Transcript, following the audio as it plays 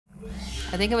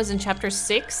I think it was in chapter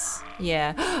 6.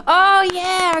 Yeah. Oh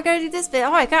yeah, we're gonna do this bit.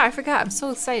 Oh my god, I forgot. I'm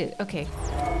so excited. Okay.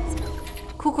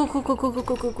 Cool, cool, cool, cool, cool, cool,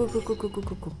 cool, cool, cool, cool, cool, cool,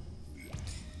 cool, cool.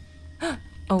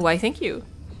 Oh, why thank you.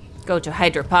 Go to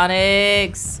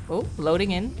hydroponics. Oh,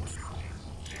 loading in.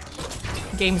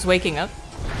 Game's waking up.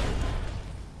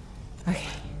 Okay.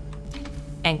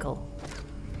 Ankle.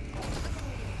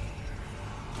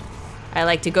 I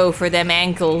like to go for them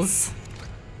ankles.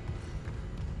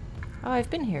 Oh, I've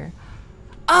been here.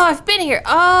 Oh, I've been here.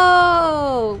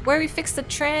 Oh, where we fixed the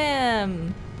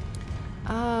tram.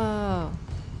 Oh.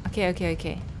 Okay, okay,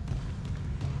 okay.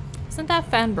 Isn't that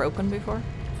fan broken before?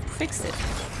 Fixed it.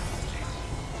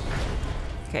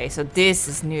 Okay, so this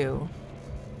is new.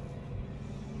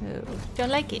 Oh, don't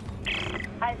like it.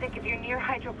 Isaac, if you're near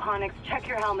hydroponics, check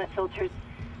your helmet filters.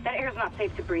 That air's not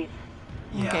safe to breathe.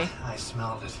 Yeah, okay. I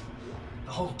smelled it.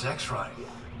 The whole deck's rotting.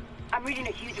 I'm reading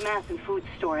a huge mass in food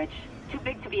storage. Too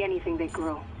big to be anything they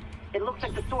grew. It looks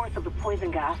like the source of the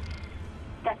poison gas.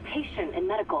 That patient in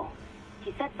medical,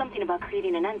 he said something about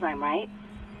creating an enzyme, right?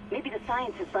 Maybe the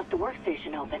scientist left the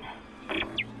workstation open.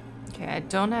 Okay, I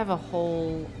don't have a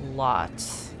whole lot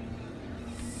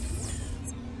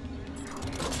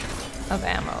of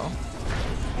ammo.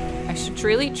 I should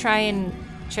really try and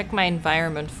check my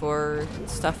environment for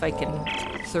stuff I can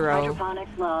throw.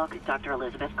 Hydroponics log, Dr.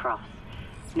 Elizabeth Cross.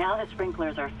 Now the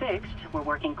sprinklers are fixed, we're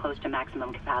working close to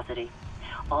maximum capacity.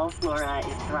 All flora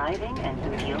is thriving, and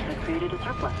Zootios has created a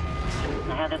surplus.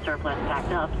 I had the surplus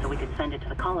packed up so we could send it to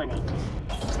the colony.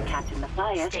 The Captain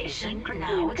Matthias is strictly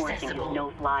enforcing his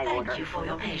no-fly order.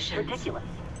 Ridiculous.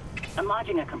 I'm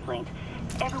lodging a complaint.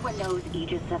 Everyone knows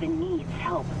Aegis 7 needs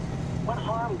help. What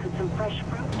harm could some fresh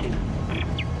fruit do?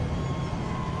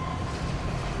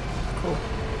 Cool.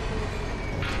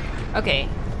 Okay.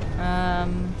 I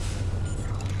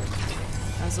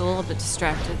was a little bit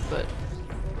distracted, but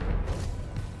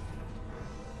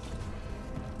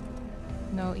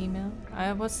no email.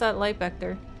 What's that light back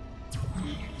there?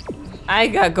 I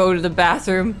gotta go to the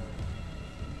bathroom.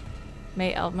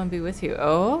 May Altman be with you.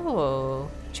 Oh,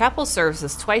 chapel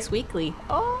services twice weekly.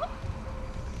 Oh,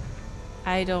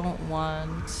 I don't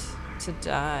want to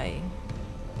die.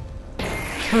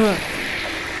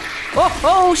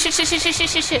 Oh, shit, shit, shit, shit, shit,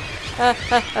 shit, shit.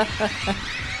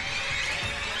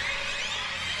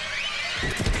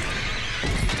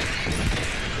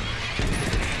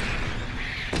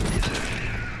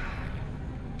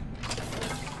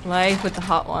 Life with the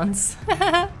hot ones.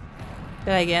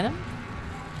 Did I get him?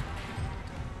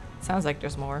 Sounds like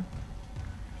there's more.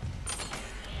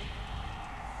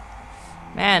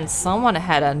 Man, someone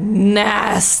had a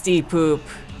nasty poop.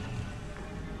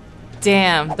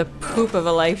 Damn, the poop of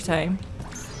a lifetime.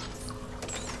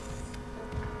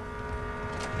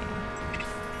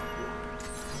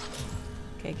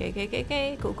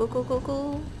 Okay.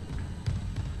 Cool.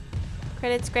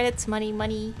 Credits, credits, money,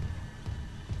 money.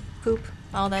 Poop,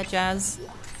 all that jazz.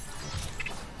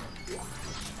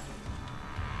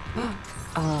 Oh,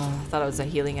 I thought it was a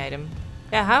healing item.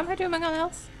 Yeah, how am I doing on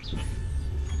health?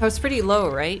 I was pretty low,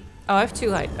 right? Oh, I have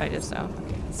 2 items now.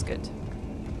 Okay, that's good.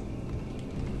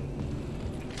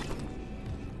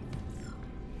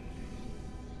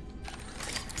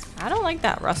 I don't like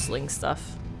that rustling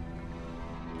stuff.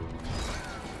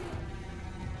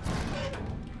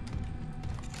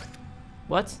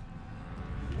 What?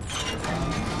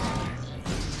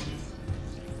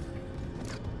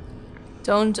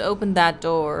 Don't open that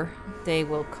door. They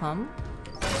will come.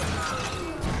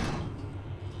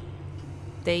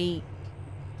 They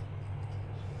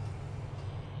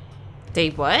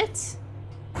what?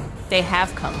 They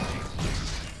have come.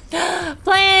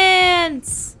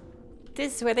 Plants!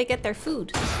 This is where they get their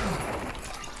food.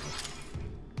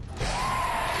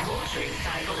 Watering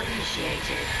cycle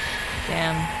initiated.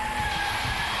 Damn.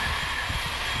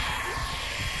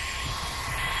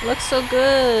 Looks so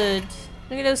good.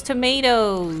 Look at those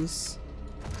tomatoes.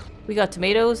 We got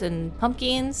tomatoes and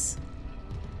pumpkins.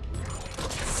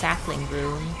 Sapling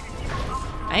room.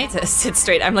 I need to sit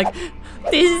straight. I'm like,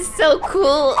 this is so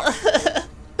cool.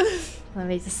 Let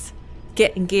me just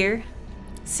get in gear.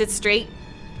 Sit straight.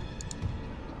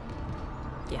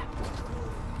 Yeah.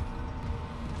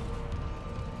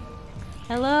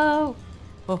 Hello.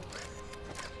 Oh.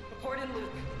 Report in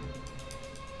Luke.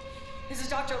 This is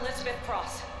Dr. Elizabeth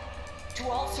Cross. To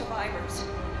all survivors,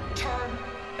 turn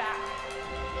back.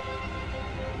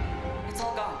 It's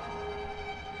all gone.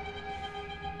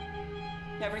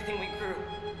 Everything we grew.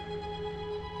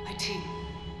 My team.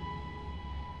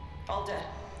 All dead.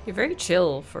 You're very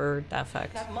chill for that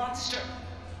fact. That monster.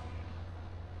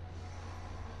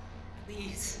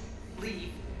 Please,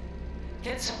 leave.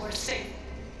 Get somewhere safe.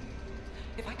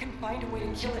 If I can find a way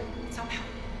to kill it somehow.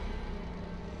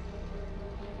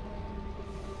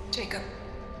 Jacob,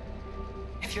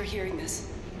 if you're hearing this,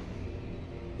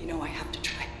 you know I have to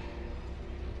try.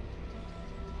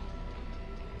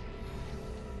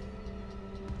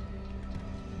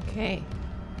 Okay.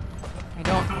 I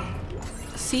don't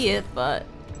see it, but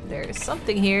there's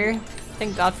something here.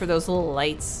 Thank God for those little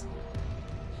lights.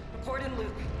 Report in Luke.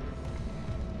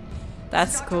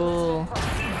 That's Dr. cool. Elizabeth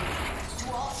Cross.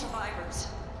 To all survivors,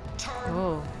 turn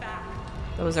Oh, back.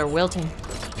 those are wilting.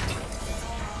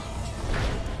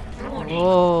 Warning.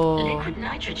 Whoa. Liquid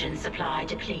nitrogen supply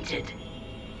depleted.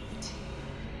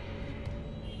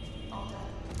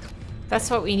 That's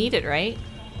what we needed, right?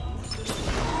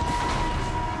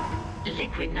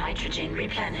 Liquid nitrogen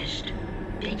replenished.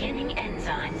 Beginning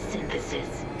enzyme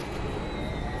synthesis.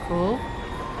 Cool.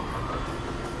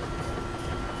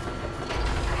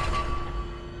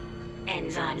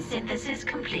 Enzyme synthesis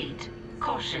complete.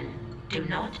 Caution. Do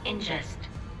not ingest.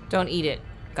 Don't eat it.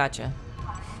 Gotcha.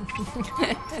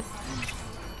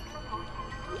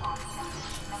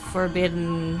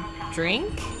 Forbidden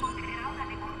drink?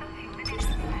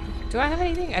 Do I have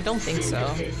anything? I don't think so.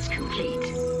 Synthesis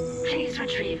complete. Please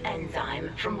retrieve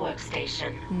enzyme from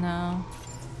workstation. No.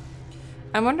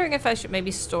 I'm wondering if I should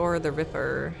maybe store the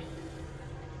Ripper.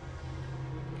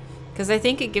 Because I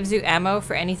think it gives you ammo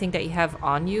for anything that you have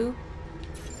on you.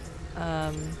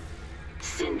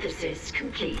 Synthesis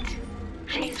complete.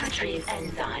 Please retrieve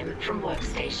enzyme from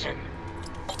workstation.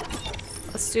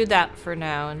 Let's do that for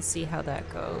now and see how that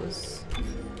goes.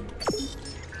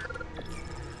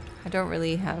 I don't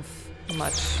really have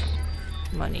much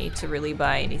money to really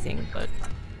buy anything, but...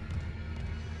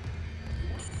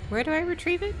 Where do I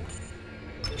retrieve it?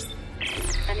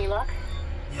 Any luck?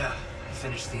 Yeah, I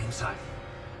finished the enzyme.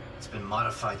 It's been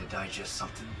modified to digest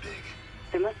something big.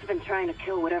 They must have been trying to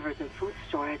kill whatever's in food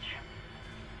storage.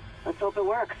 Let's hope it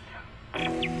works.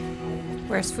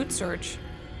 Where's food storage?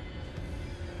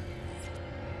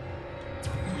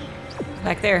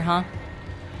 Back there, huh?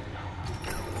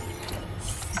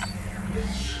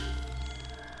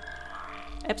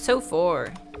 Episode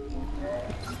 4.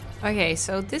 Okay,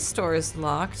 so this door is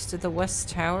locked to the West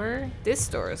Tower. This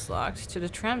door is locked to the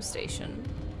tram station.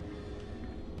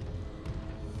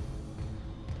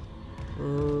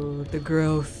 Oh, the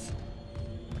growth.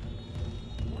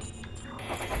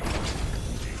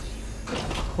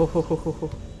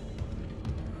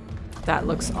 That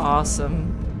looks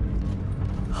awesome.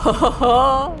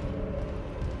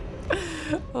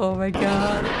 Oh my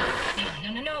god.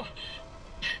 No.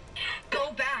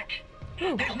 Go back.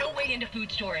 There's no way into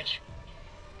food storage.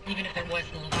 Even if there was,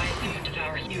 the Leviathan would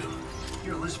devour you.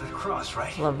 You're Elizabeth Cross,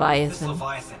 right? Leviathan. This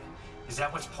Leviathan. Is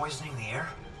that what's poisoning the air?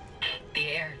 The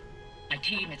air. My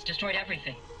team, it's destroyed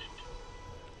everything.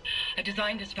 I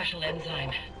designed a special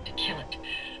enzyme to kill it.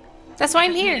 That's why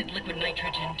I'm Just here. needed liquid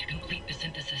nitrogen to complete the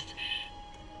synthesis.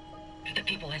 The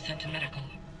people I sent to medical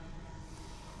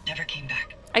never came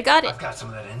back. I got it. I've got some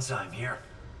of that enzyme here.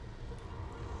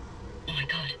 Oh my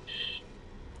god.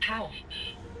 How?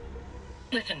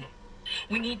 Listen,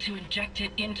 we need to inject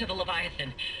it into the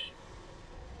Leviathan.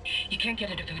 You can't get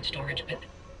into food storage, but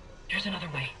there's another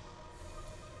way.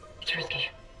 It's risky.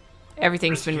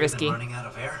 Everything's been Riskier than risky. running out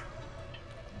of air?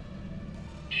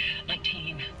 My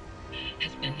team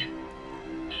has been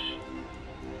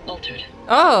altered.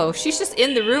 Oh, she's just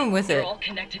in the room with They're it. all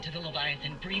connected to the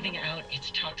Leviathan, breathing out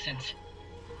its toxins.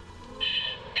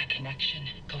 That connection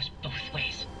goes both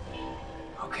ways.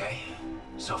 Okay.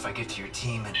 So if I get to your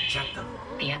team and inject them,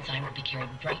 The enzyme will be carried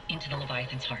right into the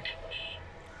Leviathan's heart.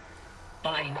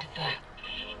 Bind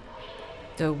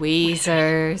The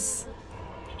Weezers.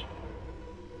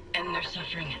 and their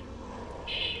suffering.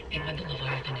 And when the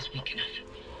Leviathan is weak enough,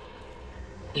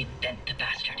 we bend the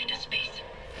bastard into space.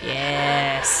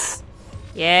 Yes.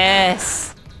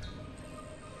 Yes.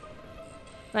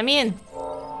 Let me in.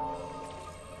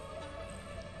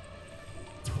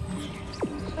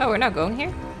 Oh, we're not going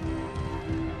here?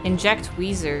 Inject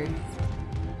Weezer.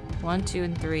 1, 2,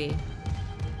 and 3.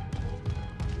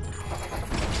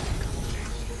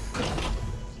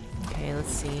 Okay, let's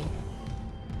see.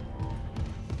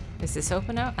 Is this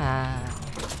open now? Ah.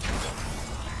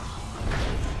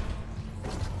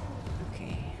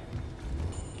 Okay.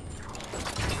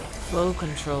 Flow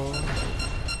control. Oh.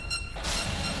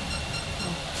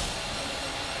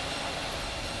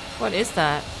 What is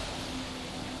that?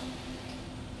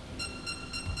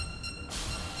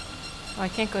 Oh, I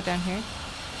can't go down here.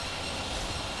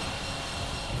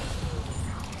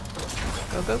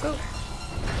 Go, go, go.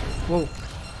 Whoa.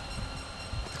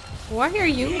 Why are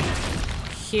you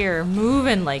here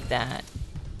moving like that?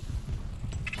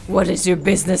 What is your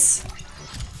business?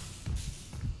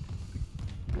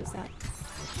 is that?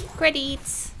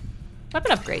 Credits!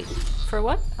 Weapon upgrade. For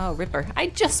what? Oh, Ripper. I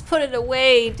just put it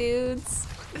away, dudes.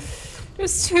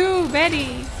 There's too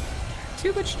many.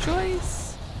 Too much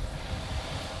choice.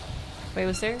 Wait,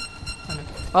 was there? Oh, no.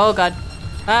 Oh god.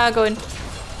 Ah, go in.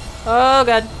 Oh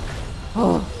god.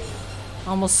 Oh.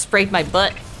 Almost sprayed my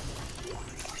butt.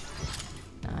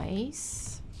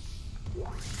 Nice.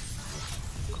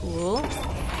 Cool.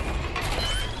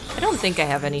 I don't think I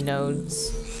have any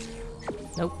nodes.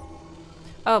 Nope.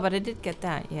 Oh, but I did get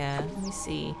that. Yeah, let me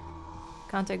see.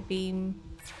 Contact beam.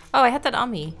 Oh, I had that on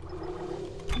me.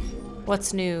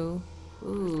 What's new?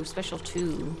 Ooh, special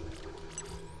 2.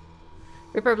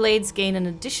 Ripper blades gain an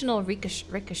additional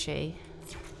ricochet.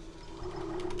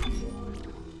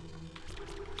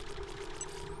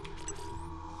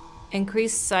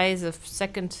 Increased size of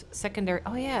secondary.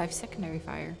 Oh yeah, I have secondary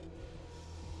fire.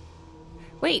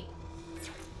 Wait,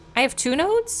 I have 2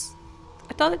 nodes?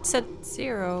 I thought it said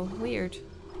 0. Weird.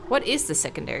 What is the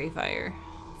secondary fire?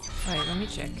 Alright, let me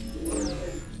check.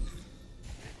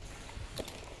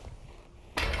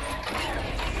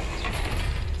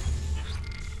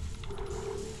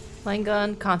 Line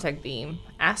gun, contact beam,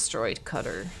 asteroid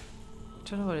cutter. I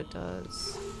don't know what it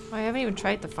does. Oh, I haven't even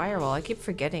tried the firewall. I keep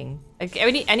forgetting. Like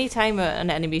anytime an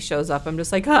enemy shows up, I'm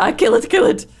just like, ah, kill it, kill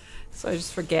it. So I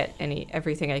just forget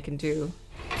everything I can do.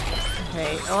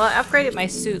 Okay, well, I upgraded my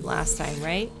suit last time,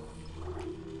 right?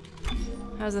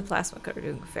 How's the plasma cutter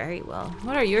doing? Very well.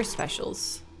 What are your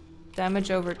specials? Damage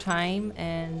over time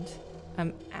and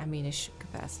ammunition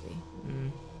capacity.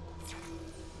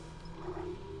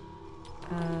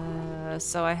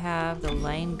 So I have the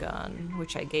line gun,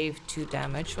 which I gave 2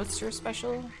 damage. What's your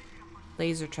special?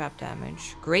 Laser trap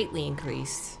damage. Greatly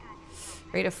increased.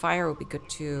 Rate of fire will be good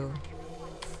too.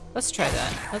 Let's try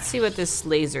that. Let's see what this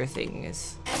laser thing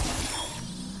is.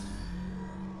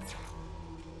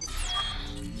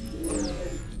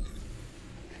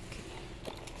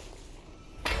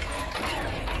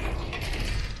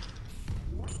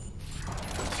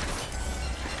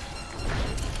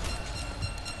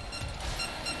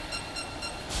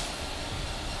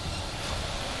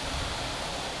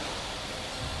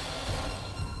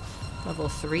 Level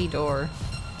 3 door.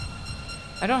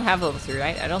 I don't have level 3,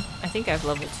 right? I think I have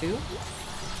level 2.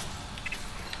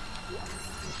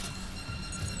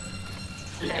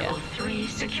 Level 3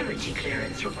 security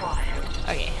clearance required.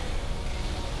 Okay.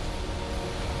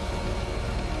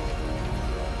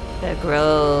 The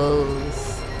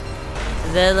growth.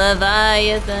 The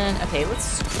Leviathan. Okay,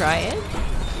 let's try it.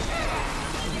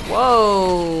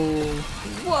 Whoa.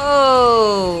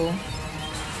 Whoa.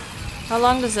 How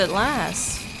long does it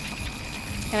last?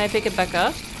 Can I pick it back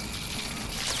up?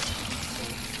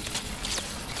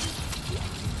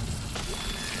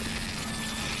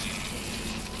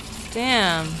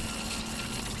 Damn.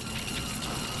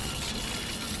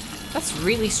 That's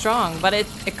really strong, but it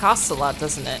costs a lot,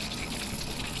 doesn't it?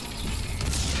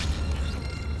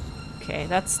 Okay,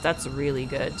 that's really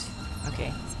good.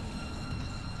 Okay.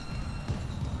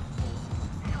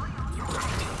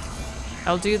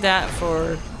 I'll do that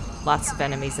for lots of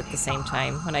enemies at the same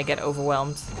time when I get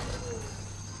overwhelmed.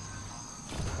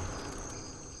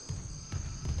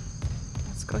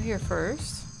 Let's go here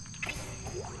first.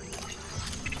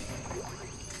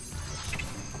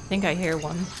 I think I hear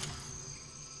one.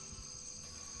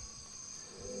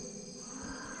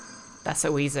 That's a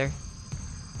Weezer.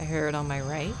 I hear it on my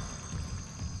right.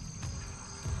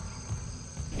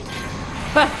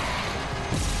 Ah!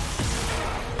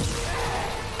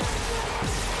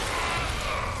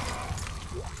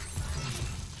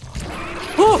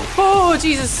 Oh,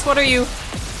 Jesus, what are you?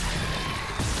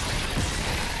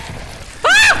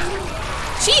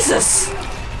 Ah! Jesus!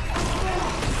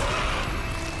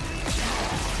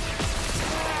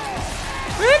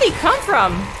 Where did he come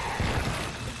from?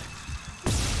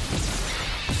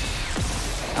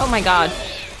 Oh my god.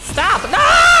 Stop!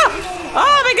 Ah!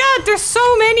 Oh my god, there's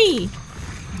so many!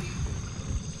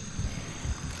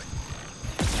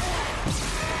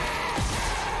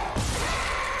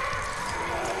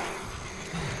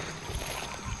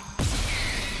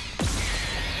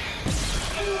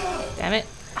 Damn it.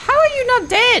 How are you not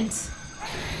dead?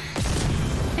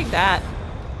 Take that.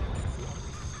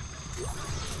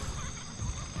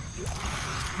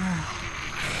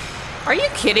 Are you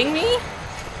kidding me?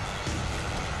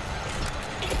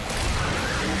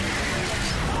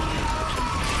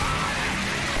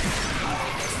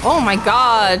 Oh my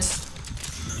god.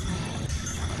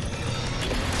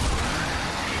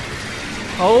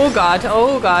 Oh god,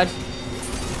 oh god.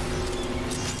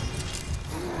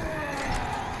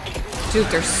 Dude,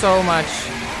 there's so much.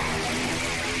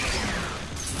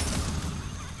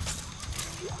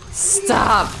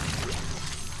 Stop.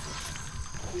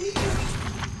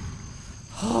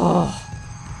 Oh,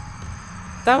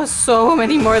 that was so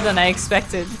many more than I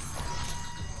expected.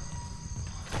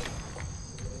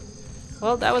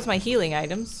 Well, that was my healing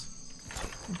items.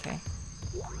 Okay.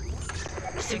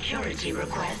 Security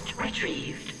request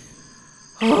retrieved.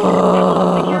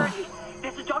 Security,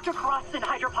 this is Dr. Cross in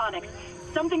hydroponics.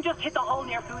 Something just hit the hull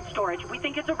near food storage. We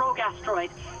think it's a rogue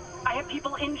asteroid. I have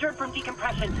people injured from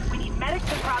decompression. We need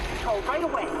medics and crowd control right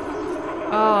away.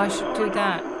 Oh, I should do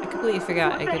that. I completely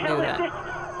forgot I could do What the hell that. is this?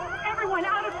 Everyone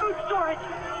out of food storage!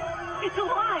 It's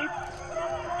alive!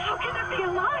 How can it be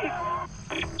alive?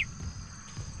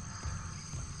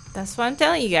 That's what I'm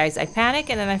telling you guys. I panic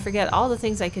and then I forget all the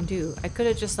things I can do. I could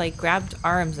have just like grabbed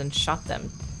arms and shot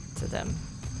them to them.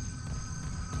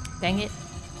 Dang it.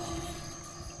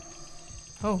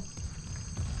 Oh.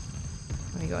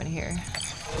 Let me go in here.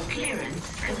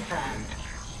 Clearance confirmed.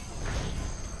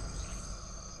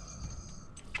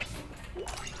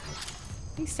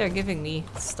 At least they're giving me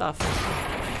stuff.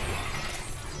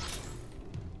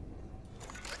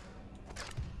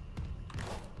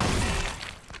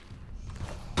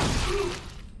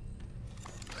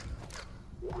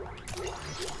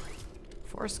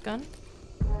 Force gun?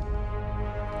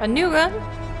 A new gun?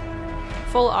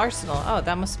 Full arsenal. Oh,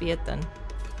 that must be it then.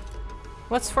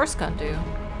 What's force gun do?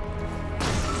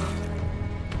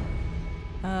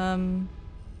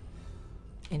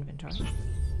 Inventory.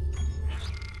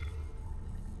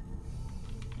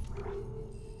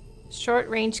 Short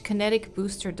range kinetic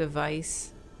booster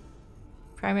device.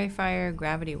 Primary fire,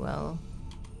 gravity well.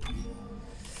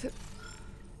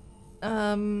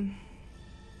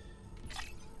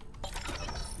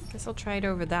 Guess I'll try it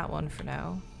over that one for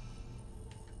now.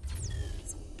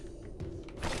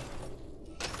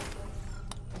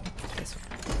 This one.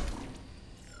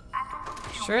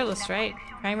 Sure, let's try it.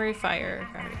 Primary fire.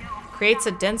 Creates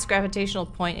a dense gravitational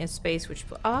point in space which...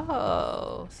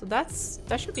 Oh, so that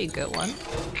should be a good one.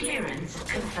 Clearance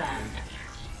confirmed.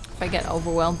 If I get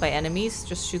overwhelmed by enemies,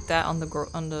 just shoot that on the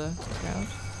ground.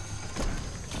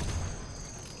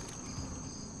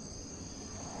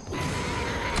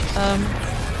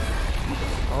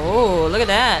 Oh, look at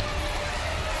that.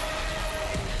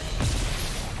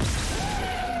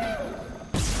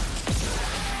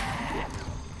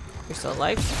 You're still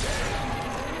alive?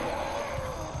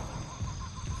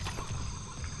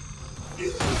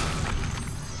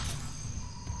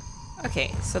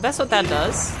 Okay, so that's what that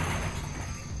does.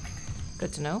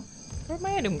 Good to know. Where'd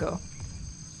my item go?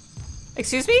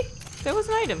 Excuse me? There was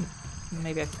an item.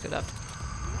 Maybe I picked it up.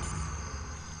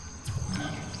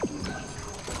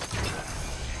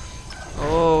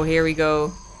 Oh, here we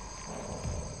go.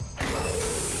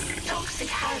 Toxic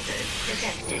hazard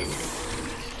detected.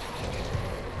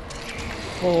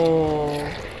 Oh.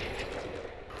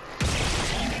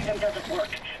 It doesn't work.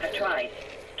 I tried.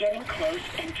 Getting close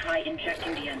and try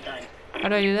injecting the enzyme. How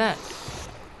do I do that?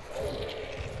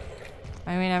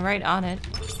 I mean, I'm right on it.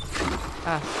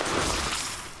 Ah.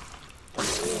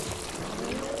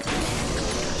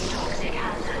 Toxic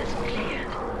hazard cleared.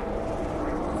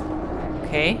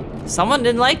 Okay. Someone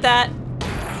didn't like that.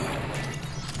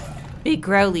 Big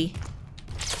growly.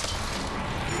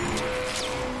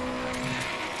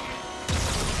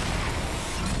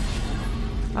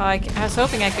 Oh, I was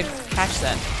hoping I could catch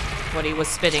that, what he was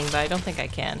spitting, but I don't think I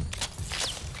can.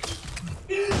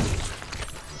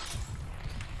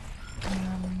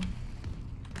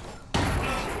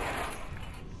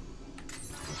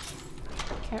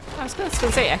 I was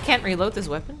gonna say, I can't reload this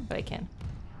weapon, but I can.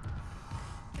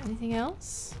 Anything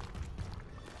else?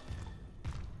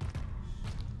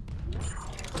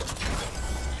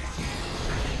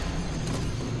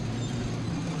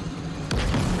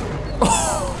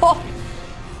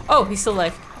 Oh, he's still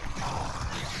alive.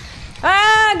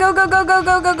 Ah, go, go, go, go,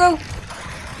 go, go, go.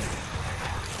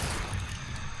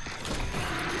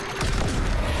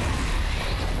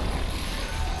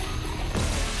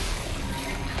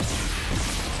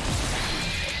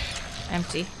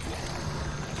 Empty.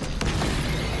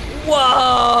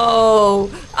 Whoa!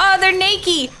 Oh, they're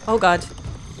naked! Oh god.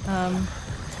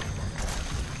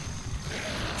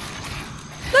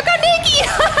 Look how naked!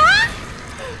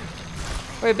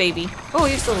 Where, baby? Oh,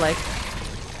 you're still alive.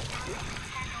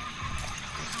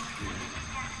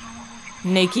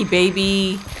 Naked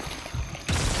baby.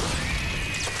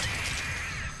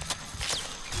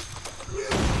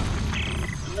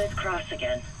 Liz Cross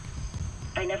again.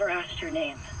 I never asked your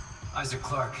name. Isaac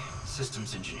Clarke,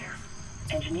 systems engineer.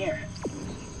 Engineer.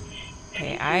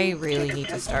 Okay, I really need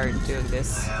to start doing I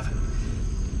this. haven't,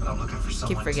 but I'm looking for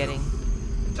someone Keep forgetting.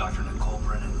 too. Dr. Nicole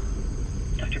Brennan.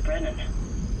 Dr. Brennan.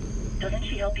 Doesn't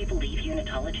she help people leave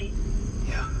unitology?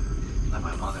 Yeah, like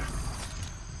my mother.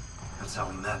 That's how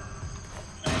we met.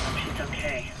 It's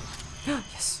okay.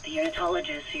 Yes. The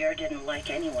unitologists here didn't like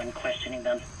anyone questioning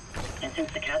them. And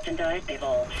since the captain died, they've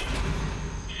all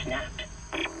snapped.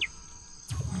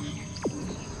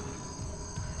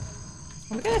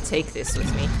 I'm gonna take this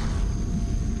with me.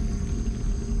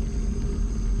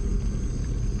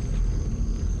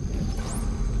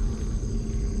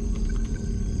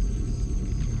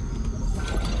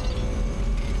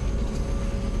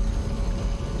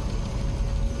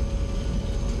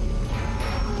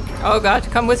 Oh god,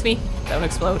 come with me. Don't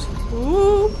explode.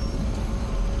 Ooh.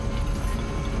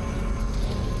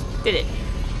 Did it.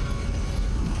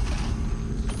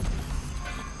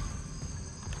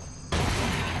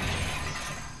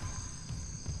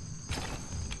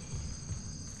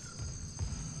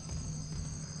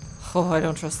 Oh, I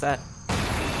don't trust that.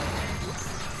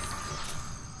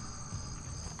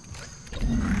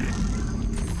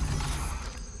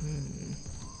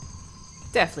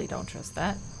 Definitely don't trust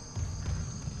that.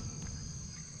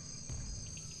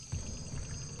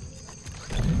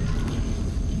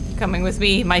 Coming with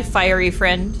me, my fiery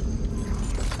friend.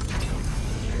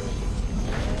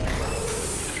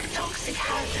 Toxic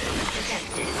hazard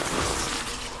detected.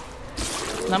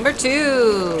 Number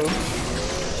 2.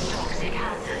 Toxic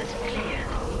hazard clear.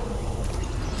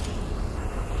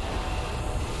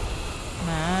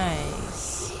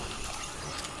 Nice.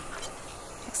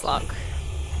 Next log.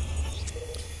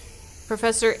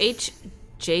 Professor H.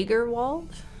 Jagerwald?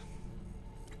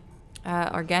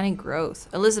 Organic growth.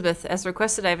 Elizabeth, as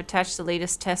requested, I've attached the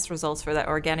latest test results for that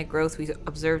organic growth we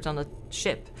observed on the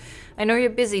ship. I know you're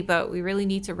busy, but we really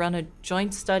need to run a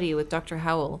joint study with Dr.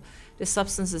 Howell. This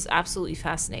substance is absolutely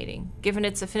fascinating. Given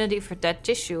its affinity for dead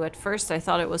tissue, at first I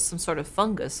thought it was some sort of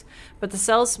fungus, but the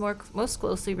cells most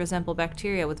closely resemble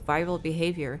bacteria with viral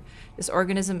behavior. This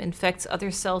organism infects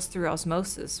other cells through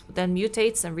osmosis, then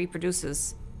mutates and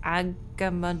reproduces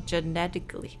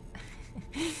agamagenetically.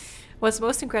 What's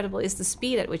most incredible is the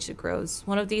speed at which it grows.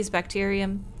 One of these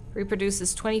bacterium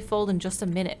reproduces 20-fold in just a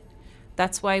minute.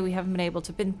 That's why we haven't been able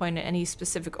to pinpoint any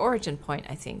specific origin point,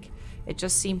 I think. It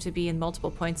just seemed to be in multiple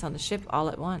points on the ship all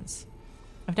at once.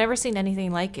 I've never seen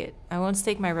anything like it. I won't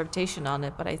stake my reputation on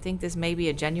it, but I think this may be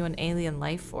a genuine alien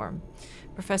life form.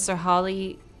 Professor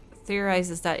Hawley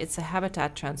theorizes that it's a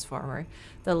habitat transformer.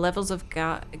 The levels of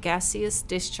gaseous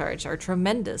discharge are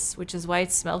tremendous, which is why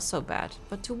it smells so bad.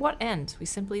 But to what end? We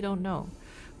simply don't know.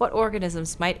 What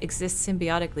organisms might exist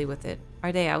symbiotically with it?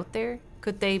 Are they out there?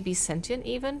 Could they be sentient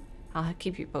even? I'll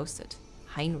keep you posted.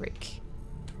 Heinrich.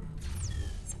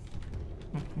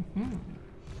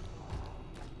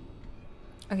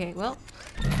 Okay, well,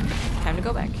 time to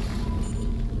go back.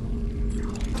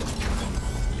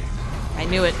 I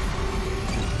knew it.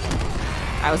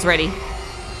 I was ready.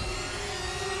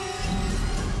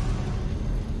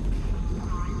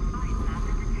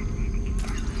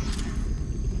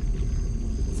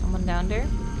 Someone down there?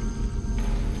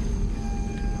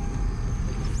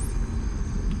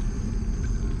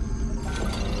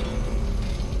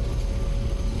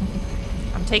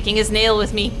 I'm taking his nail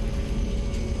with me.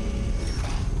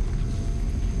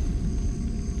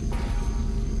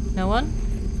 No one?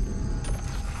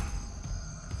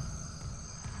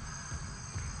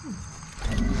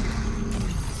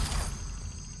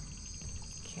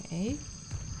 Okay.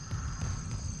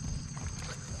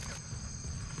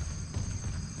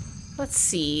 Let's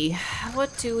see.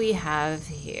 What do we have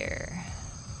here?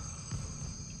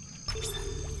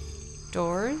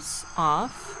 Doors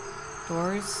off.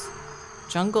 Doors.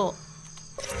 Jungle.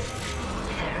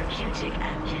 Therapeutic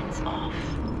ambience off.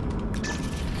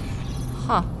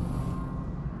 Huh.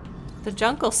 The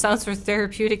jungle sounds for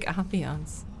therapeutic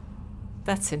ambience.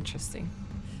 That's interesting.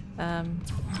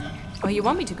 Oh, you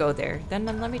want me to go there? Then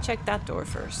let me check that door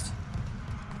first.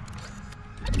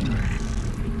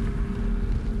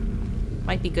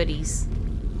 Might be goodies.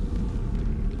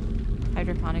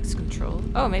 Hydroponics control.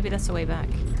 Oh, maybe that's the way back.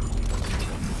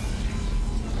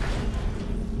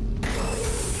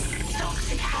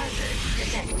 Toxic hazard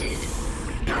detected.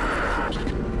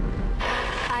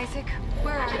 Isaac,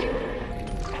 where are you?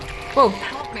 Whoa.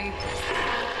 Help me.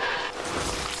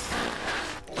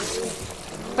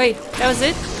 Wait, that was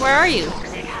it? Where are you?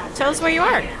 Tell us where you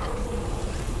are.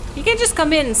 You can't just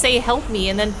come in and say help me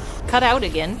and then cut out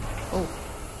again. Oh.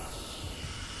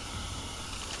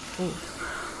 Ooh.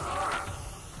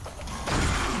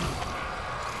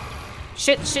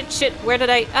 Shit, shit, shit. Where did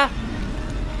I... Ah.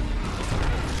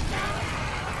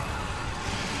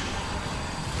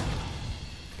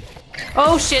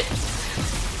 Oh, shit.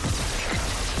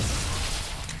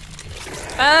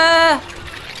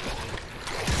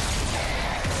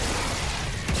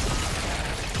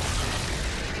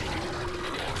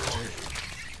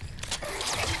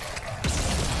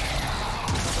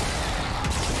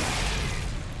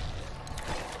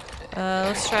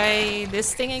 try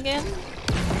this thing again?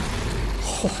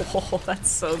 Oh, that's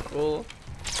so cool.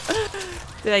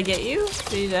 Did I get you?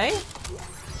 Did I?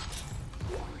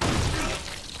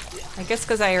 I guess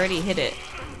because I already hit it.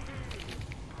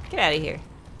 Get out of here.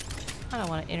 I don't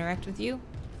want to interact with you.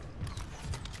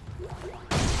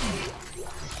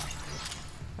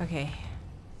 Okay.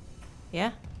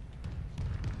 Yeah?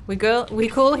 We go? We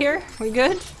cool here? We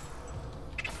good?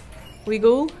 We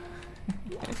cool?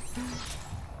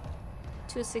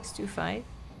 2625.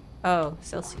 Oh,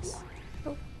 Celsius.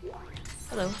 Oh.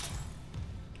 Hello.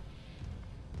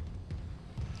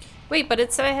 Wait, but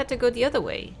it said I had to go the other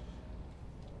way.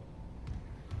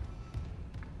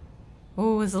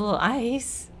 Oh, it's a little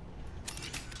ice.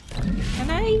 Can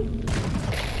I?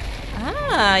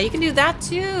 Ah, you can do that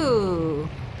too.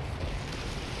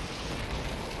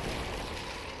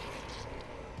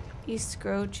 East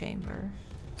Grow Chamber.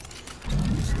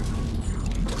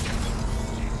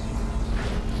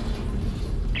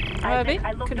 I'm a bit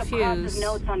I looked confused. up Cross's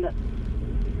notes on the...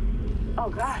 Oh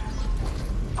god.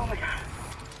 Oh my god.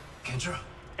 Kendra?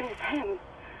 It's him.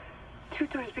 2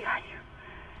 doors behind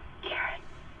you. Karen.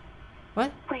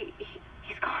 What? Wait,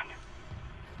 he's gone.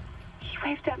 He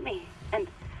waved at me, and...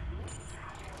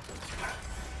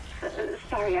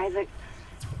 sorry, Isaac.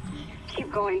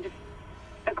 Keep going, just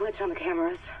a glitch on the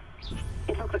cameras.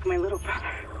 It looked like my little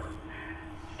brother.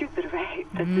 Stupid, right?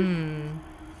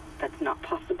 That's not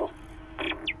possible.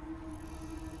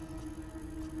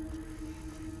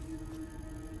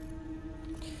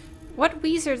 What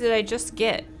Weezer did I just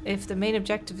get? If the main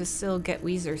objective is still get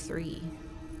Weezer 3.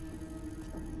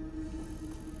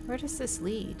 Where does this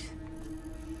lead?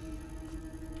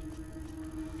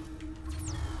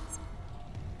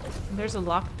 There's a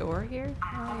locked door here?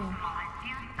 Oh,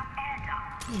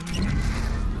 yeah.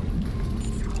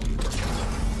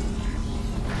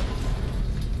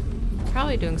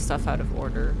 Probably doing stuff out of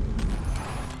order.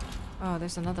 Oh,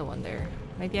 there's another one there.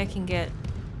 Maybe I can get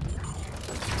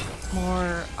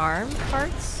more arm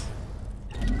parts?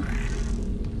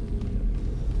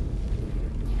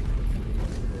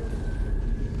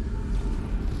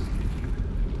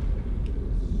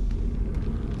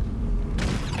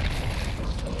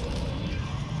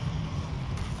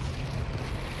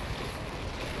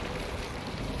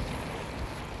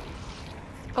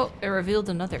 Oh, it revealed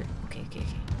another. Okay, okay, okay.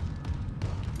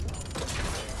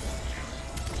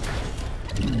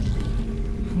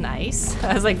 Nice.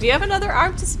 I was like, do you have another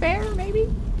arm to spare, maybe?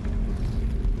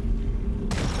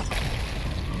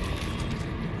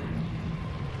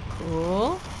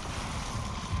 Cool.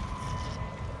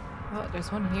 Oh,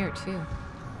 there's one here, too.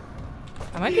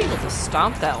 I might be able to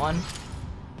stomp that one.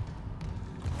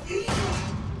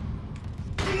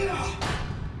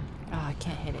 Oh, I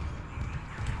can't hit it.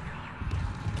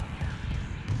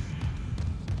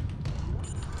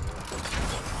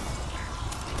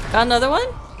 Got another one?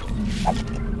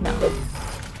 No.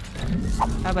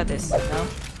 How about this? No.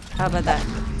 How about that?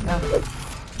 No.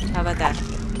 How about that?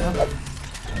 No.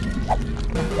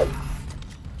 No.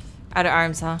 Out of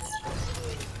arms, huh?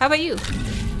 How about you?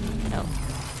 No.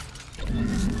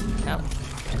 No.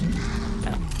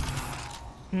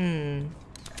 No.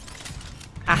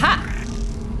 Aha!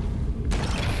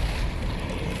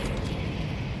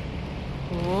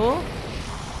 Cool.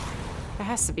 There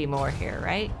has to be more here,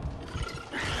 right?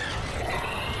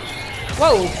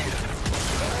 Whoa!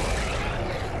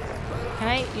 Can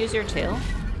I use your tail?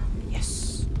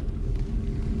 Yes.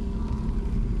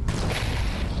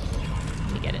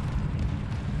 Let me get it.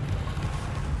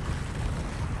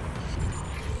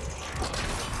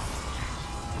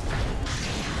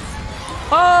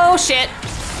 Oh shit!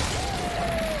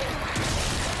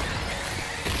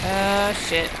 Oh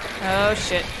shit. Oh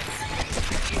shit.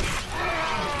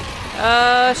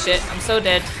 Oh shit. I'm so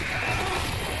dead.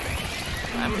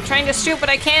 I'm trying to shoot, but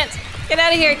I can't. Get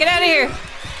out of here! Get out of here!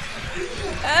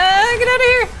 Get out of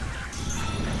here!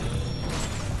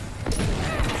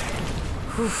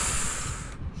 Whew.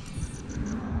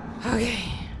 Okay.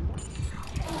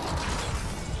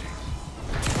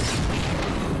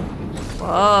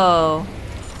 Whoa.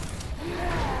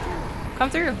 Come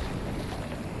through.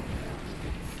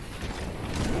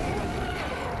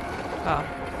 Oh.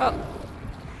 Oh.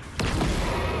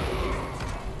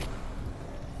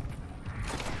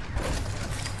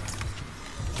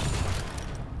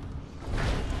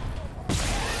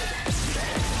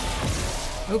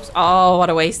 Oops. Oh, what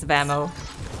a waste of ammo.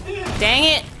 Dang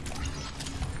it!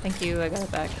 Thank you, I got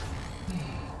it back.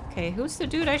 Okay, who's the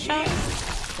dude I shot?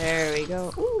 There we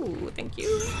go. Ooh, thank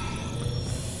you.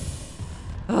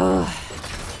 Ugh.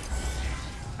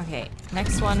 Okay,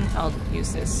 next one, I'll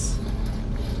use this.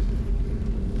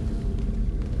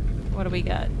 What do we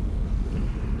got?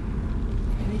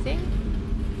 Anything?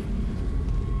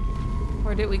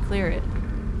 Or did we clear it?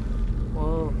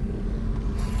 Whoa.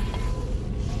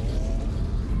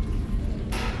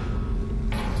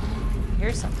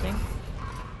 Here's something.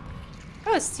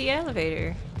 Oh, it's the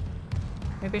elevator.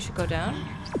 Maybe I should go down?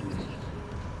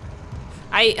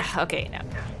 Okay, no.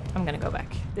 I'm gonna go back.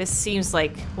 This seems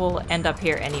like we'll end up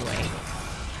here anyway.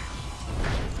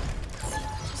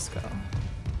 Just go.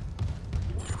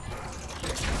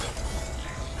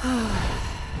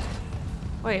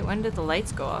 Wait, when did the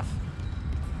lights go off?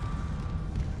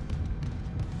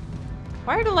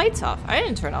 Why are the lights off? I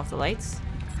didn't turn off the lights.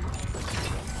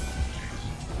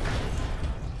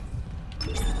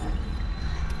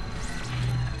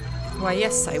 Why,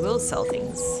 yes, I will sell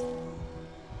things.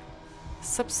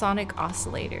 Subsonic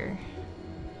oscillator.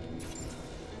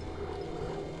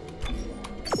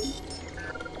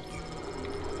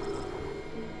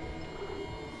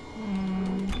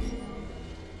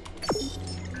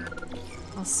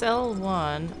 I'll sell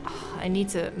one. I need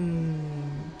to...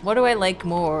 what do I like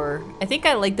more? I think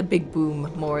I like the big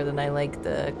boom more than I like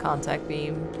the contact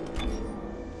beam.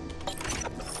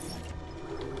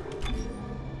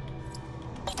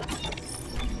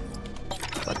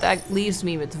 But that leaves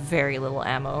me with very little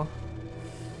ammo.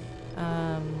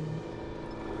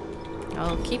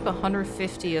 I'll keep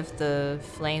 150 of the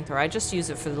flamethrower. I just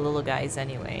use it for the little guys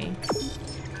anyway.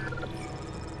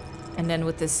 And then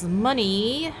with this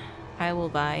money, I will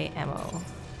buy ammo.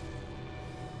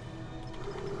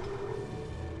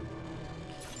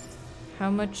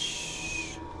 How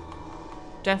much?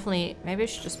 Definitely, maybe I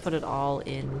should just put it all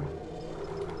in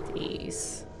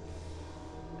these.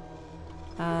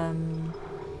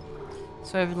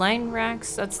 So I have line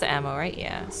racks, that's the ammo, right?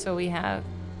 Yeah. So we have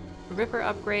Ripper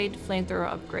upgrade, flamethrower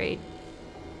upgrade.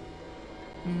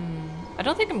 I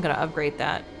don't think I'm gonna upgrade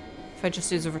that if I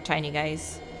just use it for tiny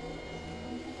guys.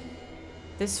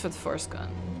 This is for the force gun.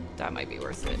 That might be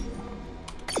worth it.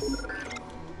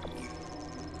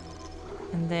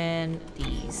 And then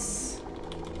these.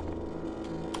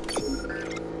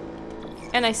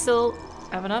 And I still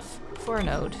have enough for a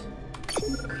node.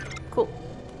 Cool.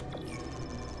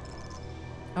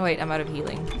 Oh wait, I'm out of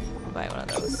healing. I'll buy one of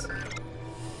those.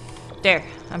 There,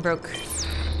 I'm broke.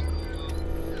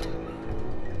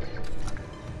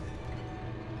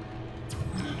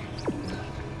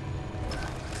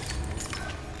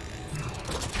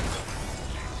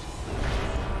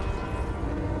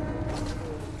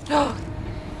 Oh,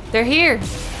 they're here.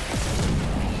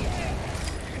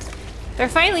 They're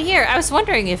finally here. I was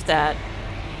wondering if that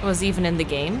was even in the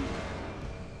game.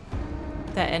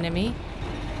 That enemy.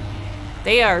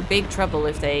 They are big trouble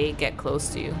if they get close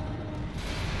to you.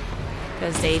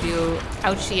 Because they do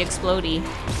ouchie explodey.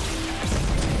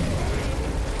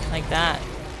 Like that.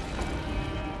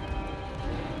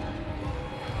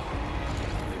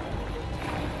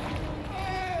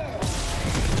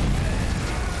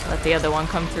 Let the other one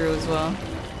come through as well.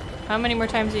 How many more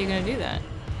times are you gonna do that?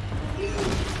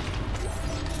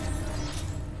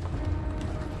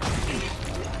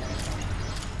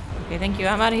 Okay, thank you.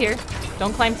 I'm out of here.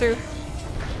 Don't climb through.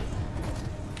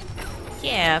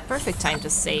 Yeah, perfect time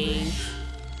to save.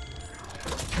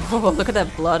 Oh, look at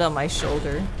that blood on my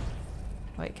shoulder.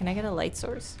 Wait, can I get a light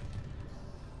source?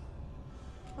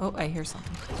 Oh, I hear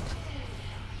something.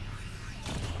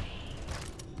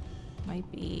 Might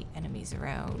be enemies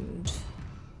around.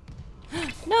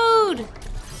 Node!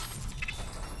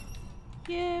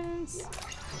 Yes!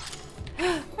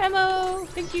 Ammo!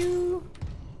 Thank you!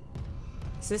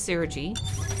 Is this 0G?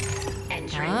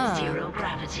 Entering zero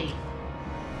gravity.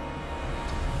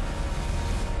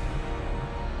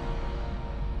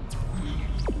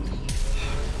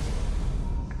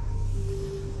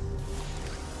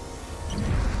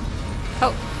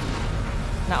 Oh!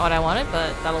 Not what I wanted,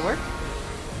 but that'll work.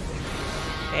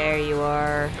 There you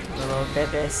are, little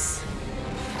bibis.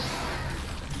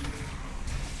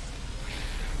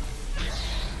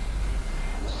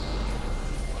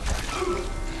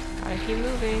 Gotta keep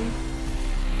moving.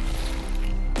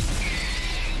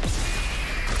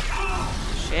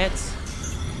 Shit.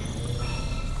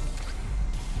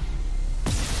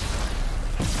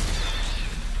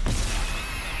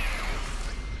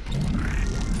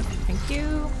 Thank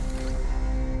you.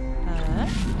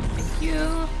 Thank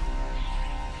you.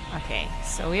 Okay,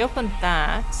 so we opened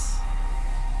that.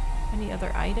 Any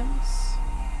other items?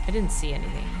 I didn't see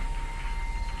anything.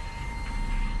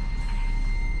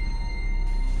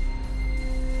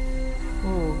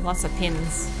 Ooh, lots of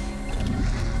pins.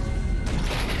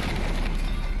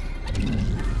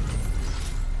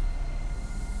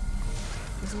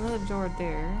 There's another door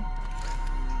there.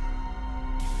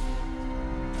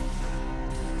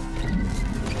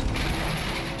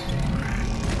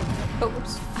 Oh,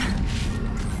 oops.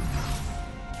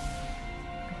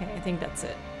 Okay, I think that's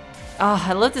it. Oh,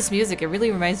 I love this music. It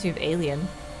really reminds me of Alien.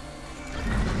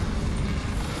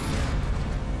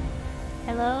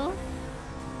 Hello?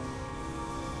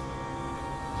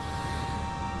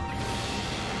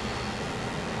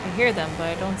 I hear them, but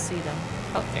I don't see them.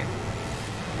 Oh, there.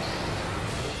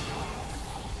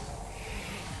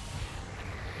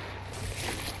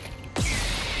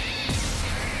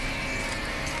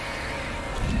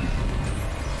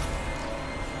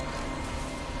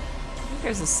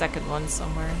 There's a second one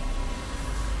somewhere.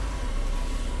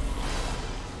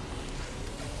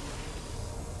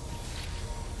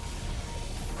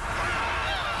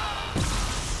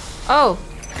 Oh,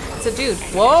 it's a dude.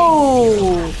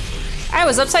 Whoa! I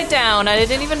was upside down. I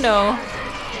didn't even know.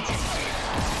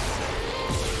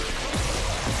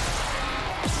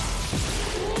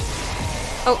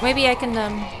 Oh, maybe I can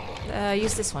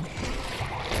use this one.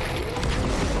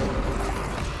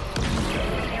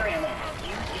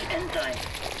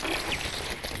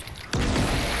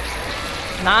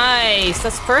 Nice!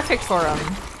 That's perfect for him.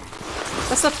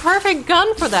 That's the perfect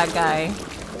gun for that guy.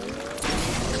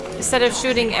 Instead of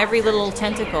shooting every little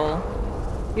tentacle,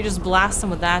 you just blast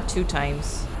them with that 2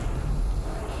 times.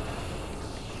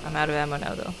 I'm out of ammo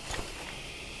now, though.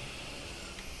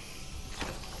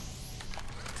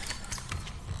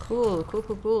 Cool, cool,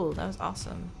 cool, cool. That was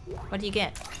awesome. What do you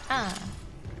get? Ah.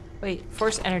 Wait,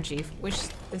 force energy. Which,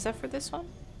 is that for this one?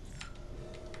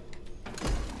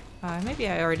 Maybe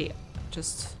I already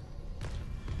just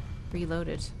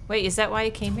reloaded. Wait, is that why I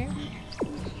came here?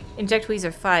 Inject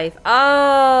Weezer 5.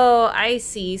 Oh, I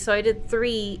see. So I did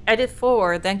 3. I did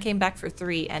 4, then came back for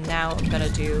 3, and now I'm gonna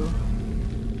do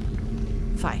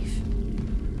 5.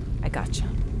 I gotcha.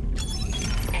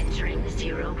 Entering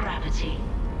 0 gravity.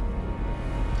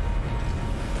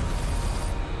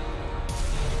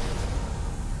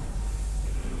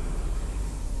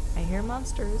 I hear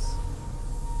monsters.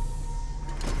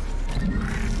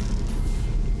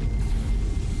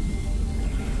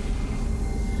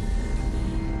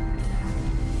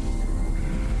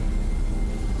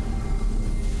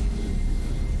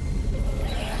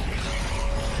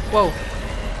 Whoa.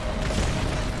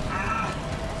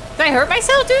 Did I hurt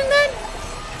myself doing that?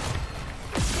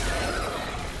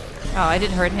 Oh, I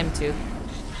did hurt him too.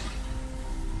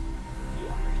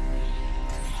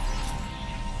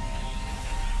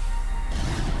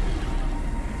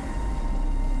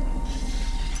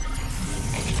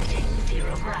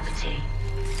 Zero gravity.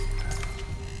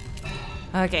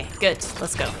 Okay, good.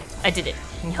 Let's go. I did it.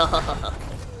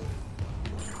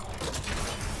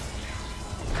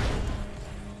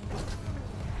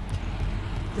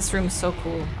 This room is so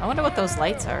cool. I wonder what those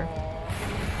lights are.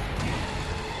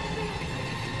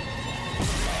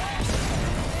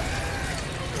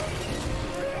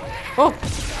 Oh!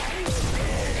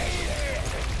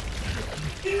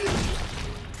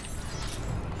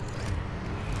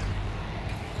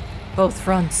 Both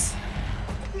fronts.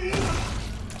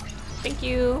 Thank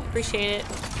you. Appreciate it.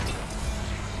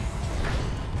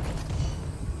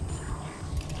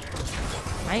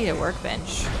 I need a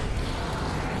workbench.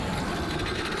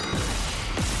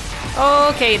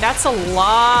 Okay, that's a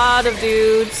lot of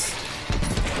dudes.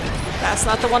 That's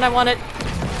not the one I wanted.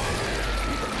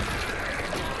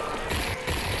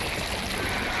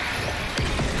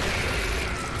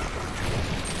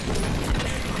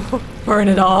 Burn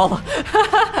it all.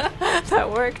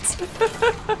 That worked.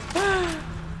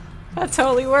 That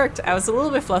totally worked. I was a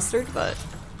little bit flustered, but...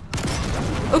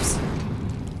 Oops.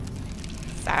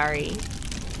 Sorry.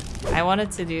 I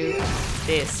wanted to do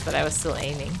this, but I was still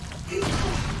aiming.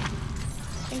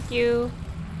 Thank you.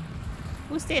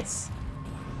 Who's this?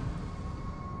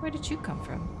 Where did you come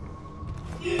from?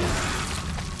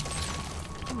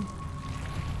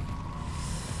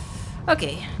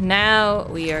 Okay, now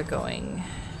we are going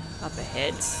up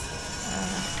ahead.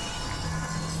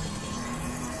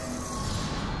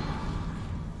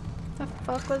 What the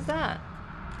fuck was that?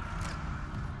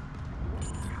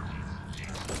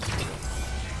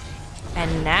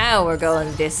 And now we're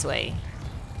going this way.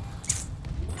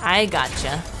 I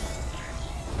gotcha.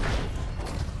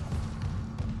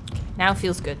 Now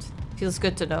feels good. Feels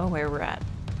good to know where we're at.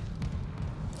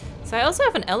 So I also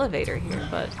have an elevator here,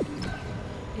 but...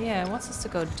 Yeah, it wants us to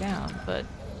go down, but...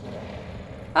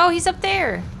 Oh, he's up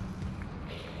there!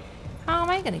 How am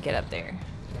I gonna get up there?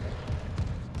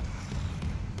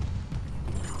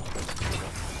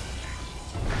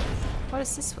 What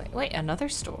is this way? Wait, another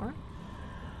store?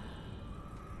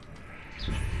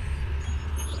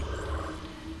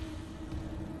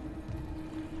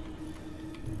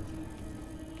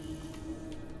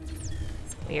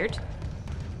 Weird.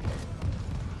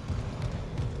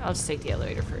 I'll just take the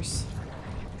elevator first.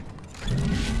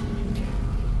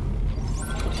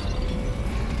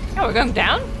 Oh, we're going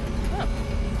down? Oh.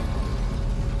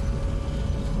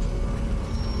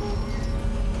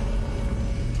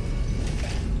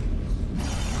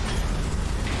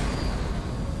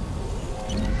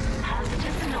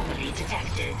 Hazardous anomaly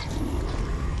detected.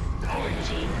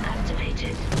 Quarantine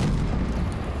activated.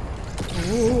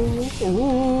 Ooh,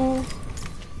 ooh.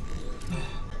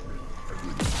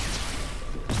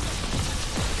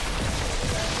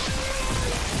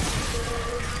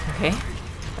 Okay,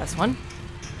 that's one.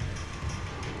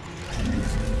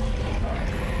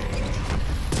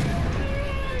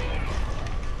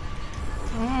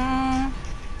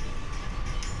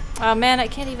 Oh man, I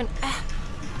can't even. Ah.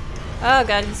 Oh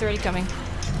god, he's already coming.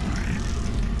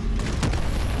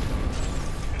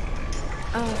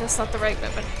 Oh, that's not the right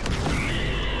weapon.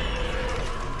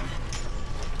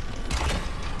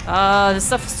 Oh, this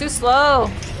stuff is too slow.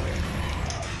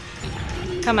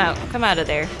 Come out of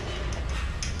there.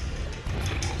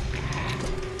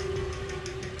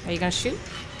 Are you gonna shoot?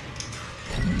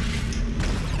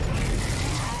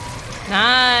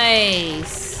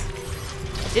 Nice.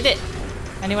 Did it.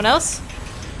 Anyone else?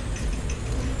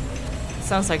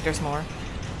 Sounds like there's more.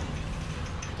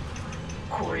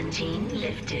 Quarantine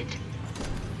lifted.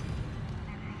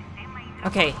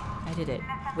 Okay, I did it.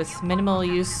 With minimal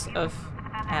use of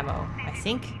ammo, I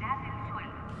think.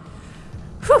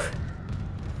 Whew!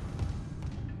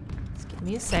 Just give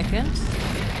me a second.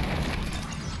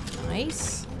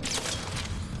 Nice.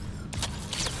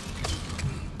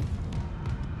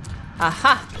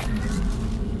 Aha!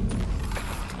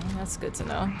 Okay, that's good to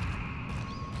know.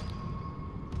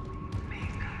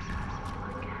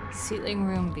 Sealing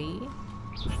room B.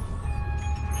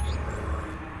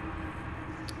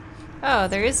 Oh,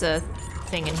 there is a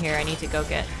thing in here I need to go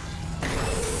get.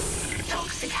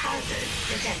 Toxic hazard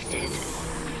detected.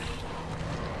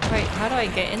 Wait, how do I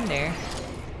get in there?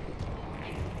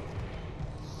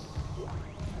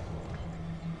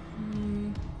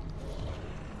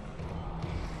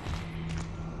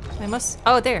 I must...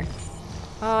 Oh, there.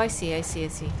 Oh, I see.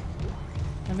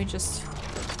 Let me just...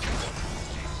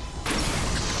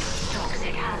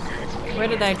 Toxic hazard. Where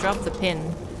did I drop the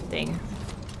pin thing?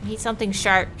 I need something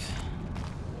sharp.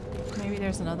 Maybe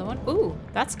there's another one. Ooh,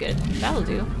 that's good. That'll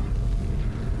do.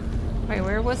 Wait,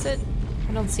 where was it?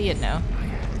 I don't see it now.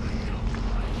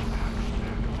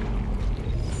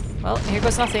 Well, here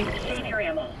goes nothing. Save your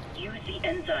ammo. Use the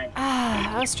enzyme.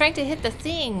 Ah, I was trying to hit the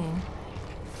thing.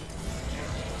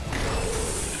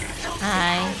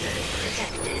 Hi.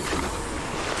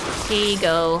 Here you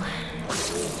go.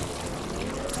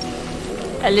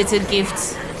 A little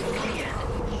gift.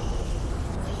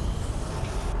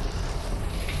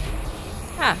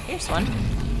 Ah, here's one.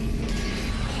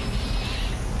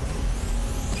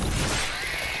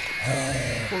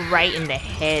 Right in the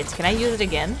head. Can I use it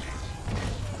again?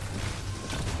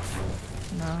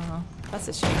 No, that's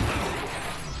a shame.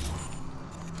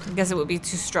 I guess it would be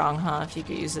too strong, huh, if you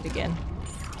could use it again.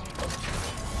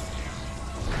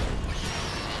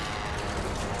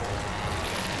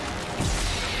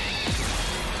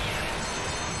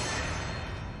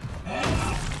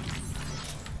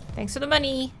 Thanks for the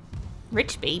money.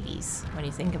 Rich babies, when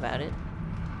you think about it.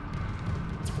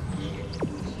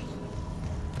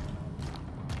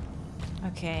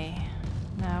 Okay.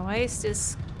 Now, why is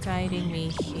this guiding me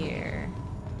here?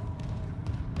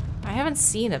 I haven't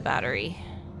seen a battery.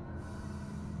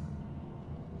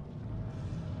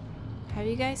 Have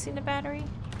you guys seen a battery?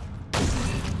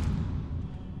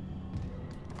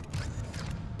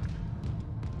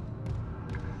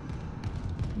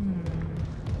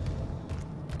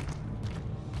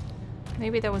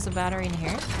 Maybe there was a battery in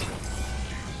here.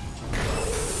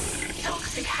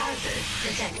 Toxic hazard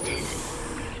detected.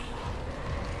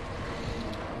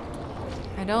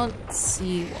 I don't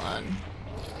see one.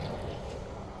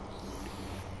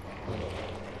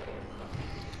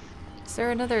 Is there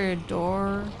another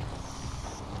door?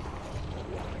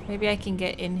 Maybe I can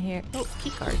get in here. Oh,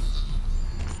 keycard.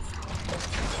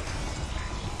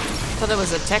 Thought it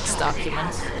was a text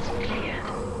document.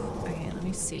 Okay, let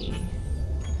me see.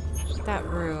 That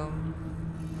room.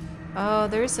 Oh,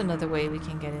 there's another way we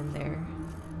can get in there.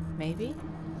 Maybe?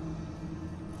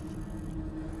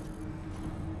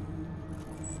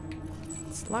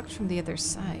 It's locked from the other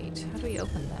side. How do we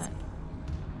open that?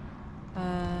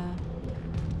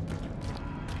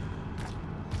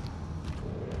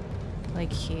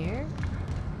 Like here?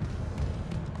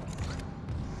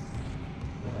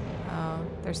 Oh,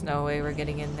 there's no way we're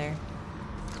getting in there.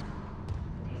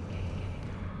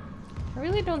 I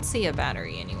really don't see a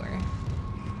battery anywhere.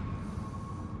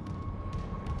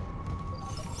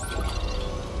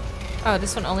 Oh,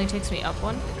 this one only takes me up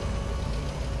one?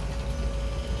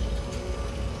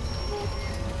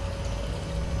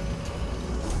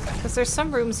 Because there's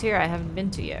some rooms here I haven't been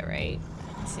to yet, right?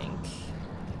 I think.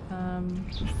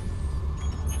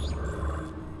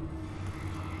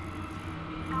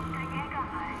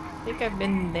 I think I've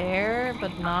been there,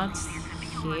 but not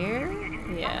here?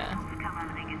 Yeah.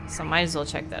 So might as well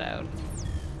check that out.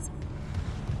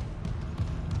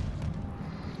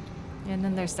 And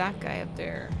then there's that guy up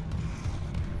there.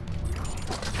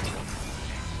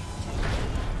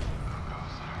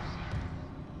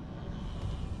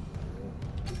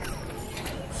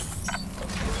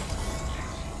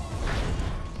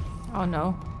 Oh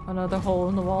no, another hole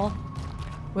in the wall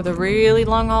with a really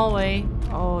long hallway.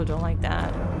 Oh, don't like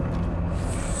that.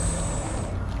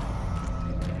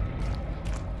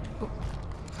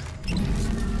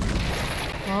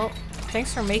 Well,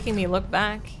 thanks for making me look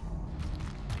back.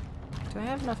 Do I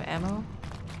have enough ammo?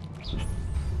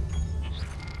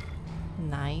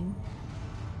 9?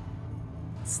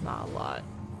 It's not a lot.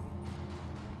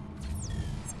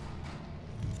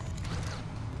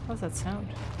 What's that sound?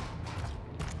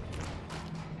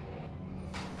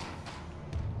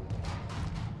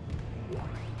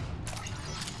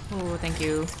 Oh, thank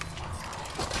you.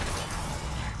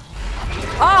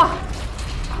 Ah!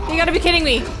 Oh! You gotta be kidding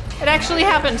me! It actually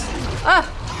happened! Ah!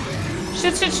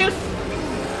 Shoot, shoot, shoot!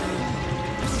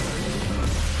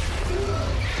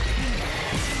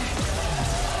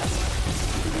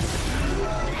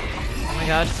 Oh my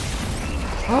god.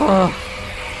 Oh!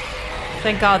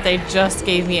 Thank god they just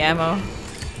gave me ammo.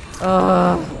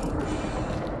 Oh!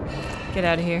 Get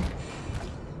out of here.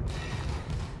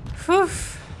 Whew!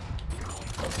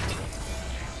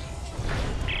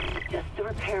 Just a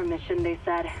repair mission, they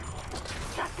said.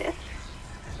 Not this.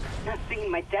 Not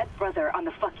seeing my dead brother on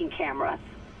the fucking cameras.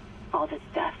 All this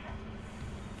death.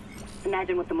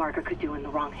 Imagine what the marker could do in the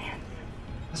wrong hands.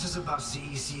 This is about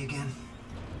CEC again?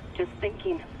 Just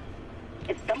thinking.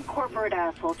 If some corporate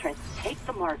asshole tries to take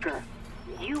the marker,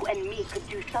 you and me could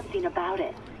do something about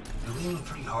it. You're leaning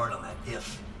pretty hard on that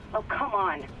if. Oh, come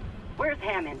on. Where's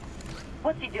Hammond?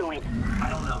 What's he doing? I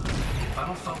don't know. If I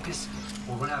don't focus,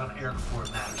 we'll run out of air before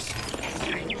it matters.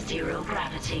 Entering zero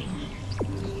gravity.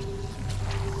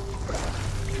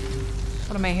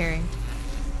 What am I hearing?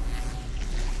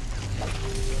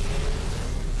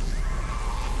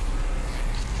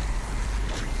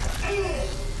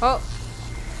 Oh!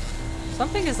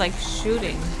 Something is like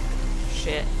shooting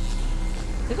shit.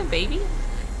 Is it a baby?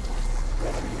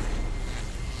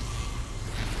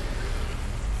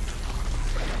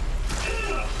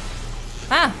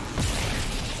 Ah!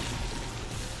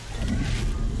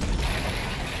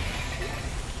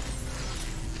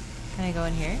 Can I go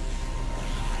in here?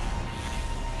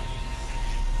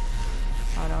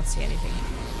 Oh, I don't see anything.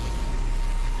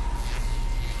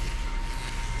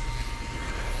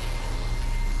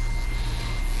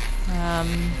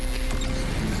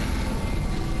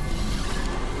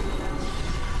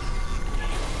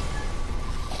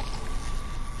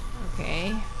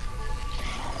 Okay.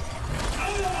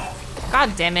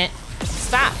 God damn it.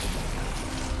 Stop.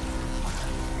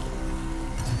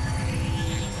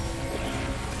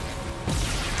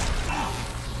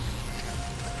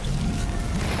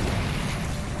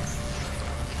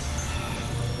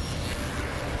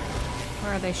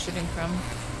 Where are they shooting from?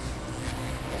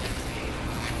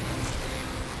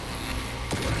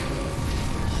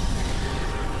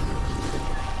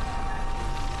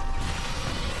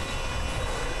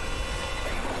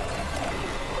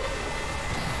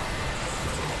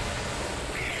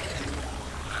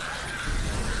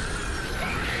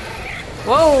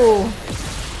 Whoa!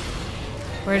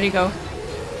 Where'd he go?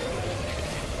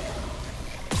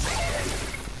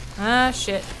 Ah,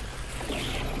 shit.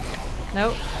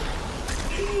 Nope.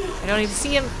 I don't even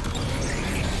see him.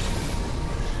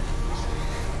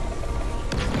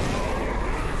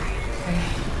 Okay.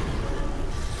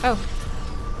 Oh.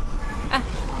 Ah.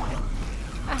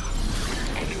 Ah.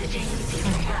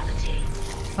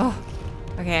 Oh.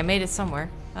 Okay, I made it somewhere.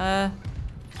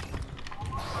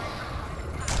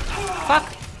 Fuck.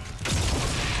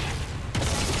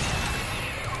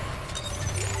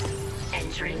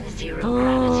 Entering zero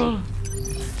gravity.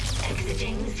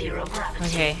 Exiting zero gravity.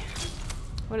 Okay.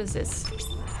 What is this?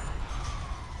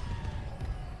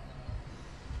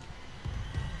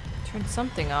 Turn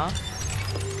something off.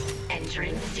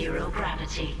 Entering zero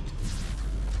gravity.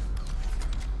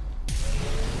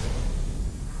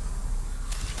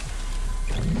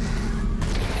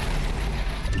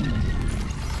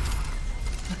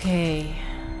 Okay.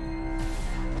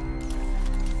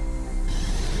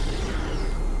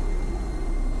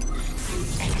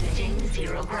 Exiting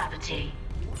zero gravity.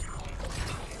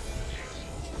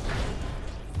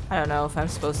 I don't know if I'm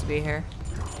supposed to be here.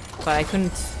 But I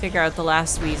couldn't figure out the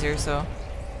last Weezer, so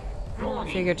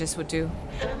Warning. figured this would do.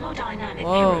 Thermodynamic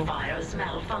Whoa. purifiers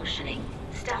malfunctioning.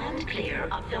 Stand clear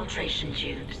of filtration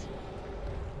tubes.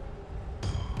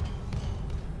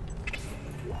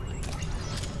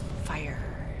 Fire.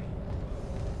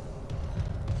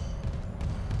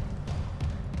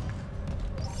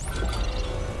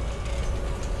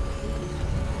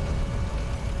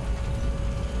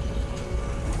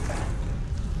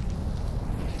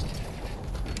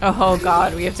 Oh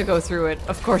god, we have to go through it.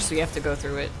 Of course we have to go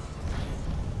through it.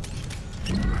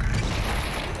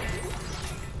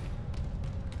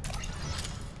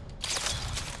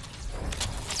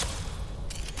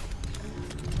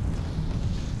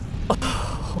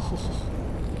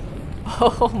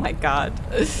 Oh my god.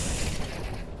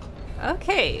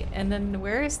 Okay, and then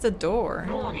where is the door?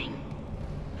 Warning.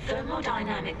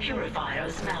 Thermodynamic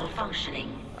purifiers malfunctioning.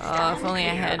 Oh, if only I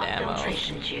Stand had clear of ammo.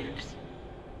 filtration tubes.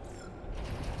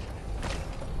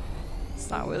 It's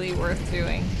not really worth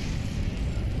doing.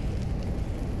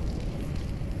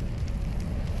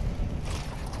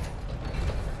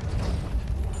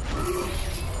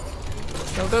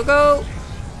 Go, go, go!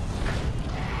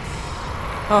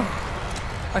 Oh.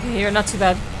 Okay, you're not too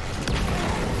bad.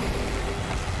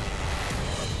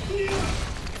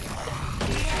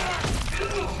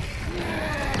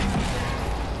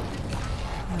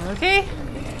 Okay.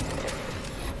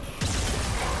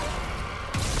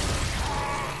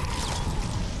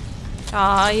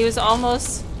 Aw, he was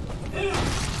almost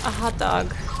a hot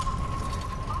dog.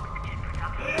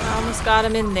 I almost got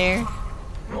him in there.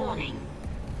 Warning.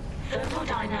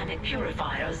 Thermodynamic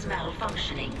purifiers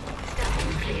malfunctioning.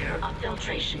 Stand clear of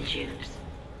filtration tubes.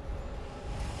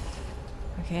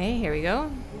 Okay, here we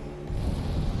go.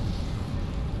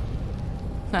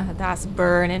 That's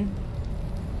burning.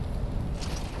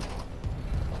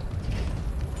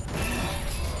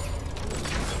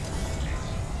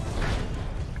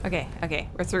 Okay, okay,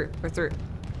 we're through, we're through.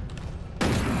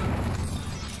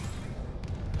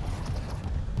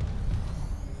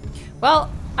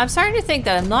 Well, I'm starting to think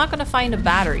that I'm not gonna find a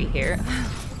battery here.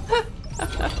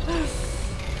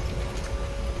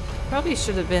 Probably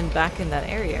should have been back in that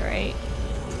area, right?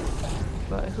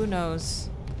 But who knows?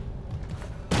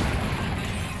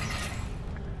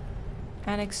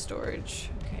 Annex storage,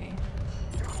 okay.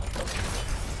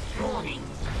 Warning.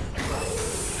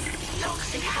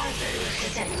 Toxic hazard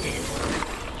detected.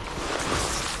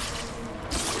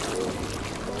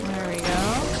 There we go.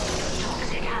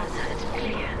 Toxic hazard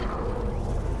cleared.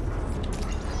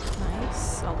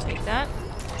 Nice, I'll take that.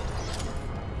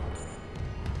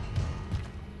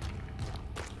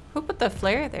 Who put the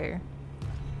flare there?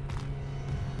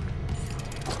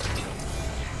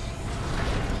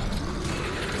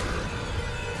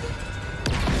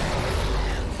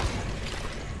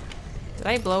 Did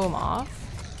I blow him off?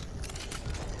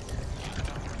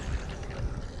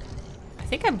 I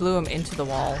think I blew him into the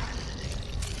wall.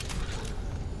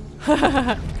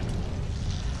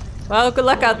 Well, good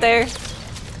luck out there.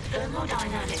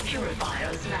 Thermodynamic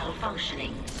purifiers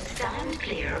malfunctioning. Stand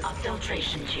clear of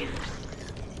filtration tubes.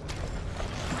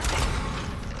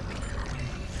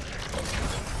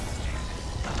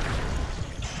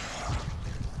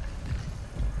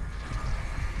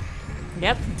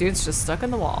 Yep, dude's just stuck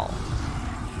in the wall.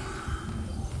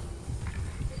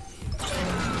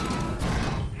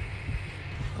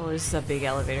 Oh, this is a big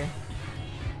elevator.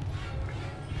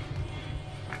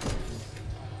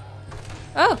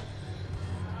 Oh!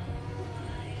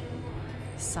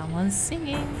 Someone's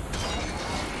singing.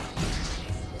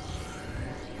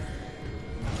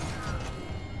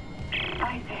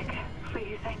 Isaac,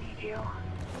 please, I need you.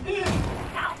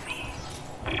 Help me.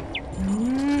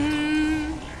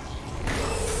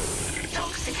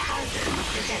 Toxic hazard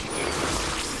detected.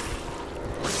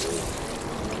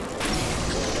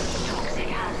 Toxic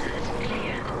hazard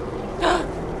cleared.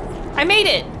 I made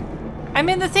it! I'm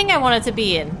in the thing I wanted to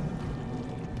be in.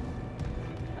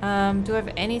 Do I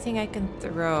have anything I can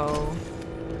throw?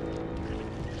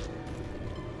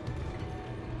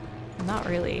 Not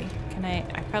really. Can I?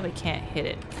 I probably can't hit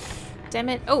it. Damn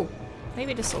it. Oh,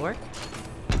 maybe this will work.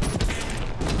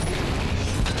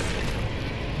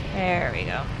 There we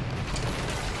go.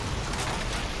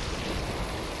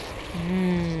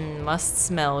 Must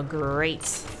smell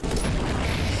great.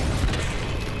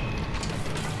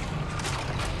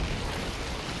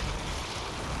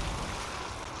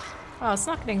 Oh, it's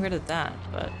not getting rid of that,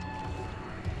 but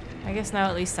I guess now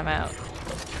at least I'm out.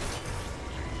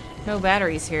 No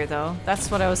batteries here, though. That's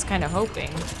what I was kind of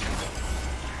hoping.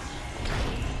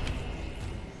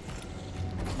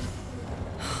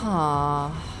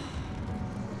 Huh.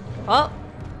 Well,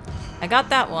 I got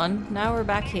that one. Now we're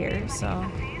back here, so...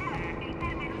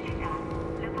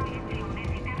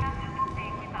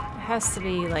 It has to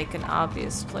be like an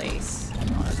obvious place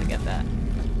in order to get that.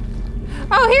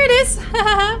 Oh, here it is!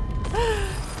 I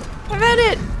found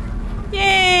it!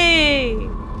 Yay!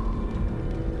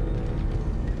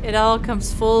 It all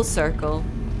comes full circle.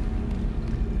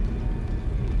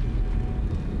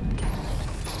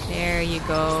 There you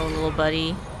go, little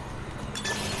buddy.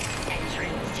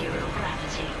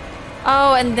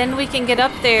 Oh, and then we can get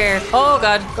up there. Oh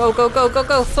god, go, go, go, go,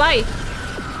 go, fly!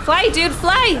 Fly, dude,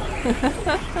 fly!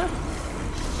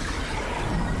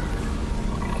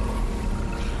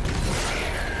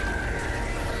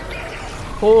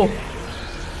 Oh.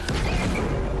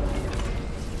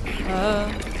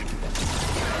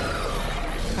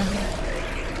 Okay.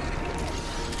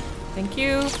 Thank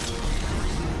you.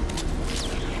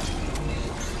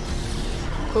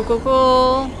 Cool, cool,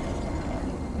 cool.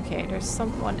 Okay, there's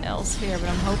someone else here, but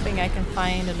I'm hoping I can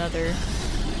find another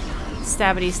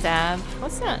stabbity stab.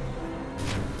 What's that?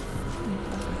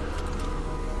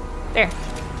 There.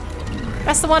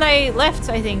 That's the one I left,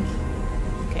 I think.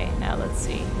 Okay, now let's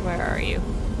see. Where are you?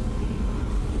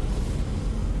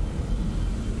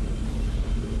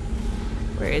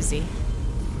 Where is he?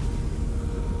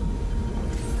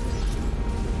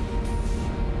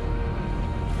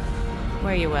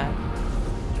 Where are you at?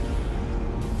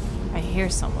 I hear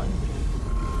someone.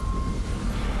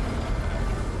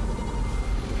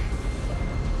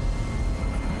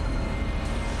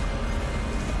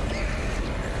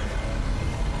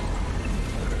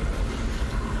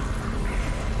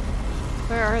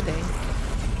 Where are they?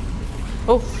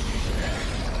 Oh!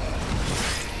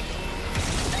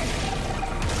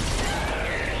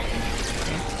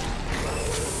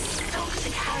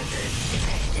 Toxic hazard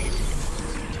detected.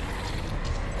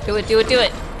 Do it, do it, do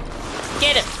it!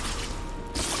 Get it!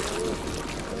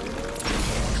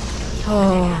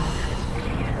 Oh.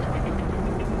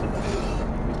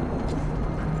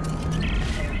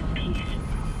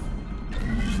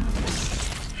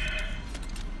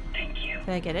 Thank you. Did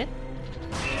I get it?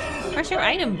 Where's your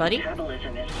item, buddy?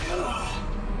 Metabolism is slow.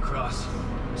 Cross.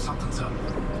 Something's up.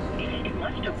 It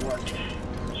must have worked.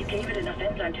 You gave it enough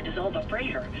enzyme to dissolve a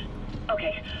freighter.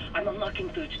 Okay, I'm unlocking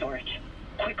food storage.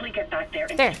 Quickly get back there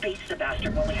and There. space the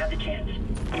bastard while we have the chance.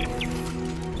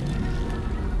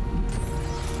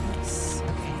 Nice.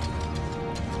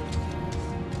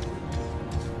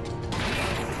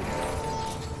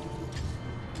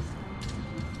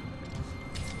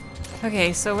 Okay.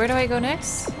 Okay, so where do I go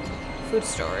next? Food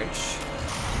storage.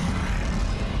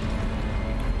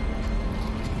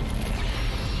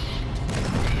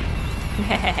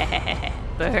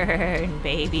 Burn,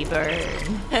 baby,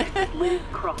 burn. Live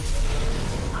Cross.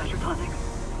 Hydroponics.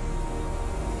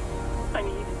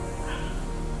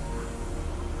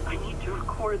 I need to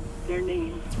record their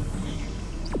names.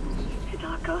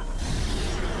 Hidaka.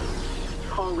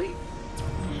 Holly.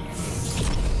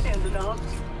 Andonob.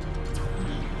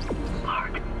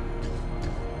 Mark.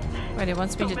 Wait, it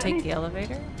wants me So to take many. the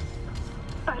elevator?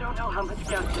 I don't know how much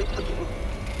gas they took in.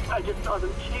 I just saw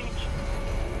them change.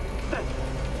 Then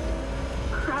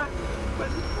crack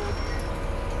when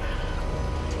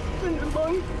their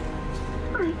lungs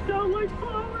burst out like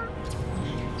flowers.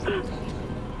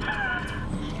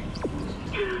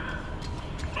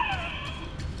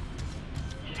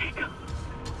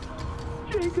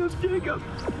 Jacob.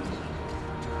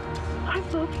 I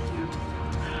love you.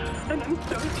 And I'm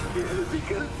so scared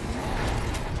because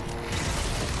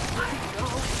I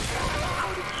know how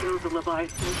to kill the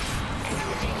Leviathan.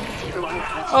 So I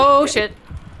have Oh shit.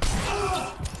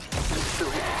 so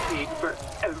paid for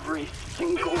every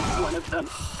single one of them.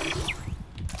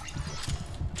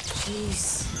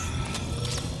 Jeez.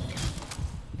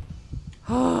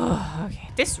 Oh, okay.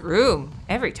 This room,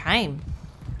 every time.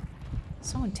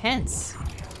 So intense.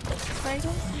 Right?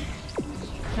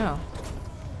 No.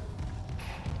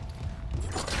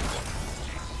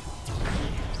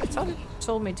 I thought it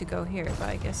told me to go here, but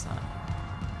I guess not.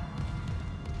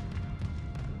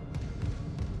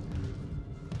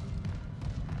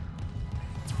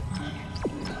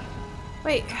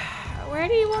 Wait, where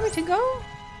do you want me to go?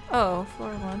 Oh,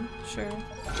 floor 1, sure.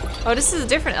 Oh, this is a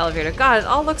different elevator. God, it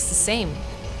all looks the same.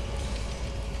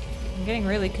 I'm getting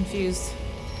really confused.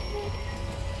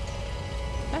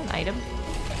 Is that an item?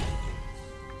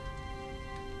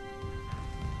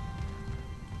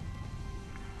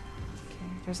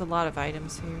 Okay, there's a lot of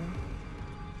items here.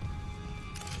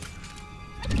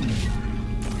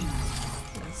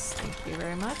 Yes, thank you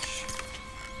very much.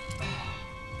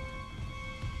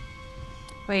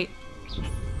 Wait,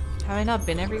 have I not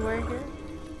been everywhere here?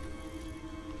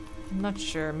 I'm not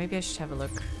sure. Maybe I should have a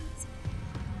look.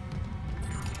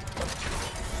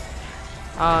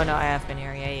 Oh no, I have been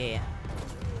here. Yeah.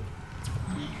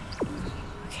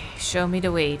 Okay, show me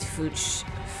the way to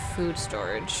food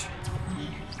storage.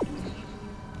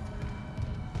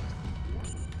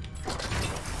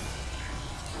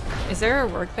 Is there a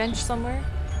workbench somewhere?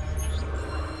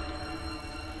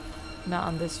 Not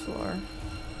on this floor.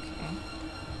 Okay.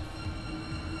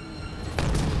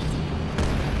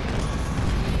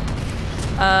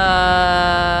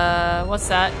 What's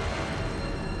that?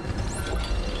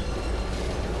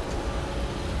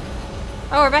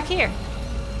 Oh, we're back here.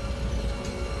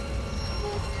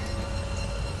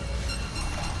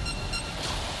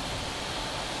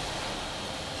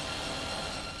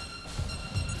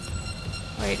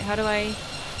 Wait, how do I...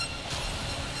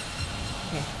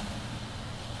 Okay.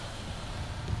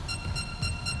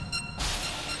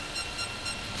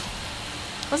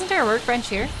 Wasn't there a workbench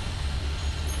here?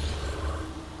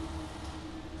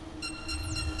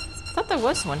 I thought there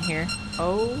was one here.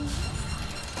 Oh.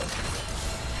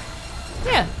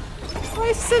 Yeah. Why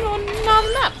is it on not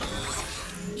the map?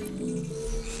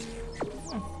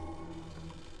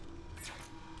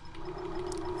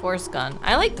 Force gun.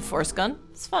 I like the force gun.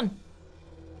 It's fun.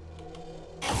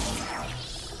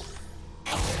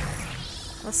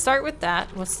 Let's start with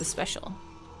that. What's the special?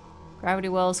 Gravity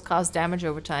wells cause damage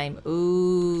over time.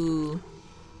 Ooh.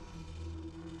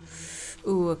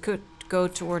 Ooh, I could go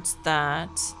towards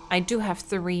that. I do have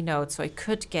 3 nodes, so I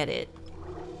could get it.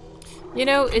 You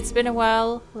know, it's been a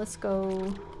while. Let's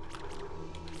go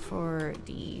for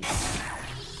these.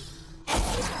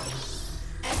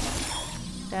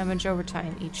 Damage over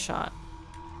time, each shot.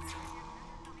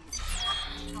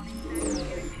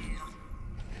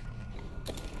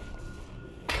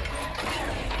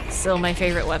 Still my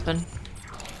favorite weapon.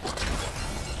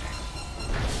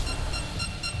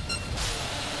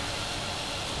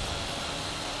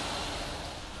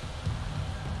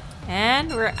 And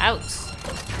we're out.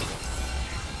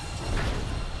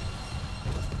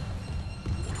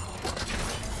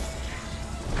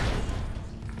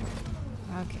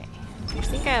 Okay. I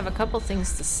think I have a couple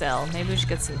things to sell. Maybe we should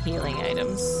get some healing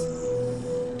items.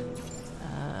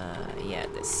 Yeah,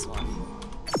 this one.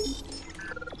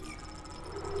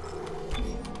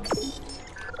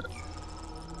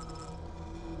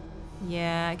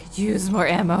 Yeah, I could use more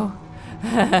ammo.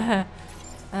 I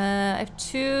have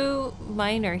 2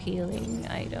 minor healing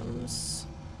items.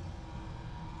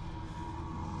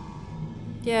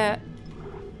 Yeah.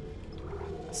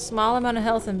 Small amount of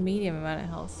health and medium amount of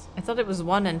health. I thought it was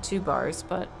 1 and 2 bars,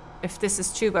 but if this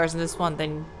is 2 bars and this 1,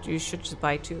 then you should just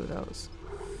buy 2 of those.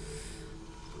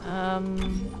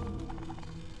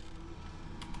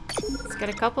 Let's get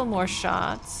a couple more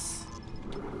shots.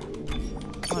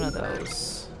 1 of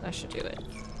those. That should do it.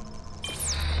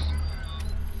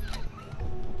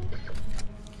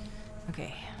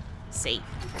 Okay. Save.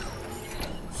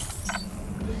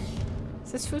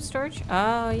 Is this food storage?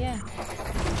 Oh, yeah.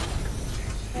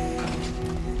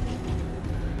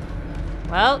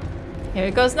 Well,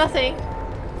 here goes nothing.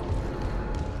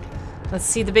 Let's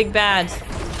see the big bad.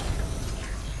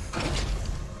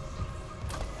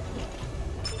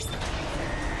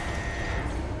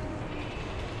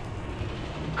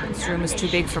 This room is too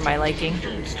big for my liking.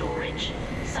 Food storage.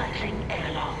 Cycling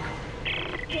airlock.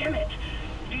 Damn it!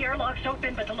 The airlock's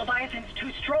open, but the Leviathan's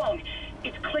too strong.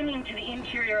 It's clinging to the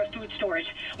interior of food storage.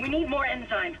 We need more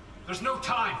enzyme. There's no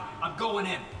time. I'm going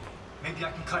in. Maybe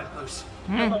I can cut it loose.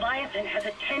 The Leviathan has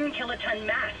a 10 kiloton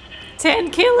mass. 10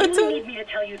 You kiloton? need me to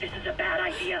tell you this is a bad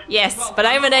idea. Yes, Well, but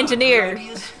I'm an out of engineer.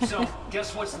 ideas, so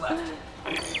guess what's left?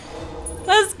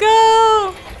 Let's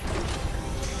go!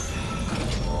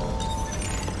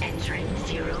 Entering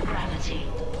 0 gravity.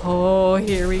 Oh,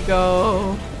 here we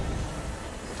go.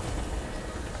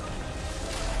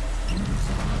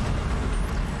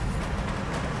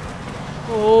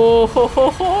 Oh, ho, ho,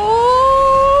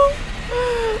 ho.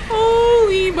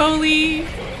 Holy moly.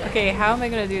 Okay, how am I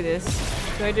gonna do this?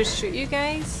 Do I just shoot you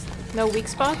guys? No weak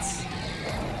spots?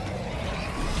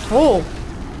 Oh!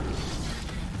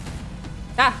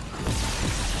 Ah!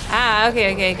 Ah,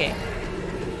 okay.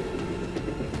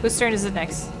 Whose turn is it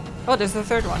next? Oh, there's the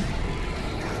 3rd one.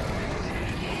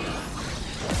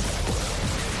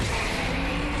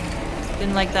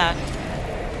 Didn't like that.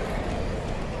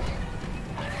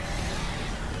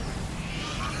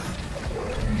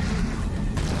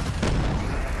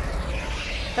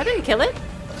 That didn't kill it?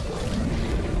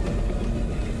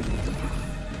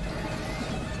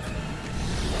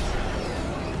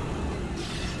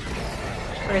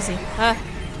 Where is he?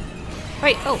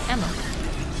 Wait, oh, ammo.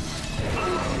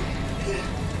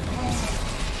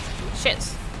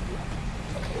 Shit.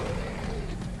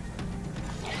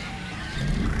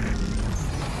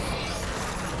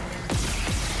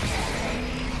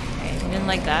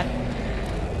 like that.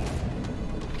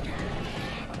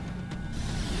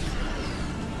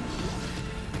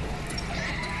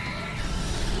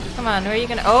 Come on, where are you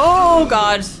gonna? Oh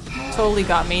god, totally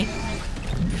got me.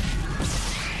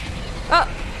 Oh,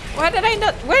 why did I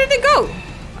not? Where did it go?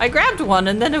 I grabbed one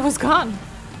and then it was gone.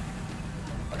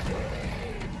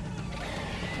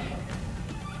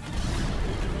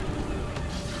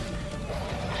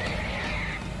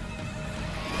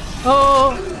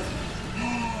 Oh!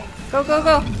 Go, go,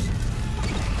 go!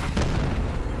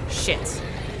 Shit.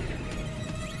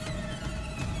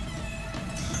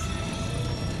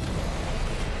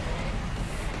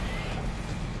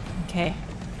 Okay.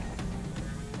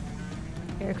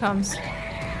 Here it comes.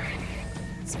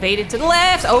 It's baited to the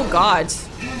left! Oh god.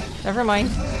 Never mind.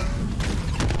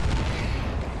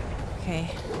 Okay.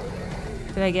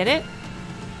 Did I get it?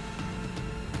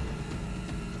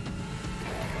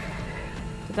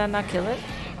 Did that not kill it?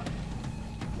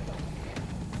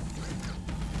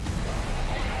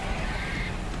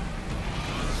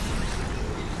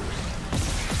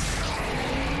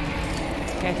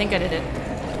 Okay, I think I did it.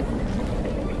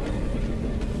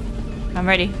 I'm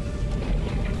ready.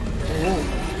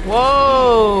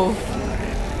 Whoa!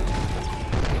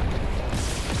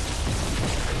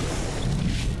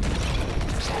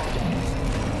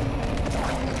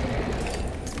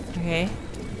 Okay.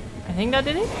 I think that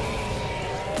did it?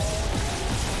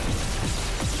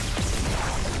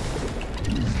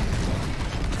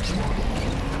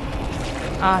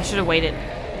 Ah, I should have waited.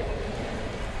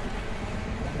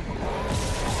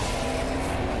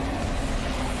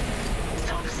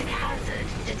 Toxic hazard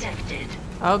detected.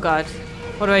 Oh god.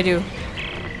 What do I do?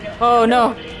 Oh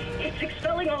no. It's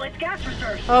expelling all its gas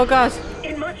reserves. Oh god.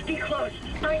 It must be close.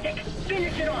 Isaac,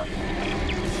 finish it off.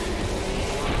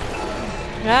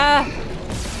 Ah.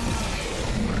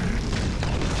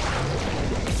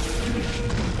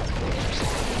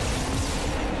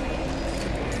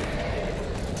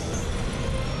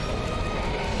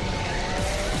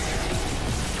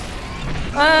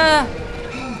 Ah.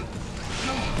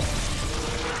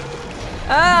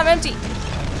 Ah, I'm empty.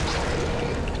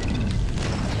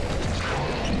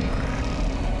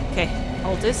 Okay,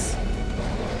 hold this.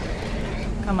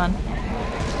 Come on.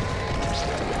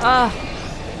 Ah.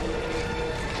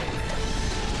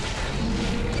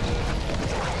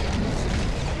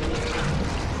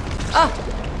 Ah.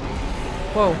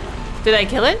 Whoa. Did I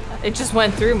kill it? It just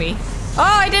went through me. Oh,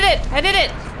 I did it! I did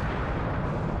it!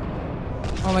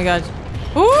 Oh my god.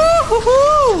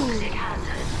 Woo-hoo-hoo!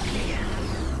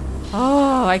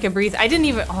 Oh, I can breathe. I didn't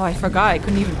even. Oh, I forgot. I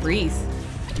couldn't even breathe.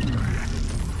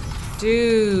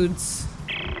 Dudes.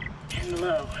 And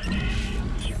lo,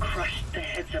 you crushed the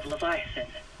heads of Leviathan.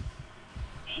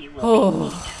 He will Oh. be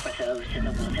meat for those in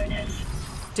the wilderness.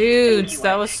 Dudes,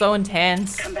 that was so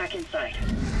intense. Come back inside.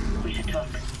 We should talk.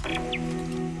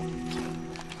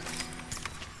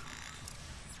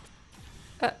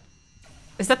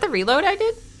 Is that the reload I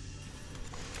did?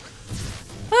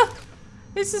 Ah,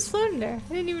 it's just floating there.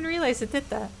 I didn't even realize it did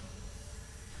that.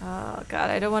 Oh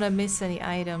god, I don't want to miss any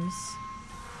items.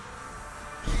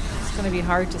 It's gonna be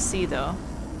hard to see though.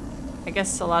 I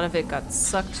guess a lot of it got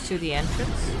sucked to the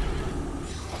entrance.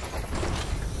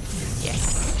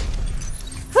 Yes.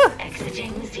 Whew.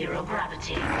 Exiting zero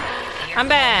gravity. I'm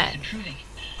back. Intruding.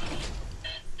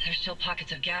 There's still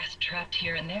pockets of gas trapped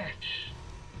here and there.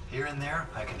 Here and there,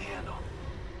 I can handle.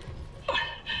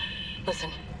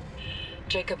 Listen,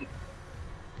 Jacob.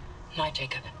 My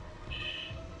Jacob.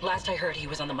 Last I heard, he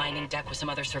was on the mining deck with some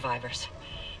other survivors.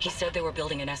 He said they were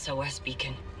building an SOS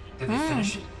beacon. Did they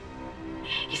finish it?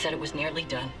 He said it was nearly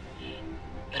done,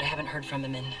 but I haven't heard from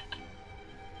him in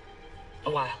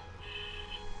a while.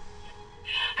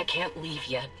 I can't leave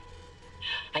yet.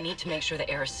 I need to make sure the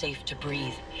air is safe to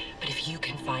breathe. But if you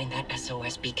can find that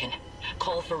SOS beacon,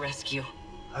 call for rescue.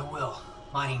 I will.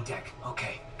 Mining deck.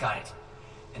 Okay, got it.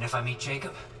 And if I meet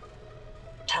Jacob?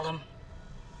 Tell him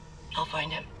I'll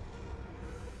find him.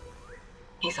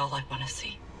 He's all I want to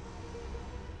see.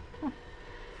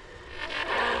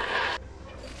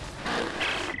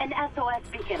 An SOS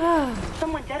beacon.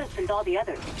 Someone jettisoned all the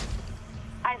others.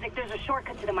 Isaac, there's a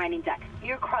shortcut to the mining deck.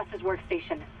 You're across his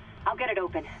workstation. I'll get it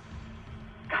open.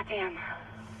 Goddamn.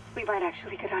 We might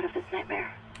actually get out of this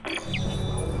nightmare.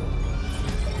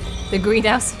 The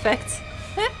greenhouse effect.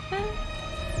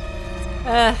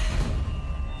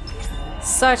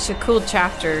 Such a cool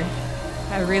chapter.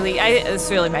 It's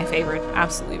really my favorite.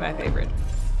 Absolutely my favorite.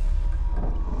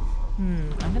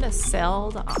 I'm gonna sell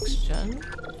the oxygen.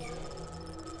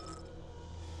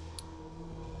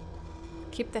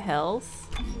 Keep the health.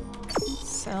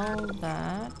 Sell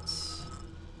that.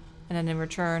 And then in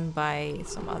return buy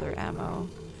some other ammo.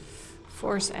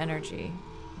 Force energy.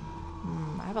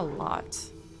 I have a lot.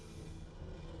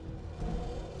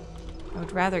 I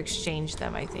would rather exchange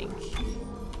them, I think.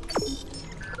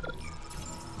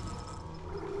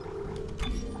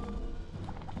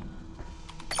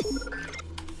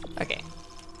 Okay.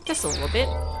 Just a little bit.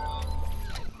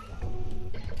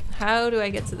 How do I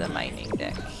get to the mining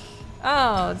deck?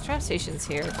 Oh, the tram station's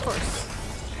here, of course.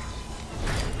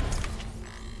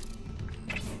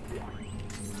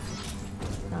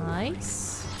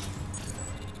 Nice.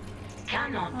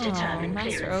 Cannot determine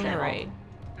master clearance override. level.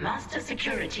 Master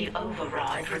security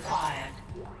override required.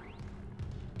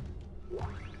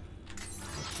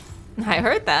 I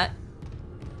heard that.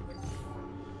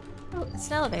 Oh, it's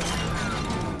an elevator.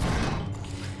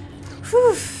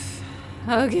 Whew.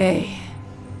 Okay.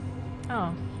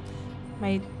 Oh.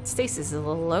 My stasis is a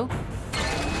little low.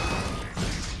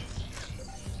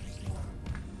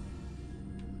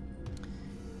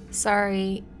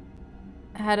 Sorry.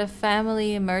 Had a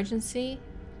family emergency.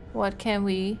 What can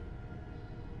we...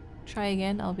 Try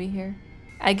again, I'll be here.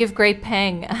 I give great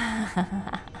pang.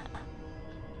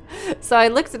 So I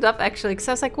looked it up actually because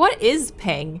I was like, what is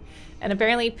pang? And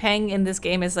apparently pang in this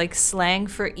game is like slang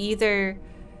for either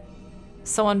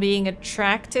someone being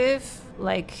attractive,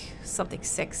 like something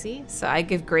sexy. So I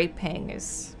give great pang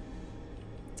is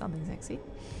something sexy.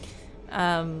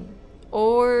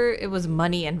 Or it was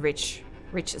money and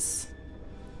riches.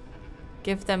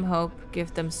 Give them hope,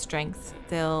 give them strength.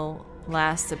 They'll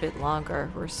last a bit longer.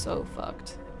 We're so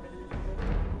fucked.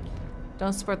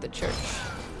 Don't support the church.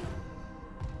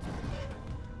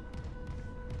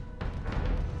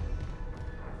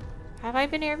 Have I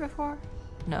been here before?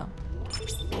 No.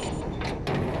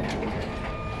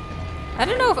 I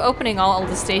don't know if opening all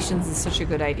the stations is such a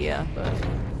good idea, but...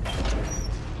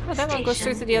 Oh, that one goes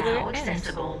through to the other end.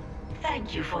 Accessible.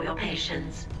 Thank you for your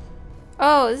patience.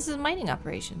 Oh, this is mining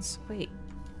operations. Wait.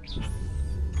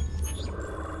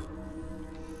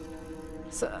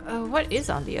 So, what is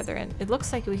on the other end? It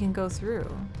looks like we can go through.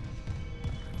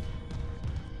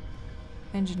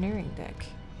 Engineering deck.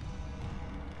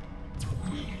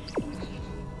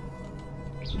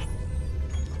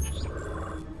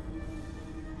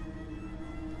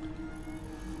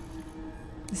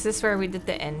 Is this where we did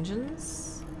the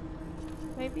engines?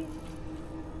 Maybe?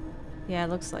 Yeah, it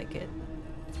looks like it.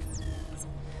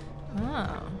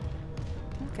 Oh.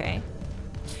 Okay.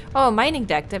 Oh, mining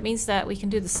deck. That means that we can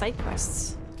do the side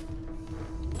quests.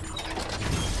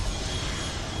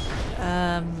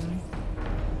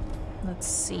 Let's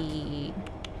see.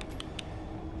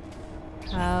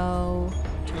 How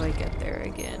do I get there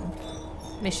again?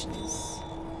 Missions.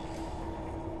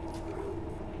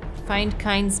 Find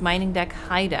Kind's mining deck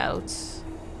hideout.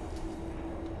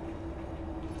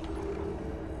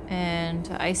 And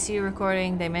ICU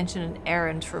recording, they mention an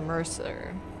errand for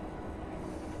Mercer.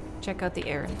 Check out the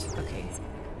errand. Okay.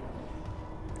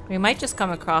 We might just come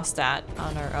across that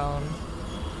on our own.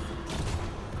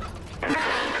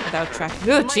 Without tracking.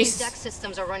 Oh, jeez. Deck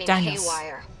systems are running Daniels.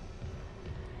 haywire.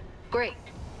 Great.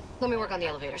 Let me work on the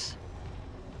elevators.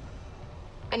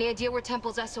 Any idea where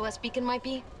Temple's SOS beacon might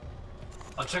be?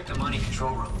 I'll check the mining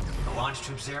control room. The launch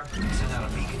tube's there. Send out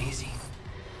a beacon easy.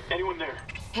 Anyone there?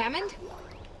 Hammond?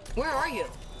 Where are you?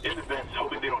 In the vents,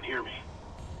 hoping they don't hear me.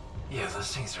 Yeah,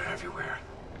 those things are everywhere.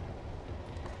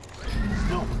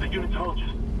 No, the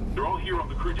unitologists. They're all here on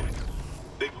the crew deck.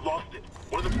 They've lost it.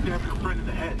 One of them stabbed your friend in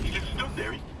the head. He just stood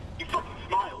there. He fucking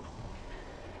smiled.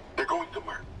 They're going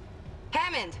somewhere.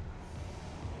 Hammond!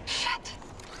 Shit.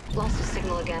 Lost the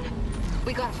signal again.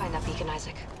 We gotta find that beacon,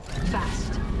 Isaac.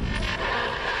 Fast.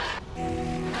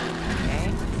 Okay.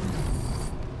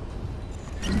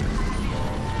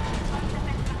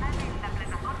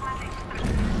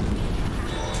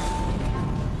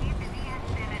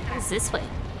 What's this way?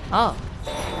 Oh.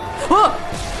 Whoa!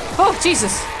 Oh,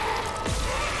 Jesus!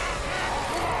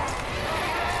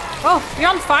 Oh, you're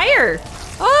on fire!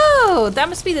 Oh, that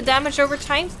must be the damage over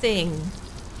time thing.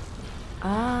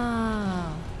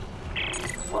 Ah.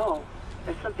 Whoa,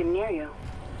 there's something near you.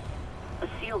 A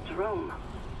sealed room.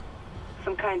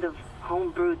 Some kind of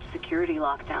homebrewed security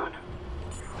lockdown.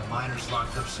 The miners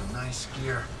locked up some nice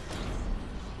gear.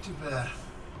 Too bad.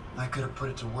 I could have put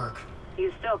it to work.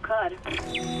 You still could.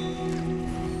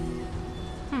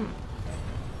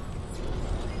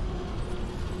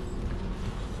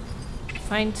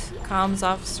 Find comms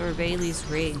officer Bailey's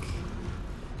rig.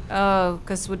 Oh,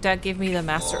 because would that give me the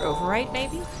master override,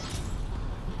 maybe?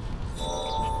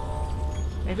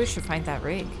 Maybe we should find that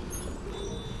rig.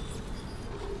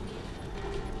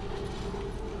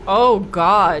 Oh,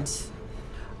 God.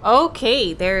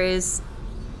 Okay, there is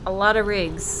a lot of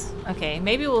rigs. Okay,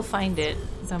 maybe we'll find it.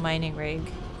 The mining rig.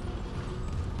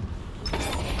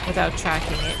 without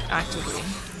tracking it actively.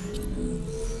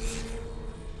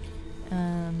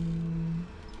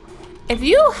 If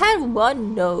you had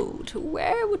one node,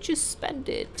 where would you spend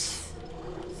it?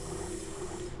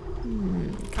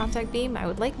 Contact beam? I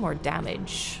would like more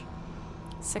damage.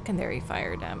 Secondary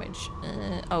fire damage.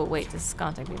 Oh wait, this is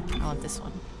contact beam. I want this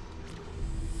one.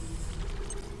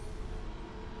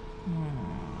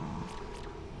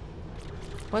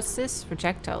 What's this?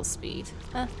 Projectile speed.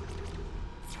 Huh.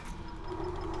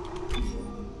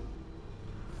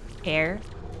 Air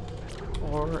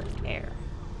or air.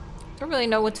 Don't really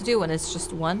know what to do when it's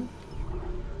just one.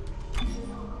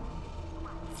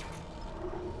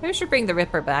 Maybe I should bring the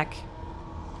Ripper back.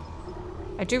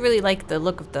 I do really like the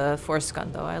look of the Force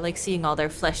Gun though. I like seeing all their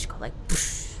flesh go like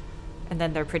poof, and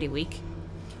then they're pretty weak.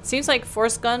 Seems like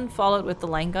Force Gun followed with the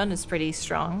Line Gun is pretty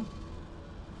strong.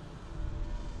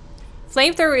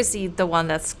 Flamethrower is the one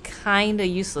that's kinda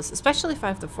useless, especially if I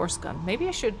have the Force Gun. Maybe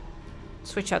I should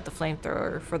switch out the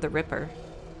Flamethrower for the Ripper.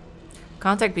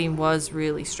 Contact Beam was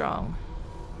really strong.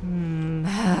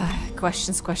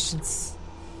 Questions.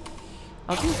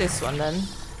 I'll do this one then.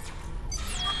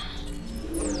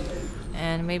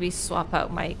 And maybe swap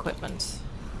out my equipment.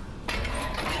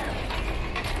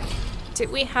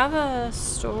 Did we have a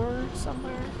store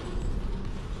somewhere?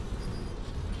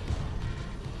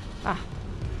 Ah.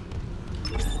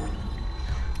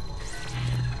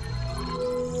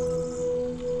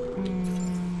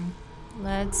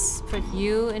 Let's put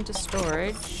you into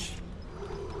storage.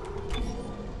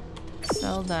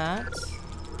 Sell that.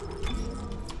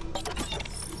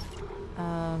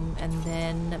 And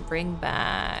then bring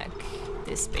back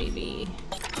this baby.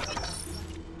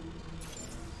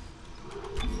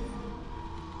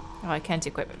 Oh, I can't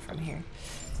equip it from here.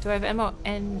 Do I have ammo?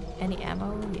 Any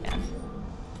ammo? Yeah.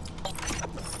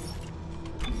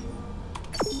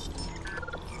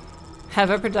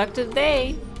 Have a productive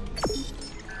day.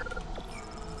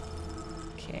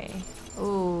 Okay.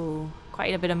 Ooh,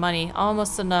 quite a bit of money.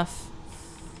 Almost enough.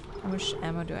 How much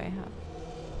ammo do I have?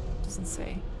 Doesn't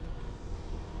say.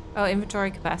 Oh,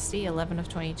 inventory capacity, 11 of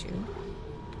 22.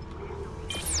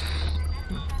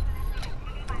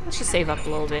 Let's just save up a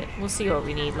little bit. We'll see what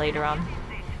we need later on.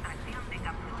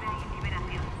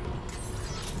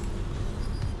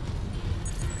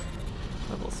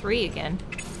 Level 3 again.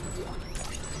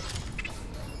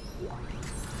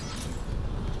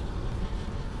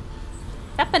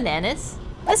 Is that bananas?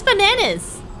 That's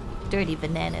bananas! Dirty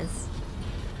bananas.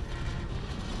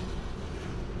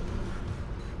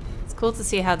 It's cool to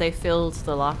see how they filled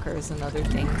the lockers and other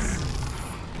things.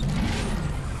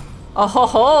 Oh ho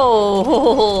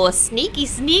ho! Sneaky,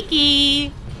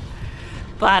 sneaky!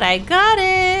 But I got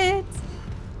it!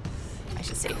 I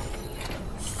should save.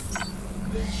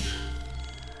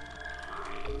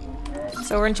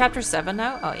 So we're in chapter 7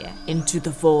 now? Oh yeah. Into the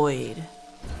void.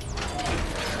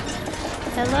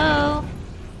 Hello?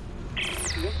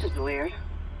 This is weird.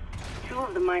 2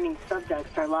 of the mining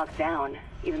subducts are locked down,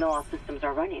 even though all systems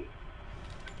are running.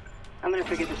 I'm gonna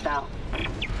figure this out.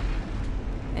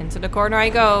 Into the corner I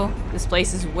go. This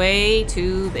place is way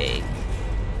too big.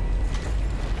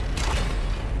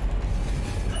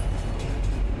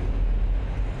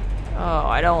 Oh,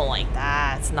 I don't like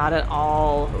that. It's not at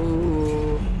all.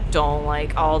 Ooh, don't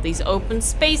like all these open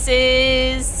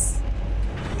spaces.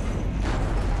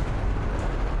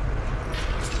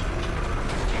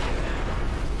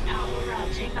 Power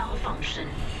routing malfunction.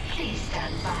 Please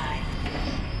stand by.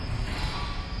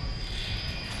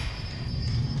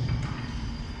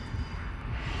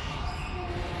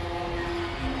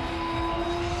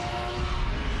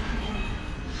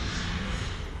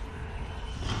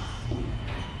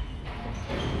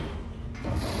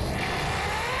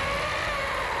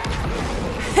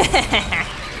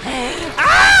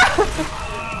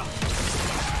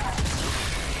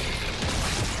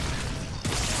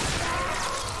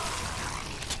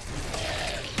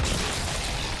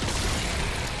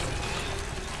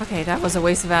 Okay, that was a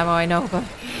waste of ammo, I know, but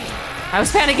I was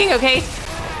panicking, okay?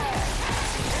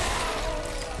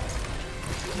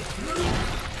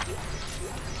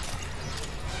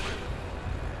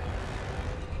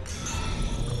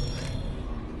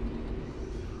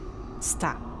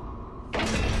 Stop.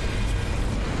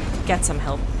 Get some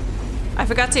help. I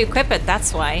forgot to equip it,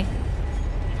 that's why.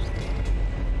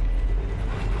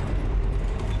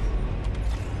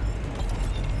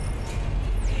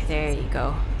 Okay, there you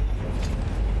go.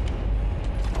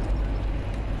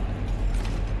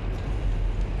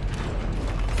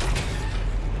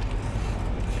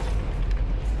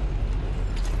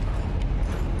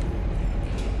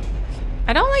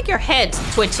 I don't like your head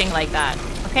twitching like that,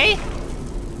 okay?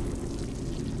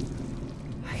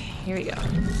 Okay, here we go.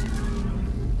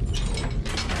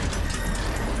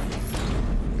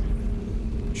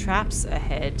 Traps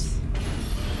ahead.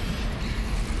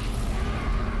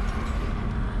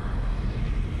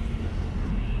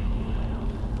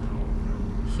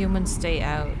 Humans stay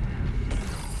out.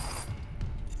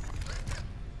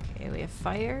 Okay, we have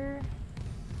fire.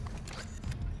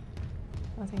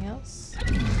 Nothing else.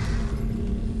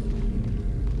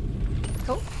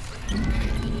 Oh.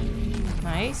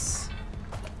 Nice.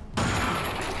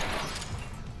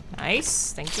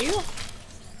 Nice, thank you.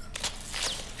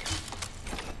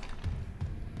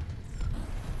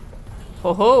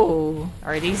 Ho ho!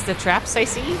 Are these the traps I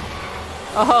see?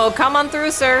 Oh, come on through,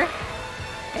 sir.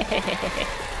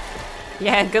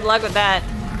 Yeah, good luck with that.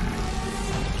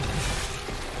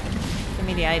 Give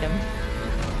me the item.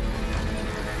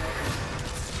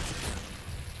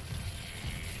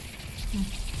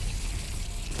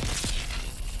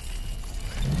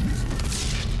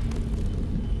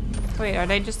 Wait, are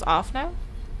they just off now?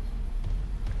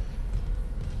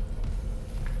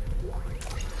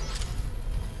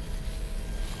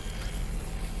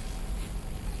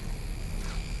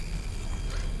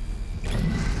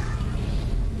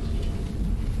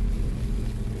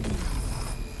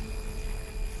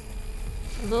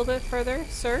 A little bit further,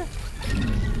 sir.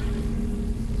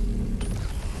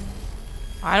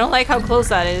 I don't like how close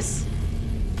that is.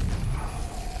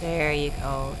 There you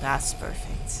go. That's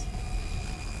perfect.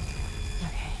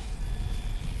 Okay.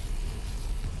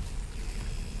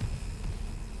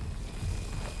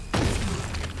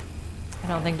 I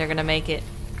don't think they're gonna make it.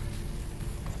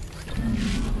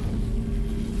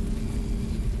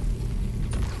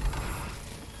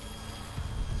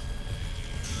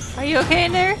 Are you okay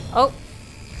in there? Oh.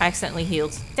 Accidentally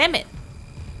healed. Damn it!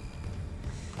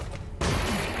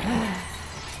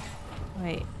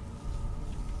 Wait.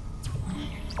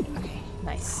 Okay,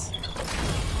 nice.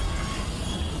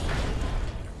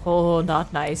 Oh,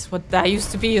 not nice. What, that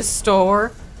used to be a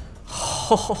store?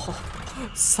 Oh,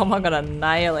 someone got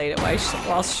annihilated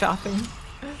while shopping.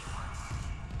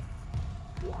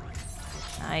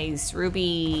 Nice,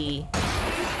 Ruby.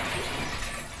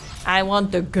 I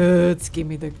want the goods. Give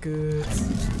me the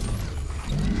goods.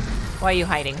 Why are you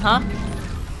hiding, huh?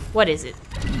 What is it?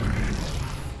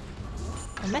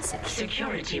 A message.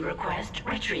 Security request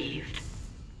retrieved.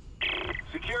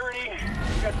 Security,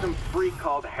 we got some freak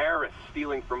called Harris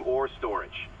stealing from ore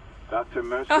storage. Dr.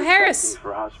 Mercer Oh, Harris! sent me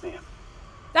for osmium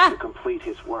Ah! to complete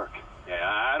his work. Yeah,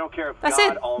 I don't care if That's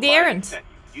God it, the Almighty errand. sent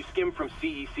you. You skim from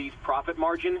CEC's profit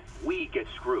margin, we get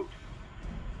screwed.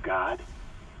 God?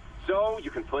 So you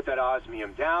can put that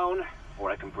osmium down, or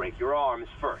I can break your arms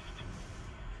first.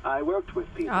 I worked with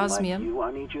people Osmium. like you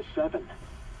on Aegis 7.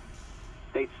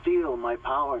 They'd steal my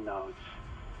power nodes.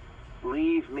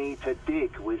 Leave me to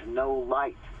dig with no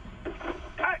light.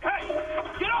 Hey, hey!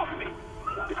 Get off me!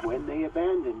 But when they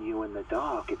abandon you in the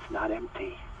dark, it's not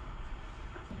empty.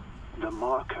 The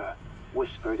marker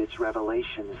whispered its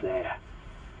revelations there.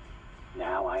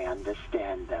 Now I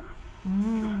understand them.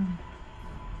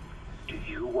 Do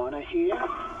you want to hear?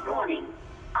 Warning.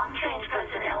 Untrained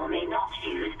personnel may not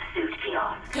use suit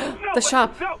PR. The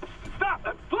shop. No,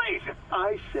 stop, please!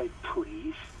 I said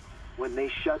please when they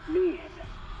shut me in.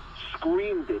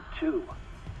 Screamed it too.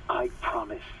 I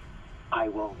promise I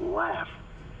won't laugh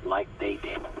like they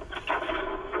did.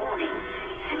 Warning.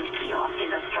 Suit kiosk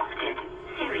is obstructed.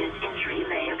 Serious injury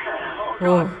may occur.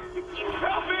 Oh.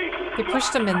 Help me! He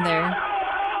pushed him in there.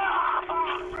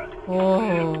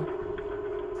 Oh.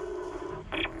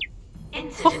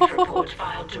 Incident report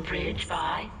filed to Bridge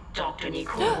by Dr.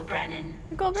 Nicole Brennan.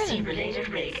 Nicole Brennan. See related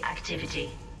rig activity.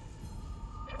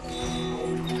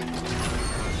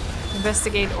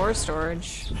 Investigate ore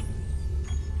storage.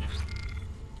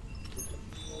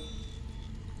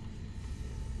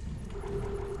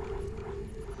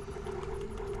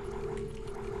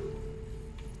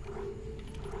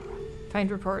 Find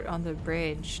report on the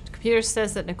bridge. The computer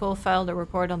says that Nicole filed a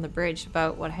report on the bridge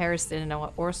about what Harris did in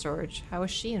ore storage. How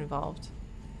is she involved?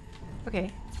 Okay.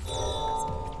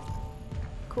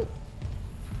 Cool.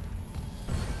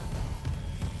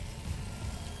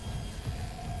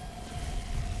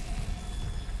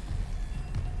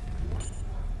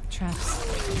 Traps.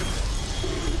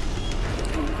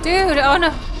 Dude, oh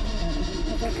no!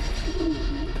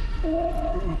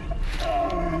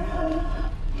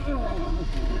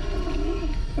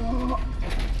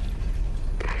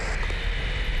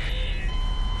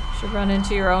 Should run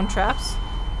into your own traps.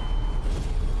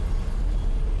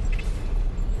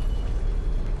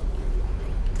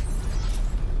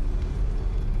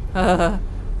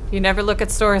 You never look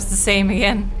at stores the same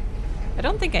again. I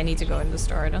don't think I need to go in the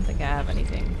store. I don't think I have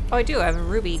anything. Oh, I do. I have a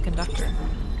ruby conductor.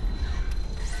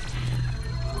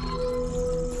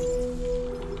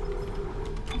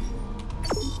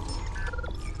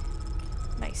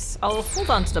 Nice. I'll hold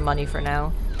on to the money for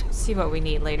now. See what we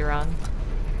need later on.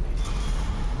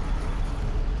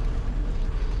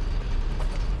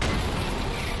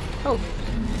 Oh.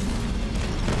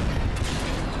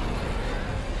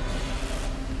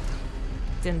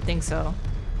 Didn't think so.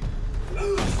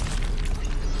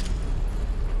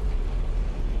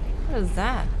 What is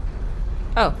that?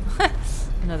 Oh,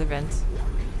 another vent.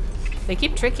 They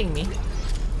keep tricking me.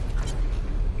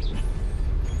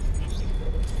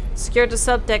 Secured the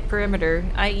subdeck perimeter.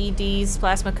 IEDs,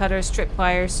 plasma cutters,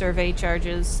 tripwires, survey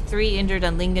charges. 3 injured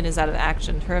and Lingen is out of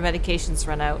action. Her medications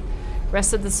run out.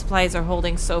 Rest of the supplies are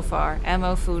holding so far.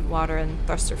 Ammo, food, water, and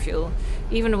thruster fuel.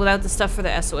 Even without the stuff for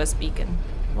the SOS beacon.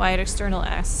 Wide external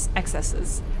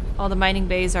accesses. All the mining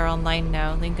bays are online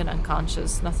now. Lincoln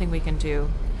unconscious. Nothing we can do.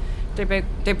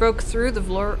 They broke through the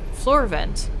floor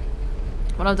vent.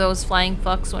 One of those flying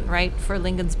fucks went right for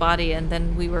Lincoln's body, and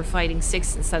then we were fighting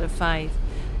 6 instead of 5.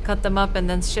 Cut them up and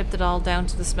then shipped it all down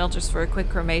to the smelters for a quick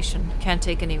cremation. Can't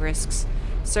take any risks.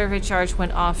 Survey charge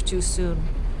went off too soon.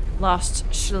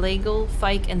 Lost Schlegel,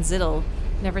 Fike, and Ziddle.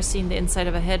 Never seen the inside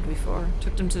of a head before.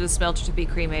 Took them to the smelter to be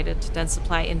cremated. Then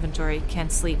supply inventory.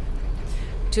 Can't sleep.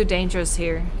 Too dangerous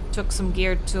here. Took some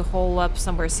gear to hole up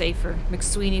somewhere safer.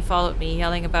 McSweeney followed me,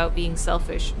 yelling about being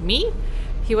selfish. Me?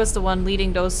 He was the one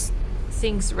leading those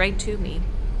things right to me.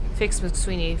 Fixed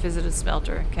McSweeney, visited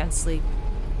smelter. Can't sleep.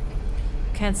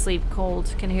 Can't sleep,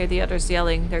 cold. Can hear the others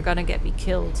yelling. They're gonna get me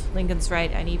killed. Lincoln's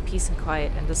right. I need peace and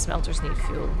quiet, and the smelters need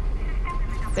fuel.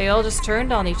 They all just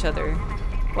turned on each other.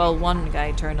 Well, one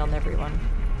guy turned on everyone.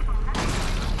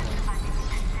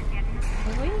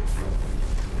 Really?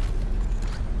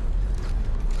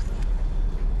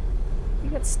 You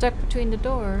got stuck between the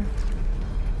door.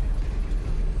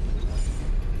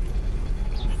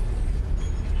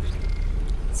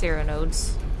 Zero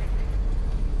nodes.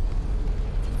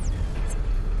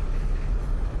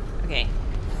 Okay.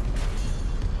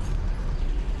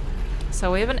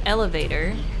 So we have an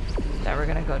elevator that we're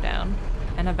gonna go down.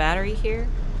 And a battery here.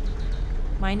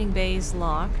 Mining bay is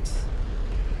locked.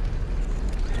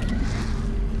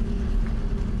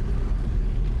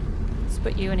 Let's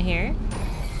put you in here.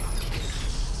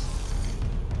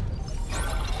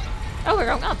 Oh, we're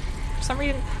going up. For some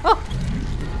reason. Oh!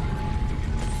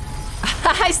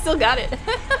 I still got it.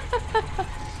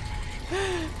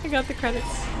 I got the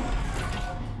credits.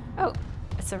 Oh,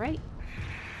 it's alright.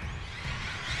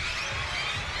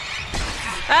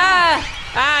 Ah!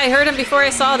 Ah, I heard them before I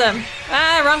saw them.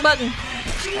 Ah, wrong button.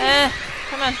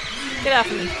 Come on. Get off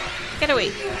of me. Get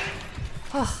away.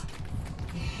 Oh.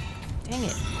 Dang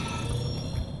it.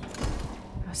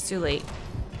 I was too late.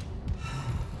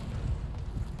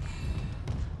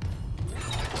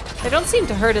 They don't seem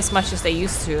to hurt as much as they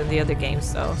used to in the other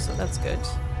games though, so that's good.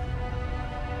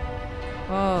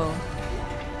 Whoa.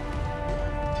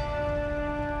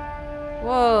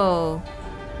 Whoa.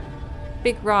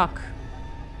 Big rock.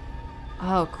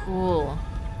 Oh, cool.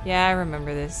 Yeah, I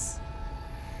remember this.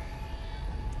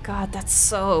 God, that's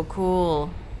so cool.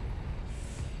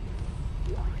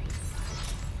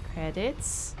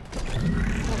 Credits.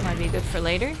 That might be good for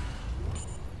later.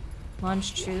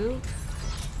 Launch tube.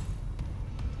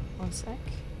 One sec.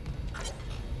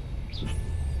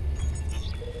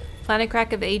 Planet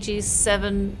crack of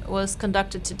AG-7 was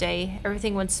conducted today.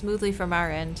 Everything went smoothly from our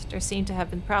end. There seemed to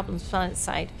have been problems planet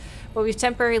side, but we've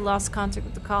temporarily lost contact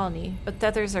with the colony. But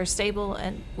tethers are stable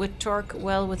and with torque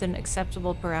well within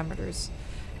acceptable parameters.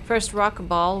 First rock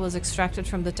ball was extracted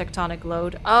from the tectonic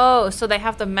load. Oh, so they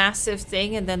have the massive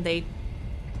thing and then they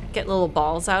get little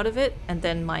balls out of it and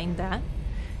then mine that.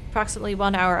 Approximately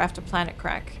 1 hour after planet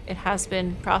crack. It has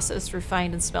been processed,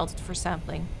 refined, and smelted for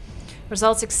sampling.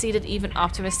 Results exceeded even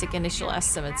optimistic initial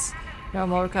estimates.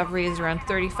 Normal recovery is around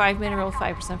 35 mineral,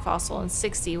 5% fossil, and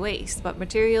 60 waste, but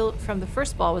material from the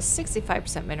first ball was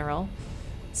 65% mineral,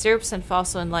 0%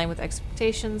 fossil in line with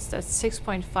expectations. That's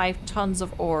 6.5 tons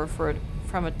of ore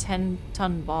from a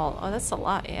 10-ton ball. Oh, that's a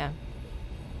lot, yeah.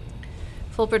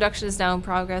 Full production is now in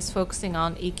progress, focusing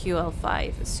on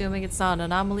EQL5. Assuming it's not an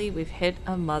anomaly, we've hit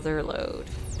a mother load.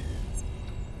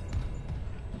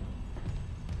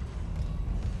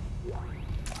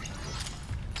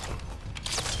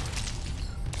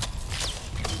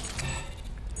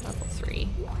 Level 3.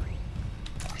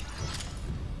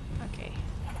 Okay.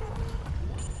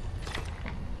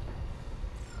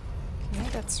 Okay,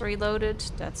 that's reloaded.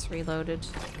 That's reloaded.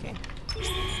 Okay.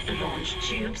 Launch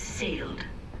tube sealed.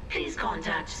 Please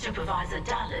contact Supervisor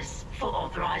Dallas for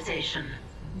authorization.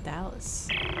 Dallas.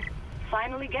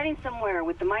 Finally getting somewhere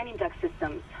with the mining duct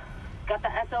systems. Got the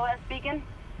SOS beacon?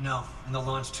 No, and the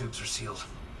launch tubes are sealed.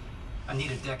 I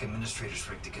need a deck administrator's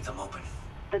rig to get them open.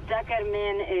 The deck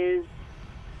admin is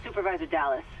Supervisor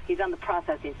Dallas. He's on the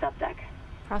processing subdeck.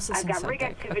 Processing I've got rig subdeck.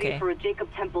 activity Okay. for a Jacob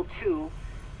Temple 2.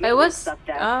 It was.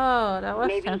 Subdeck. Oh, that was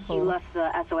Maybe Temple. he left the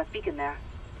SOS beacon there.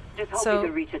 Just hope So- you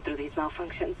can reach it through these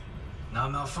malfunctions.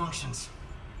 Not malfunctions.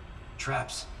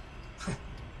 Traps.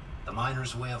 The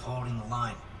miner's way of holding the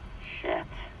line. Shit.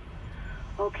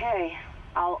 Okay,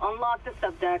 I'll unlock the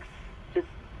subdecks. Just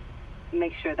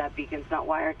make sure that beacon's not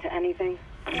wired to anything.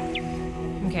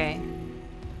 Okay.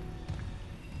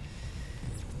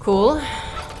 Cool.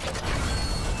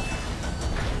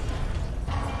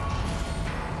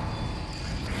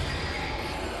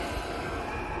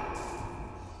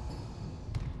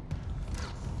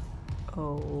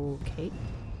 Okay.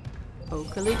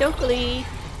 Oakley dokley.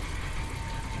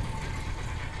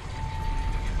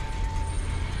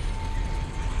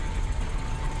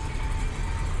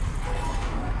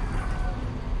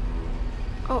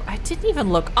 Oh, I didn't even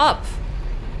look up.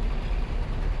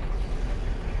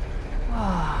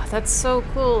 Ah, that's so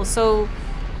cool. So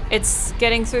it's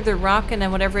getting through the rock and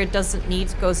then whatever it doesn't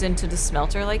need goes into the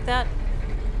smelter like that?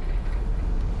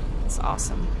 That's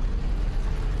awesome.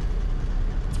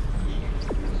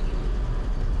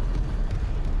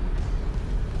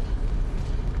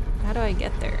 How do I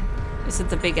get there? Is it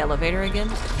the big elevator again?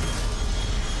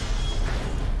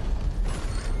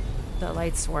 The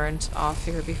lights weren't off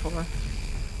here before.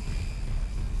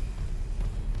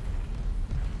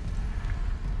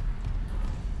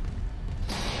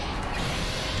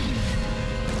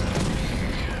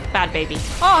 Bad baby.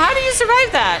 Oh, how do you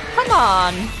survive that? Come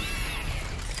on.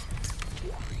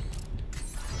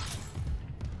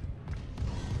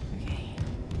 Okay.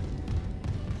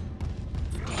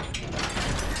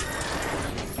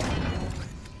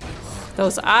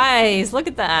 Those eyes, look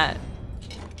at that.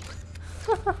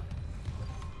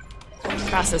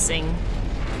 Processing.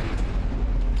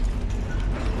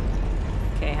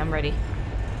 Okay, I'm ready.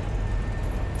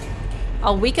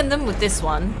 I'll weaken them with this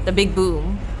one, the big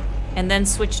boom, and then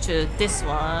switch to this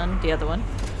one, the other one,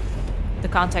 the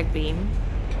contact beam,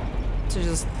 to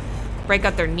just break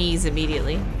out their knees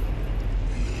immediately.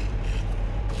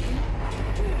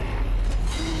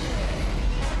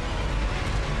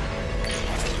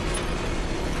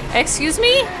 Excuse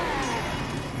me?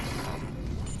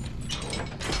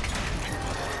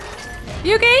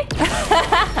 You okay?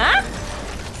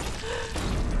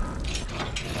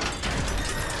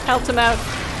 Helped him out.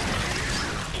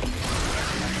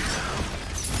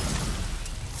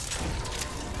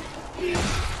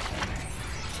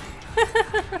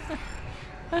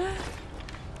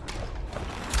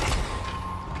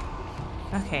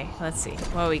 Okay, let's see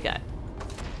what we got.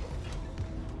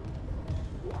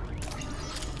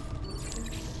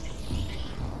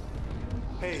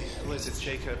 Hey, Liz, it's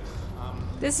Jacob.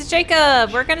 This is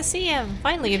Jacob. We're gonna see him.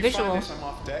 Finally, a if you visual. find this, I'm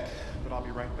off deck, but I'll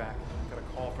be right back. I got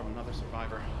a call from another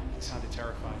survivor. He sounded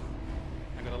terrified.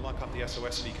 I'm gonna lock up the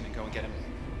SOS beacon and go and get him.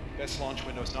 Best launch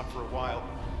window's not for a while.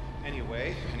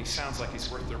 Anyway, and he sounds like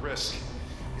he's worth the risk.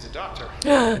 He's a doctor.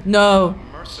 No.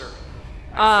 Mercer.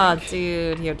 Ah,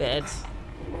 dude, you're dead.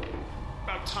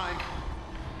 About time.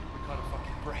 We caught a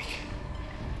fucking break.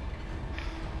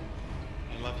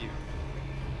 I love you.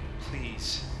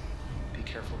 Please, be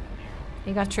careful down here.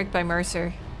 You got tricked by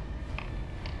Mercer.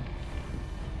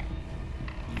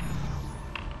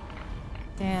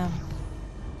 Damn.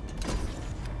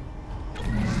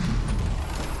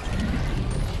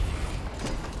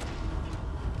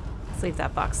 Let's leave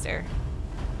that box there.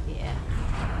 Yeah.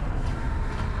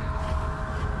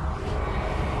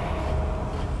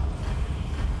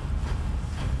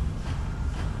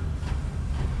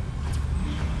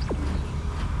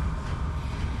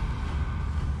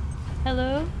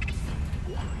 Hello?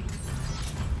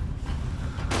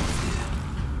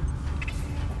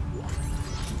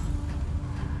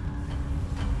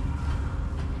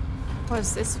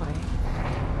 What's this way?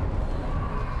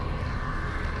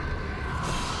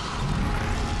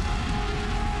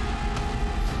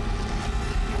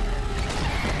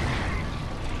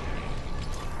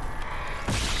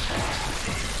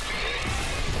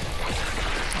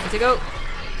 To go.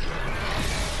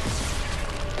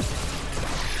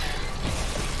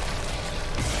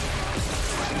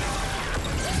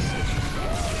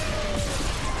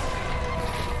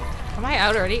 Am I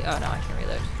out already? Oh no, I can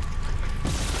reload.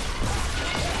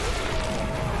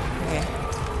 Okay.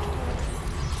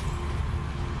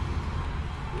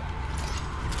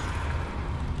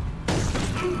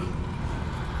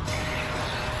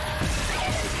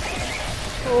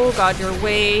 Oh god, you're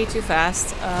way too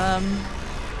fast.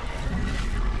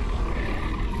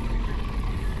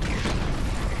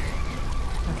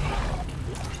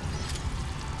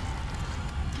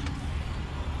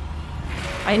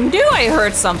 I knew I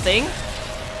heard something.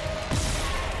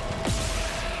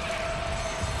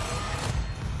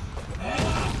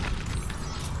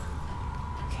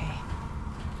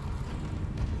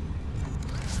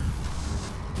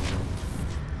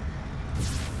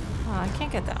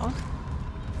 get that one.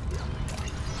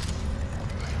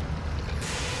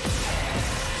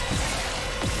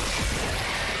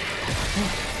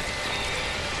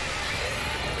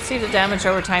 See if the damage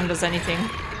over time does anything.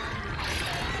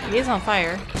 He is on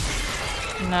fire.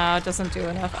 No, it doesn't do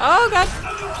enough. Oh god!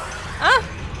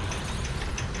 Ah!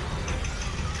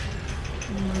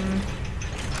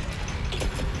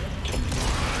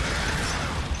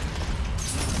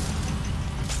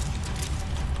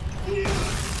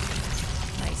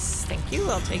 Nice, thank you.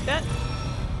 I'll take that.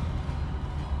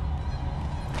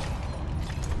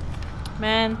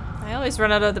 Man, I always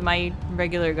run out of my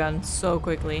regular gun so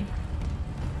quickly.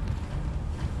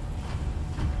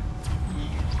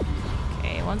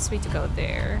 Okay, it wants me to go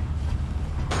there.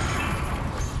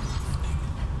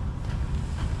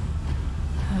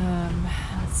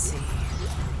 Let's see.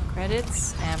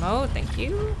 Credits, ammo, thank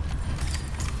you.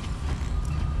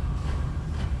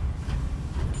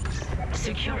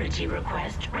 Security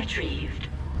request retrieved.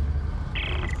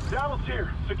 Dallas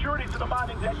here. Security to the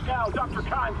mining deck now. Dr.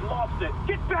 Kimes lost it.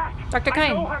 Get back! Dr. I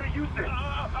know Kime. how to use it.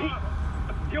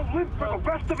 He'll live for the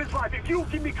rest of his life if you don't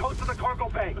give me codes to the cargo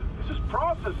bay. This is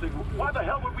processing. Why the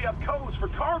hell would we have codes for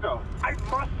cargo? I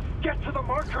must get to the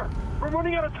marker. We're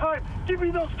running out of time. Give me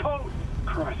those codes.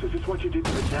 Christ, is this what you did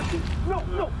to the captain?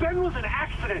 No, Ben was an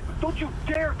accident. Don't you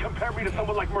dare compare me to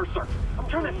someone like Mercer. I'm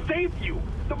trying to save you.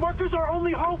 The marker's our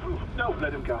only hope. No,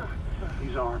 let him go.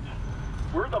 He's armed.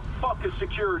 Where the fuck is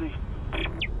security?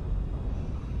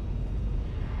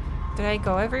 Did I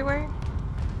go everywhere?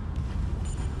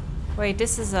 Wait,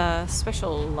 this is a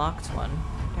special locked one.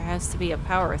 There has to be a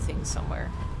power thing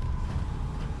somewhere.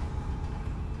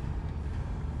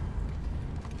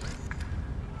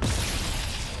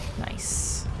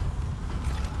 Nice.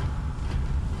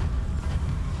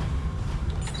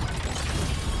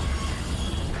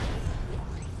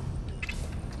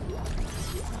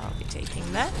 I'll be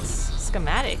taking that.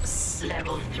 Schematics.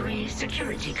 Level 3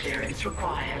 security clearance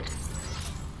required.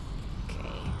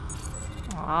 Okay.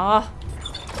 Aww.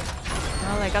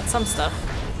 Well, I got some stuff.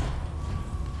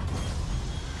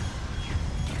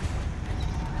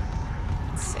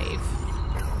 Save.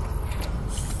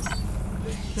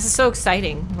 This is so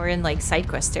exciting. We're in like side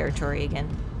quest territory again.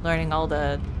 Learning all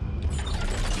the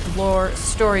lore,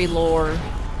 story lore.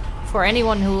 For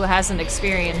anyone who hasn't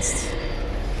experienced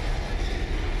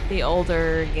the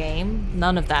older game,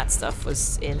 none of that stuff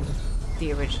was in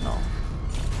the original.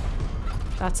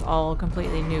 That's all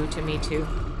completely new to me too.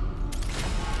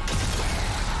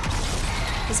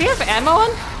 Does he have ammo on?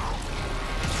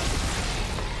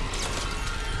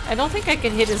 I don't think I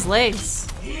can hit his legs.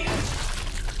 Okay.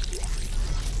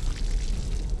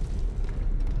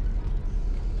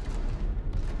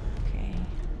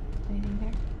 Anything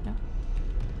there? No.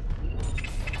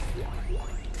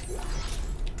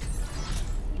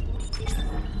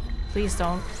 Please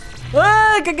don't.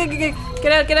 Ah! Get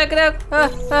out, get out, get out! Ah,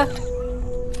 ah.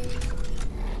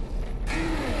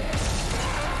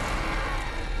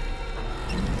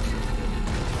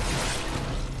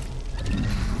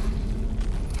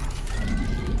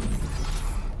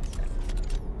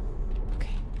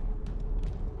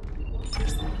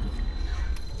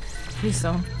 Please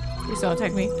don't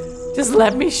attack me. Just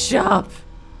let me shop.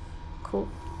 Cool.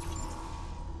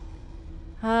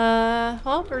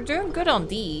 Well, we're doing good on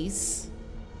these.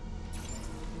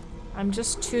 I'm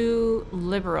just too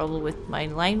liberal with my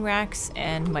line racks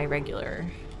and my regular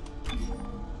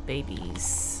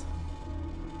babies.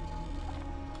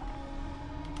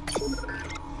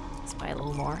 Let's buy a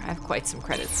little more. I have quite some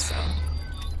credits, so.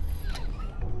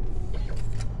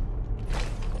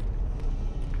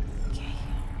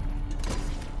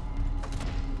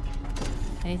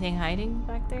 Anything hiding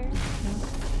back there? No.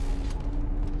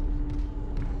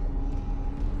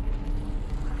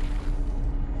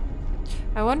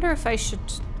 I wonder if I should...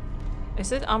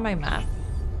 Is it on my map?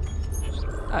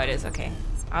 Oh, it is, okay.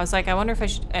 I was like, I wonder if I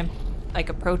should, like,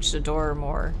 approach the door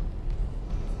more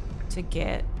to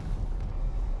get...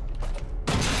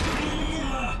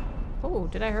 Oh,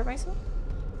 did I hurt myself?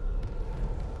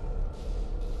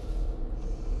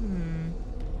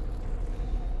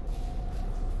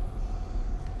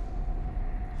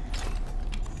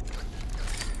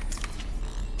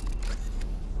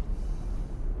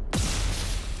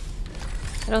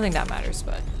 I don't think that matters,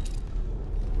 but...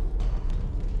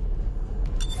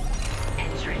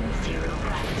 Entering zero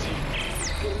gravity.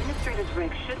 The administrator's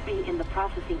rig should be in the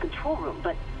processing control room,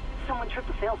 but someone tripped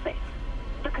the failsafe.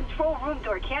 The control room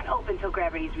door can't open till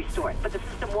gravity is restored, but the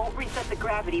system won't reset the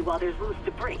gravity while there's loose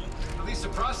debris. At least the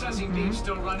processing beam's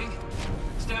still running.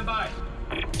 Stand by.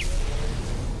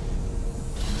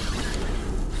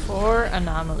 4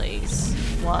 anomalies.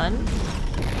 1,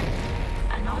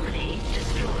 Anomaly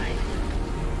destroyed.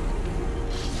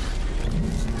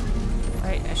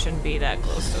 Right, I shouldn't be that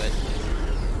close to it.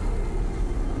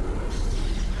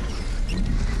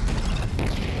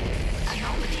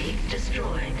 Anomaly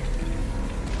destroyed.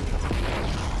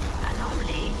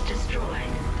 Anomaly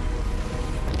destroyed.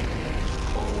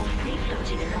 All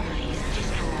free-floating anomalies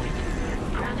destroyed.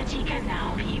 Gravity can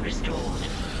now be restored.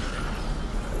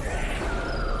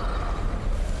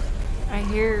 I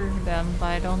hear them, but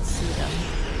I don't see them.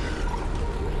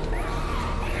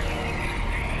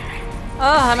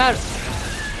 Oh, I'm out.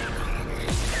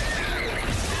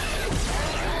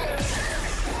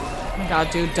 Oh my god,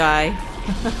 dude, die.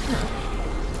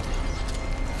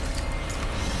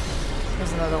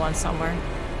 There's another one somewhere.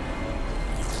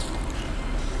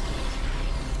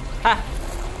 Ha!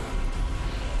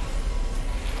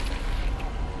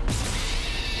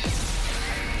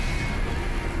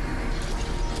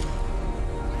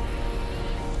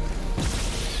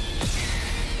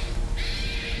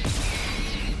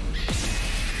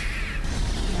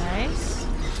 Nice.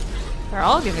 They're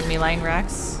all giving me line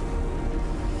racks.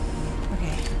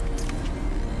 Okay.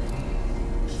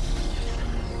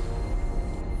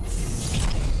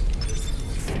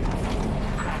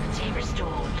 Gravity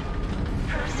restored.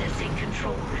 Processing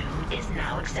control room is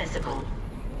now accessible.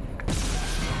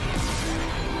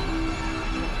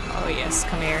 Oh yes,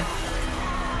 come here.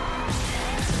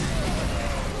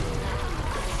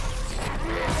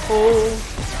 Oh.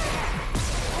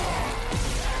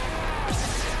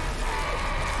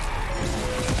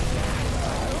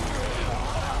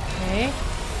 Okay.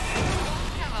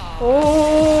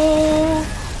 Oh.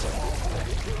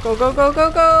 Go, go, go,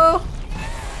 go, go.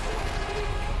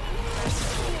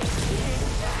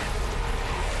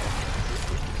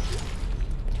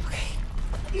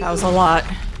 Okay. That was a lot.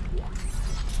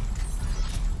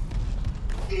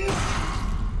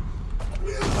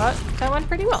 But that went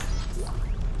pretty well.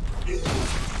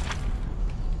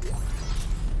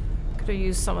 Could have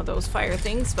used some of those fire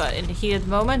things, but in the heated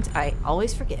moment, I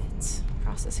always forget.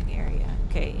 Processing area.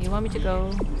 Okay, you want me to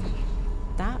go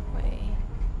that way?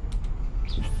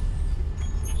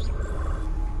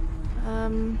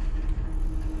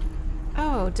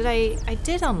 Oh, did I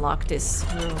did unlock this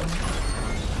room.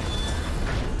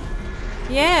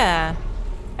 Yeah.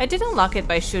 I did unlock it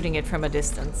by shooting it from a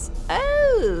distance.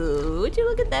 Oh, would you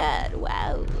look at that?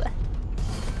 Wow.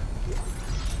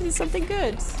 This is something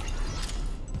good.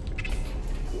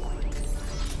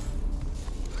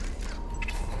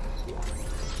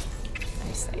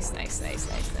 Nice, nice, nice, nice,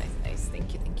 nice, nice, nice.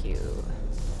 Thank you, thank you.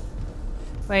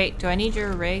 Wait, do I need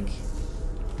your rig?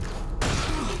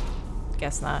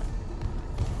 Guess not.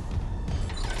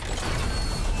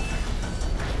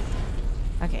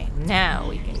 Okay, now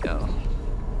we can go.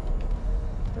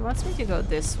 It wants me to go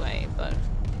this way, but...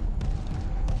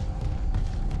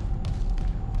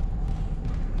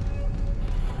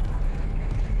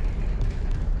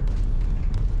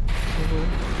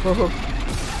 Whoa.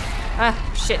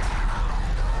 Ah, shit.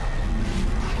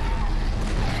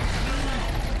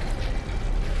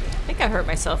 I think I hurt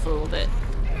myself a little bit.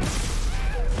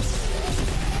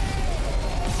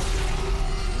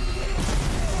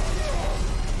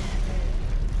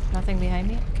 Nothing behind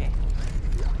me? Okay.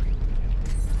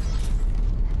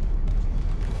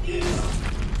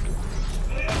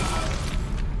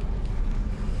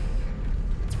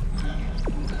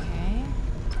 Okay.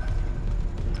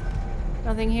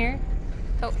 Nothing here?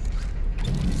 Oh.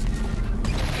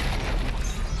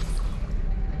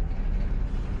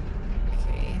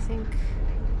 Okay, I think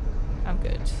I'm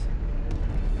good.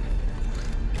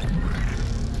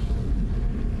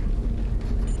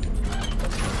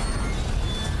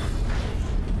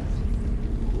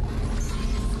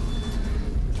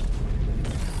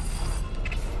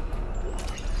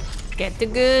 Get the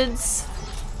goods.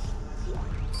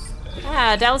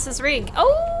 Ah, Dallas's rig.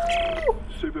 Oh!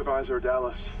 Supervisor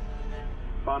Dallas,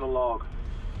 final log.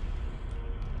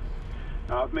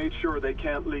 Now, I've made sure they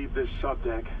can't leave this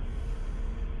subdeck,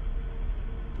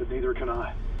 but neither can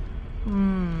I.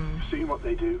 Seen what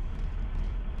they do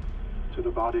to the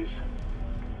bodies,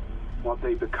 what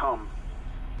they become,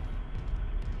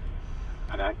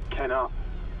 and I cannot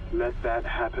let that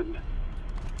happen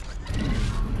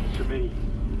to me.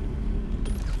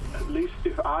 At least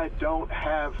if I don't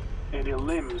have any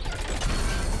limbs,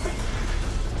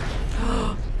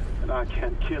 and I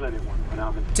can't kill anyone when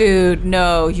I'm in. Dude,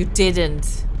 no, you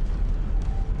didn't.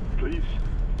 Please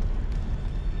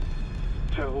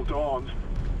tell Dawn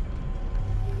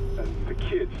and the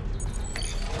kids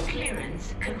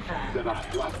Clearance confirmed. that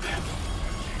I love them.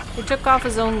 He took off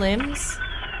his own limbs,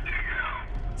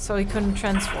 so he couldn't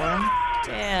transform.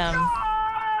 Damn.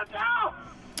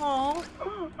 Oh.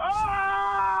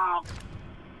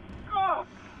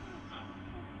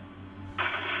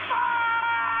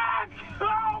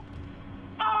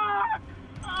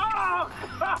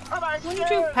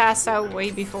 Didn't you pass out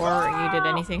way before you did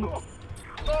anything?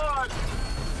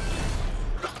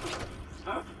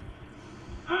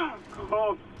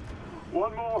 Oh,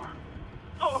 one more.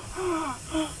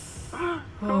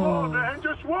 Come on, man,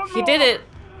 just one He did it.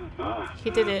 He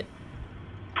did it.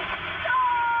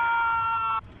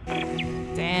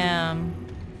 Damn.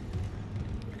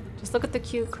 Just look at the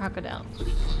cute crocodile.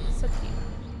 So cute.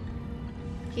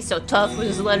 He's so tough with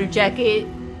his leather jacket.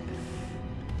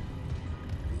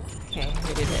 Okay,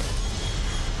 we did it.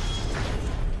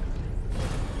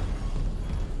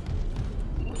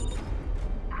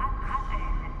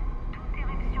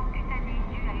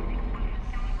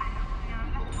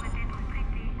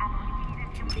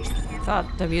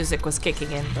 Thought the music was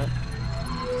kicking in, but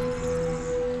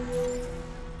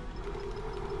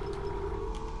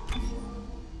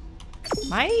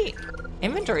my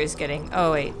inventory is getting.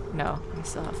 Oh wait, no, I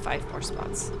still have 5 more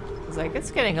spots. It's like it's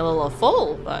getting a little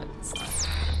full, but it's not.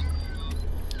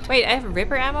 Wait, I have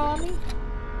Ripper ammo on me?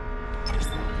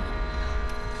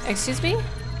 Excuse me?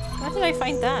 How did I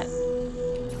find that?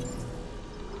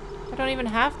 I don't even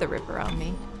have the Ripper on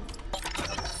me.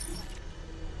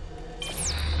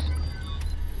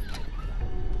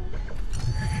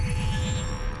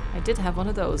 I did have one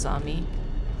of those on me.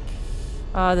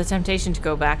 The temptation to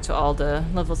go back to all the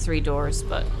level 3 doors,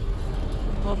 but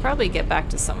we'll probably get back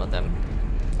to some of them.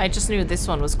 I just knew this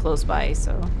one was close by,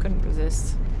 so couldn't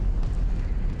resist.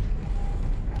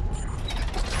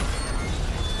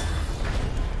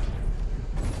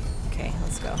 Okay,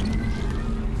 let's go.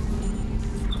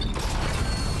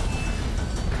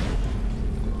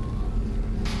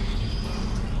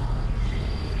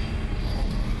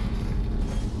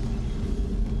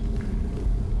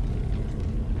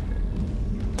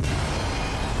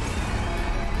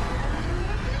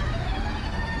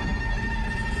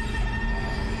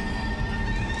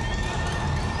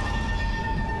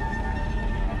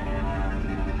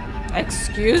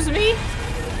 Excuse me?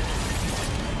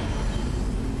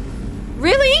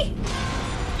 Really?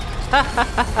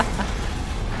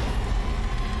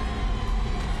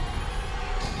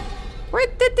 Where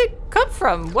did it come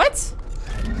from? What?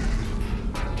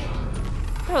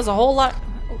 That was a whole lot.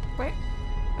 Oh, wait.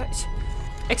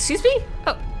 Excuse me?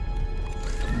 Oh.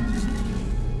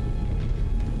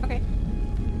 Okay.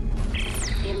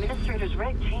 The administrator's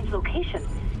rig changed location.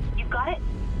 You got it?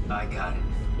 I got it.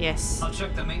 Yes. I'll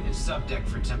check the maintenance subdeck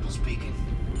for Temple's Beacon.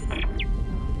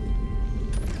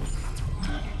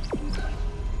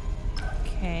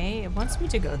 Okay, it wants me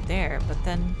to go there, but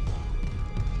then...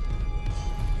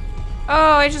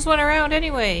 Oh, I just went around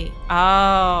anyway.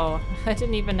 Oh, I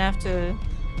didn't even have to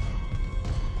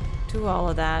do all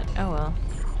of that. Oh well.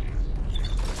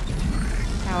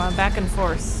 Now I'm back and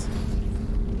forth.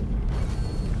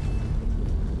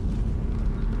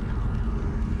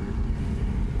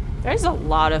 There's a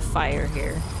lot of fire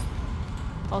here.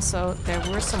 Also, there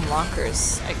were some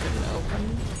lockers I couldn't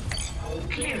open.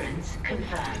 Clearance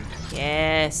confirmed.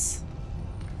 Yes.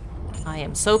 I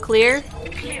am so clear.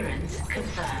 Clearance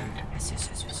confirmed. Yes, yes,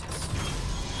 yes, yes, yes.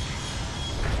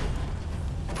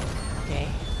 Okay.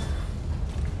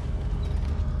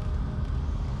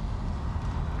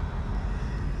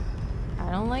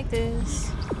 I don't like this.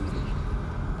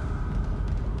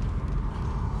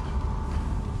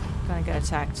 Gonna get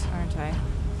attacked, aren't I?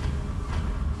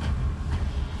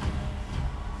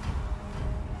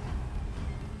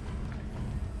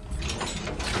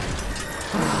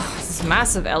 This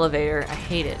massive elevator, I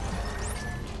hate it.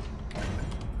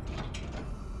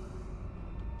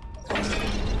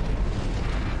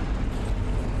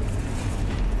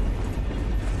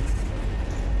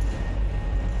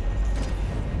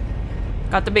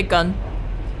 Got the big gun.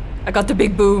 I got the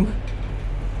big boom.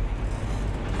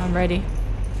 I'm ready.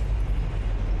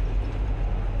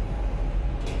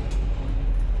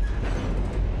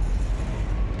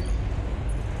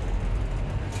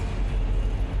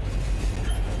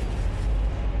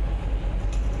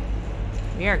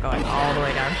 We are going all the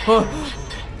way down. Oh.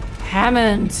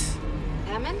 Hammond!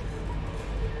 Hammond?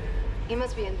 He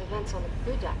must be in the vents on the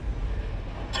crew deck.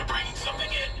 They're bringing something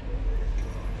in.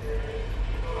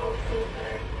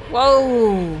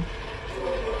 Whoa!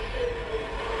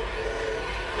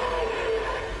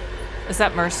 Is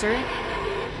that Mercer?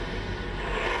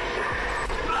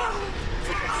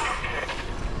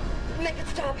 Make it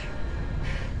stop!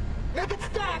 Make it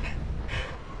stop!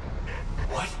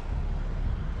 What?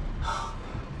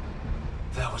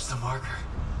 That was the marker.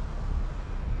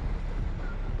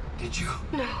 Did you?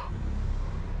 No.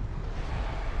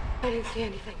 I didn't see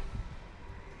anything.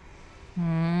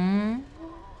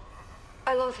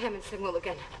 I lost Hammond's signal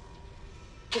again.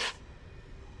 Just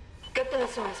get the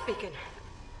SOS beacon.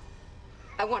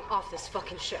 I want off this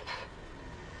fucking ship.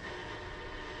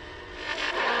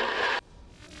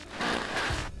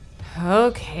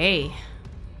 Okay.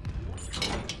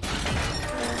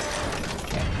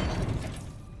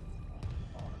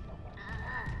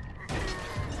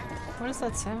 What does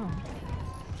that sound?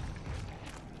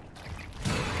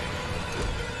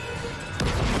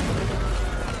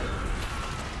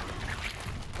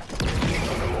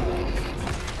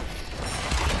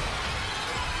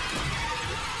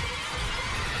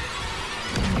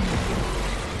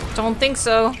 Don't think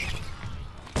so.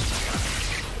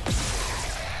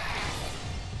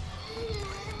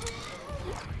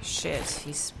 Shit,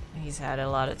 he's had a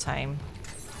lot of time.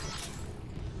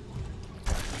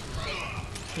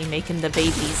 He making the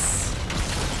babies.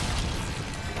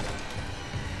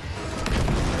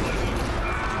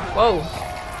 Whoa.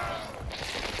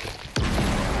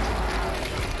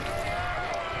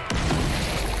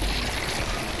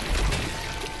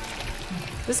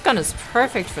 This gun is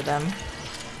perfect for them.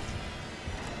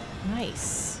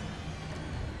 Nice.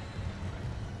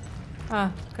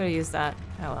 Ah, could have used that.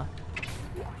 Oh well.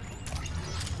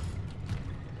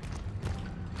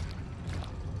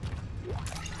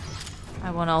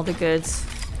 I want all the goods.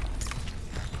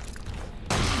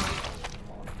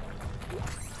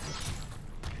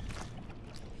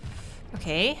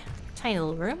 Okay, tiny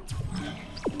little room.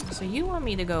 So you want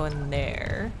me to go in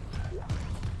there.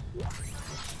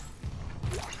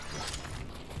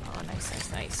 Oh, nice,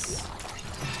 nice, nice.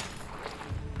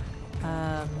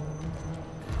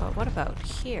 But what about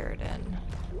here then?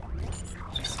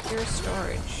 Secure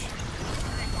storage.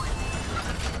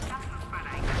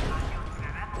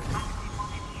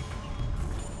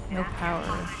 No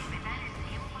power.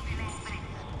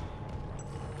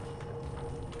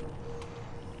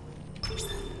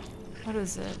 What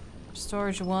is it?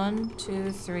 Storage 1,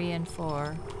 2, 3, and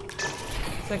 4.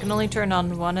 So I can only turn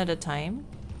on one at a time?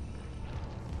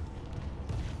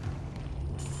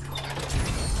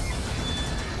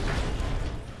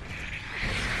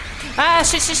 Ah,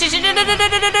 shit, shit, shit, shit, no, no, no, no,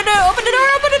 no, no, no, open the door,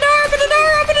 open the door, open the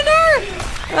door, open the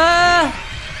door!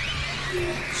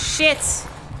 Shit.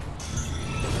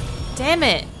 Damn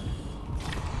it.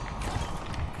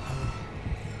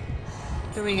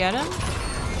 Do we get him?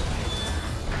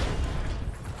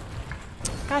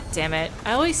 God damn it.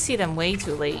 I always see them way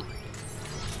too late.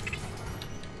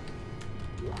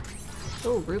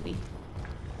 Oh, Ruby.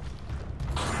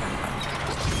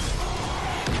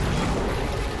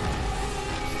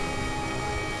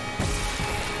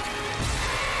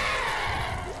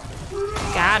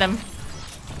 Got him.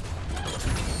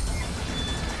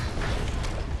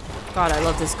 God, I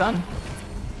love this gun.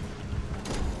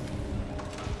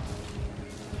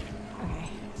 Okay.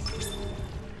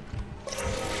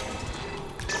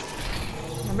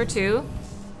 Number 2.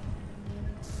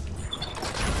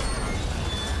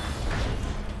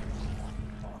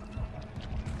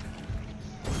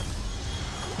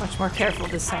 Much more careful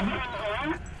this time.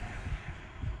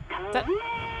 That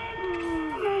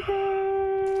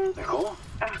Nicole?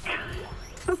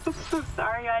 So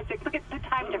sorry, Isaac. Look at the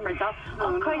time difference.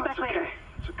 I'll call you back later.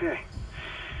 It's okay.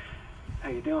 How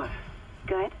you doing?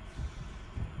 Good.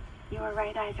 You were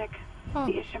right, Isaac. Oh.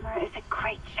 The Ishimura is a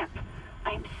great ship.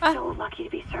 I am so lucky to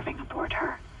be serving aboard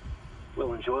her.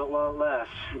 We'll enjoy it while it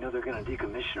lasts. You know they're gonna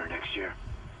decommission her next year.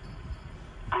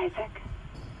 Isaac,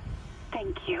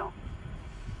 thank you.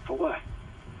 For what?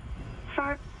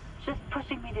 For just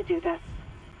pushing me to do this.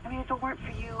 I mean, if it weren't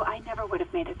for you, I never would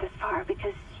have made it this far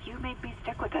because you made me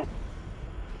stick with it.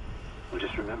 Well,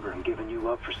 just remember, I'm giving you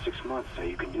up for 6 months so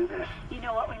you can do this. You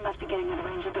know what? We must be getting out of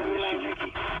range of the I miss relay. you,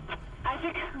 Nikki.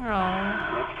 Isaac? oh.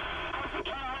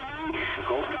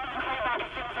 Nicole?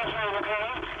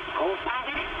 Nicole?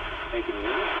 Hey, can you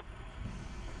hear me?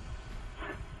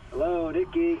 Hello,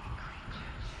 Nikki.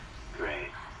 Great.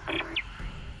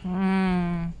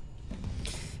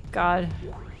 God,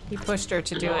 he pushed her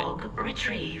to do it. Log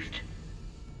retrieved.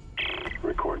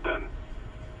 Record them.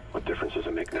 What difference does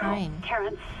it make now? Fine.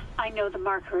 Terrence, I know the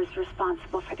marker is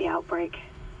responsible for the outbreak.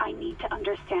 I need to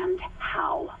understand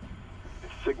how.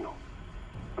 It's signal.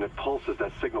 When it pulses,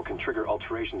 that signal can trigger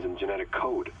alterations in genetic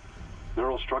code.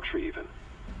 Neural structure, even.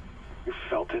 You've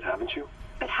felt it, haven't you?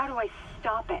 But how do I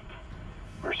stop it?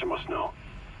 Mercer must know.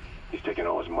 He's taken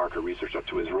all his marker research up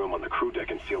to his room on the crew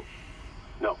deck and sealed...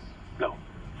 No.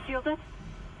 Sealed it?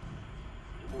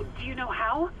 Do you know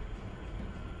how?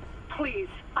 Please,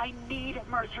 I need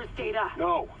Mercer's data.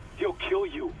 No! He'll kill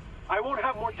you. I won't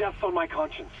have more deaths on my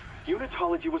conscience.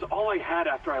 Unitology was all I had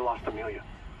after I lost Amelia.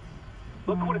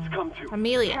 Look what it's come to.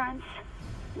 Amelia. Terrence,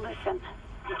 listen.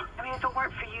 I mean, if it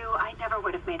weren't for you, I never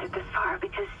would have made it this far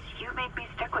because you made me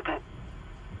stick with it.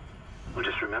 Well,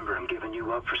 just remember, I'm giving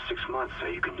you up for 6 months so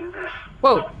you can do this.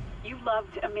 Whoa. You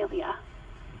loved Amelia.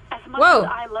 As much Whoa. as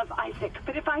I love Isaac,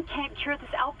 but if I can't cure this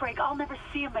outbreak, I'll never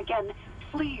see him again.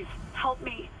 Please, help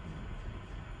me.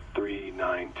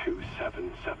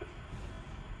 39277.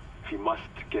 If you must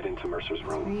get into Mercer's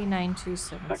room,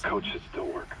 39277. that code should still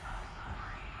work.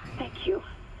 Thank you.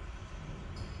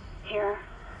 Here.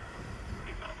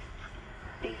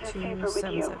 These are safer with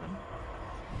you. 277.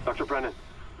 Dr. Brennan.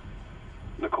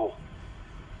 Nicole.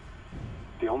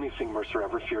 The only thing Mercer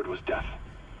ever feared was death.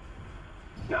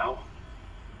 Now,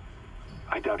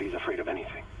 I doubt he's afraid of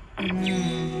anything.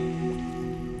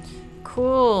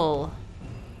 Cool.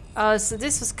 So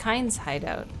this was Kyne's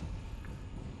hideout.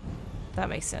 That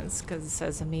makes sense, because it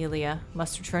says Amelia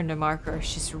must return to marker.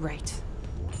 She's right.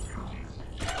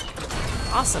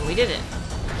 Awesome, we did it.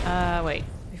 Wait,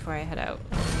 before I head out.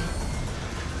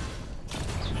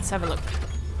 Let's have a look.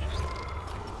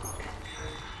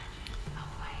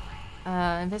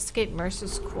 Investigate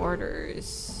Mercer's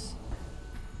quarters.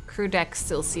 Crew deck's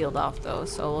still sealed off though,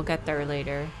 so we'll get there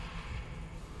later.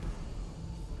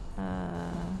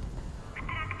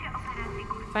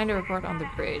 Find a report on the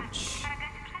bridge.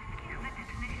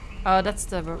 Oh, that's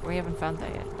the... we haven't found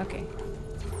that yet. Okay.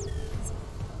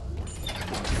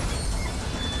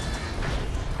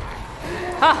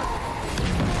 Ha!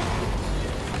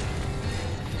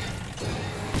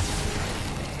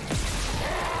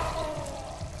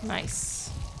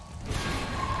 Nice.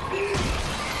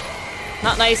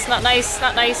 Not nice, not nice,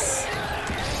 not nice.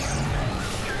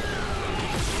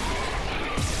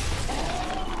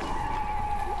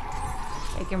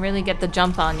 They can really get the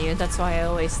jump on you. That's why I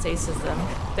always stasis them.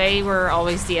 They were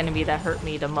always the enemy that hurt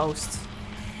me the most.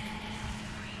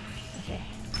 Okay.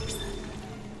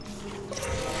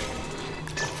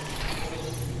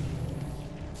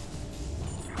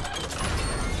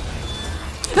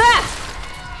 Ah!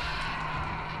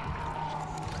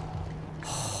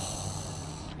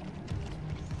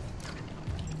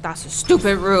 That's a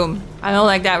stupid room. I don't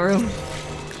like that room.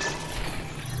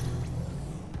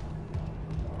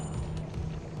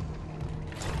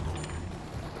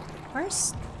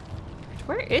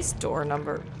 Where is door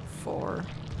number 4?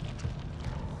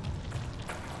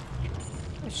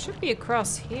 It should be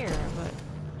across here, but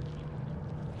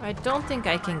I don't think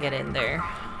I can get in there.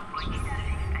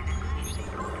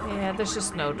 Yeah, there's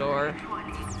just no door.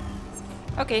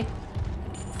 Okay.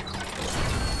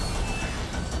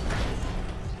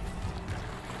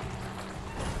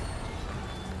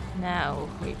 Now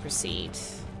we proceed.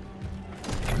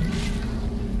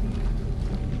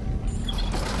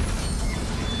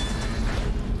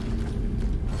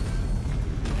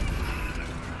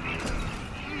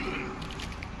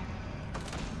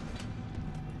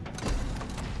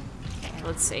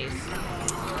 Let's save.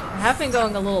 I have been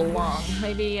going a little long.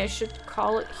 Maybe I should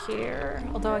call it here.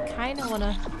 Although I kind of want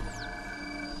to...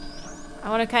 I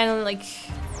want to kind of like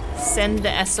send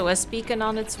the SOS beacon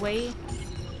on its way.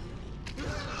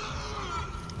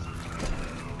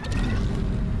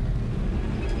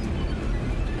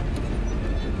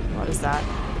 What is that?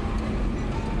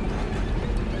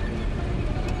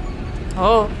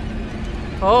 Oh.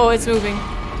 Oh, it's moving.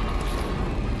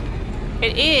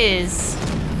 It is.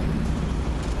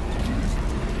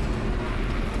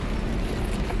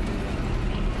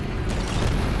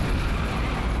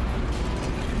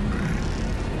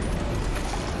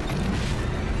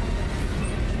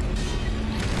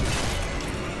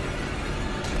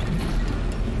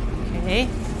 Okay.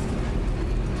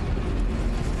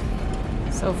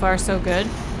 So far, so good.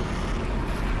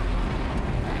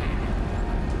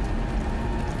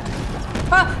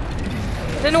 Ah!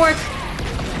 It didn't work.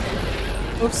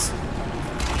 Oops.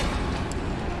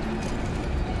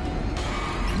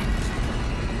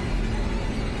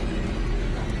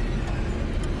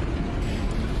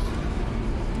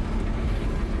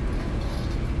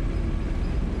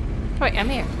 Wait, I'm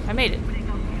here. I made it.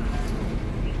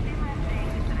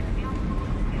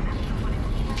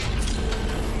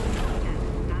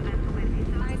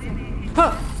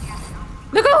 Huh.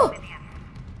 Nicole!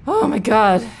 Oh my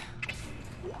god.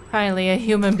 Finally a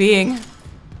human being.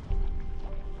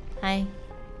 Hi.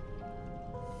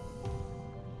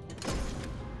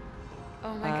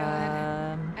 Oh my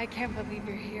god. I can't believe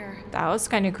you're here. That was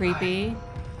kind of creepy.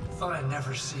 I thought I'd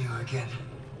never see you again.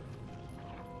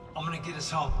 I'm gonna get us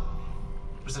home.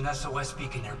 There's an SOS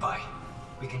beacon nearby.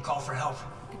 We can call for help.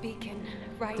 The beacon,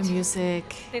 right. The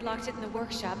music. They locked it in the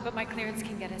workshop, but my clearance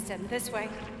can get us in this way.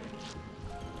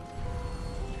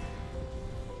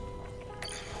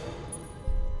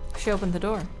 She opened the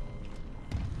door.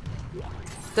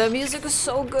 The music is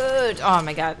so good. Oh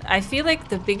my god. I feel like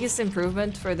the biggest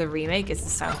improvement for the remake is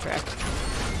the soundtrack.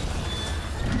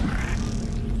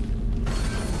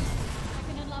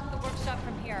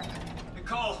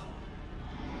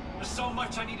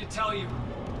 to tell you.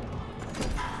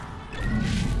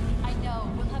 I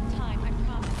know. We'll have time, I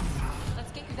promise.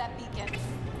 Let's get you that beacon.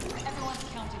 Everyone's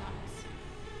counting on us.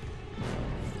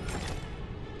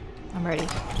 I'm ready.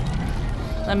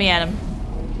 Let me at him.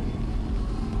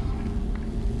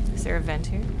 Is there a vent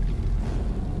here?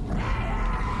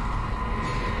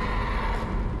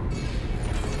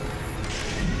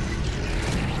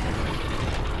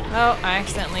 Oh, I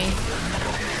accidentally.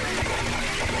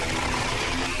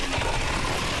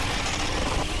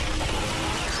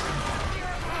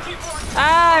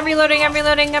 Ah, I'm reloading, I'm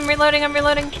reloading, I'm reloading, I'm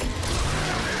reloading.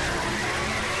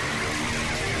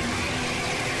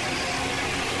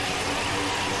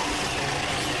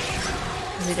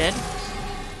 Is he dead?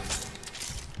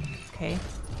 Okay.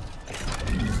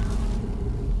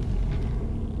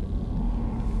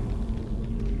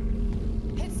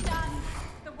 It's done.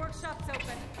 The workshop's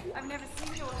open. I've never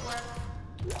seen you at work.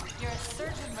 You're a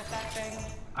surgeon with that thing.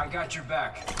 I got your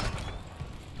back.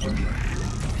 Okay.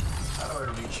 How do I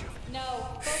reach you?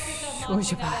 No, focus on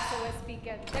Where's launching your that SOS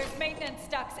beacon. There's maintenance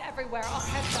ducts everywhere. I'll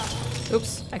catch up.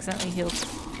 Oops, accidentally healed.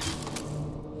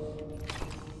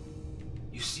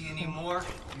 You see any more?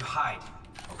 You hide,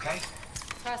 okay?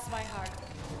 Cross my heart.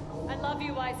 I love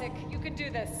you, Isaac. You can do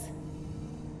this.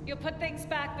 You'll put things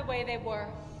back the way they were.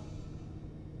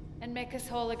 And make us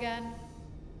whole again.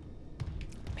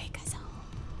 Make us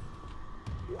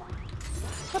whole.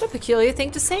 What a peculiar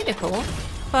thing to say, Nicole.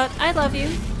 But I love you.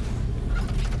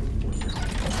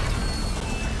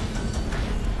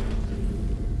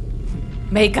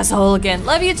 Make us whole again.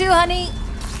 Love you too, honey.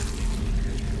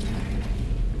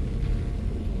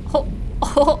 Oh,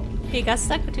 oh, he got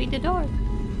stuck between the door.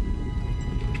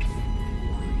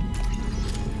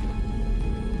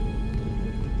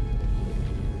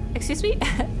 Excuse me?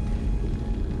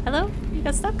 Hello? You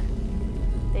got stuck?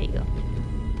 There you go.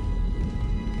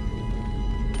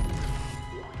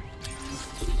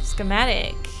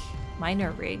 Schematic.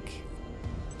 Minor rig.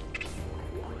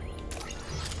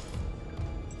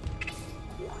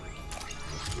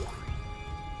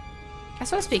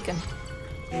 SOS beacon.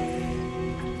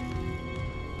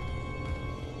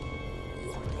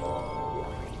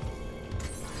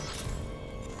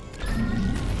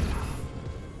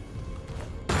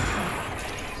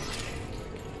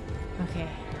 Okay.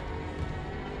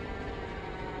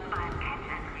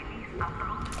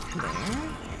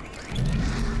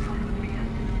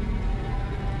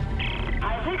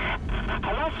 Isaac,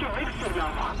 I lost your rig signal,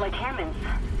 like Hammond's.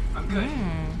 I'm good.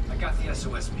 I got the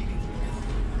SOS beacon.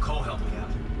 Nicole helped me out.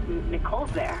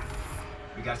 Nicole's there.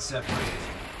 We got separated.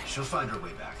 She'll find her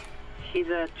way back. She's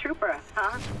a trooper,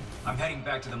 huh? I'm heading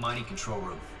back to the mining control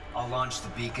room. I'll launch the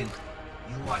beacon.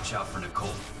 You watch out for Nicole.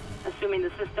 Assuming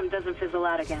the system doesn't fizzle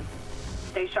out again.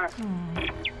 Stay sharp.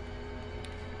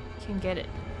 Can't get it.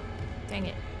 Dang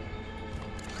it.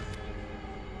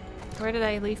 Where did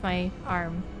I leave my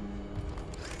arm?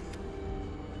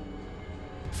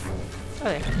 Oh,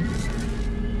 there.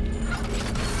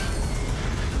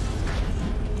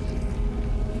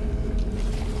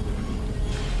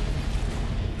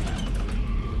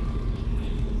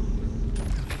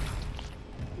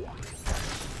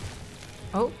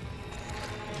 Oh.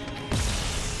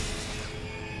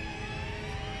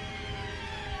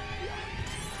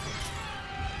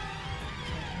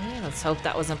 Okay, let's hope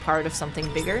that wasn't part of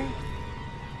something bigger.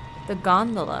 The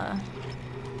gondola.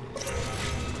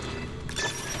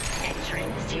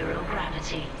 Entering zero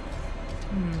gravity.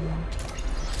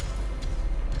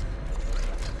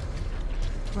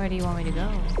 Where do you want me to go?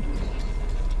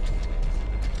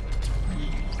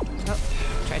 Oh,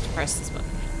 tried to press this button.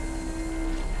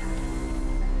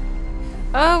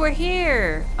 Oh, we're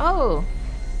here! Oh!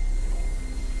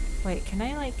 Wait, can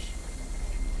I, like,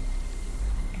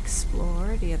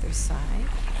 explore the other side?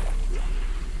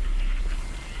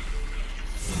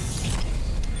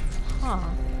 Huh.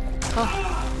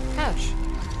 Oh, ouch.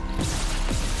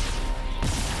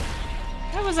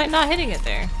 How was I not hitting it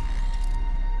there?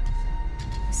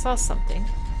 I saw something.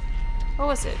 What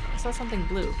was it? I saw something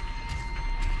blue.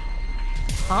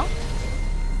 Huh?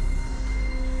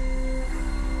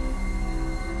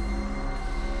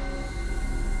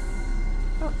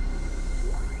 Oh.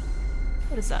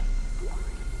 What is that?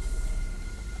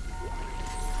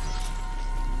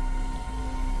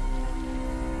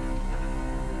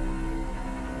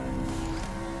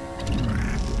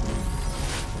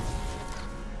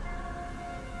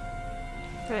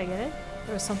 Did I get it?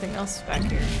 There was something else back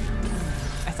here.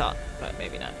 I thought, but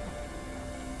maybe not.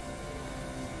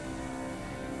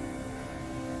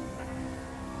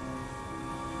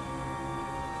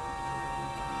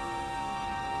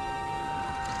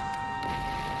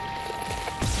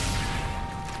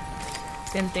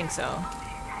 Didn't think so.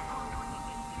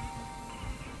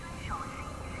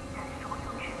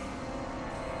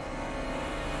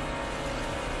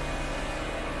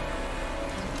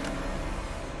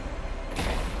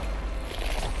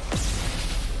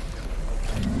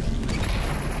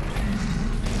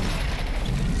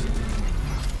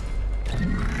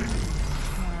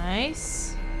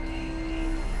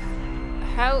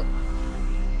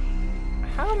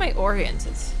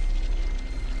 oriented.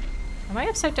 Am I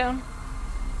upside down?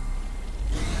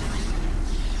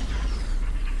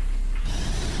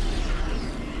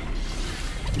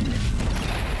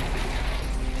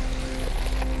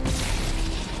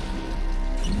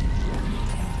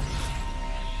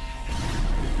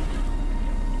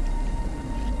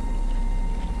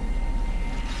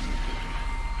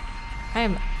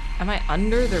 Am I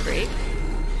under the rig?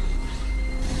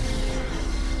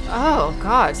 Oh,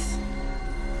 God.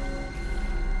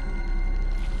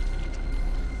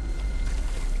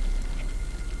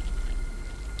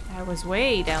 I was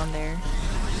way down there.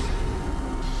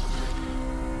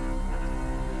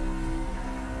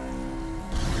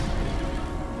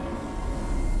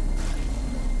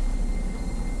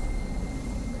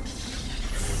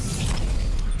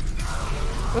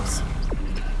 Whoops.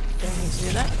 Didn't mean to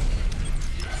do that.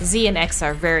 Z and X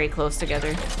are very close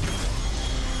together.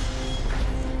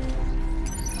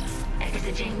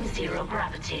 Exiting zero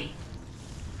gravity.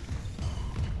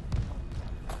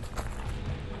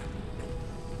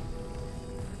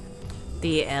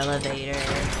 The elevator.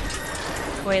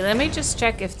 Wait, let me just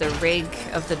check if the rig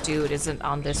of the dude isn't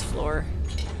on this floor.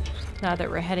 Now that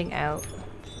we're heading out.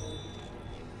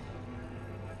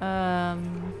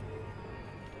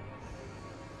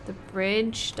 The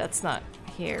bridge, that's not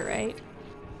here, right?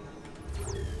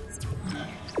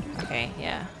 Okay,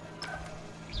 yeah.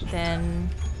 Then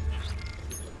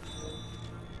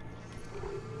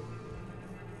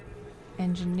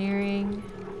engineering.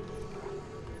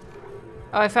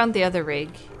 Oh, I found the other rig.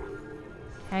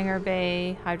 Hangar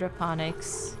bay,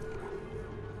 hydroponics,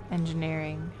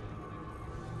 engineering.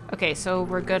 Okay, so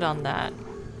we're good on that.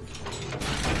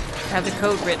 I have the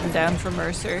code written down for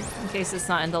Mercer in case it's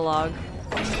not in the log.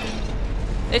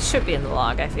 It should be in the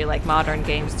log. I feel like modern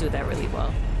games do that really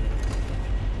well.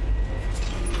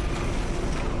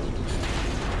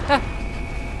 Ah.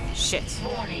 Shit.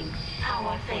 Warning,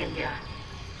 power failure.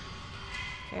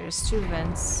 Okay, there's 2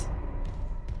 vents.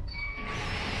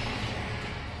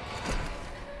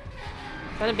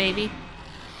 Is that a baby?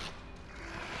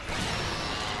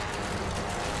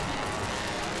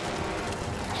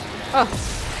 Oh.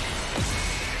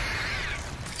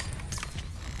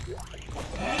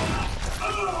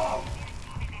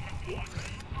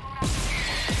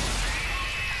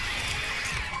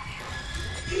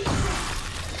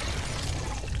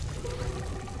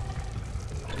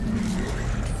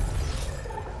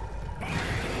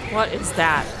 What is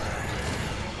that?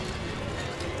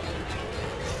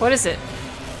 What is it?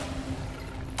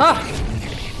 Oh!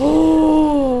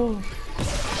 Oh!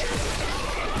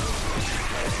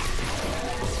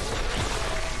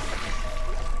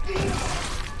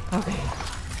 Okay.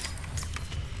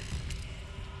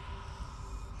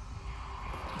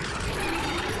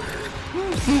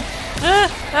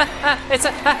 It's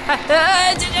a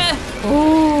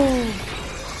oh.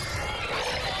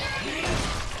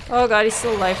 Oh god, he's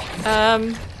still alive.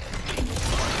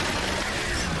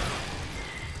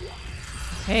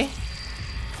 Okay.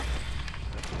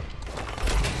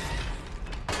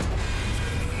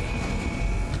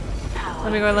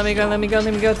 Let me go, let me go, let me go,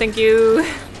 let me go, thank you.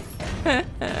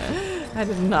 I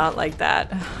did not like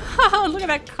that. Look at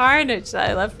that carnage that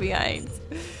I left behind.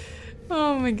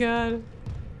 Oh my god.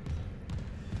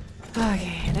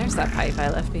 Okay, there's that pipe I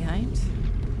left behind.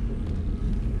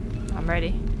 I'm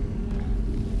ready.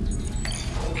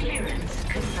 Clearance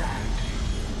confirmed.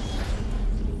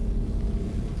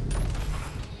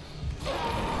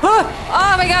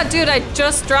 Oh my god, dude, I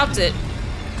just dropped it.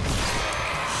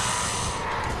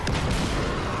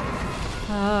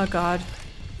 Oh god.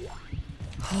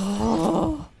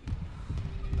 Oh.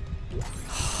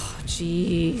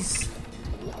 Jeez.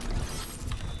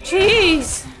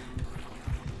 Jeez.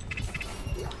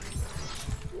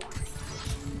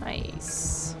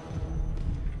 Nice.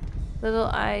 Little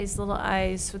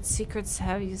eyes, what secrets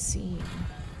have you seen?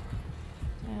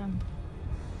 Damn.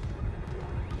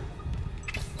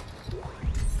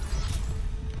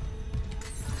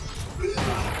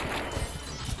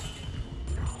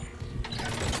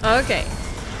 Okay.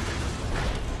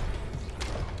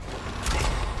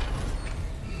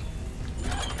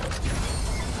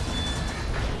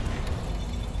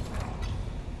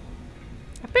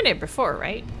 I've been here before,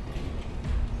 right?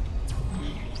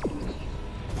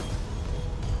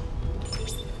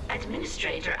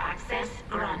 Administrator access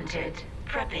granted.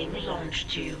 Prepping launch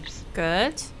tubes.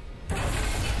 Good.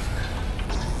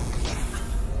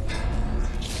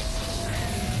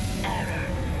 Error.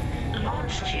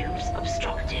 Launch tubes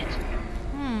obstructed.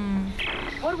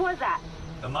 What was that?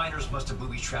 The miners must have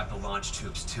booby-trapped the launch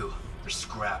tubes, too. They're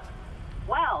scrap.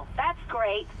 Well, that's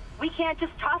great. We can't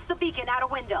just toss the beacon out a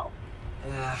window.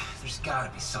 There's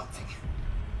gotta be something.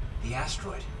 The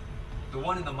asteroid. The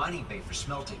one in the mining bay for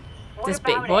smelting. This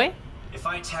big boy? If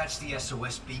I attach the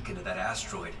SOS beacon to that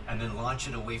asteroid and then launch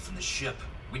it away from the ship,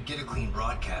 we'd get a clean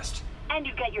broadcast. And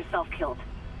you get yourself killed.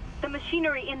 The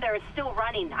machinery in there is still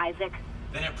running, Isaac.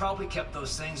 Then it probably kept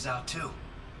those things out too.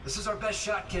 This is our best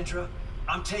shot, Kendra.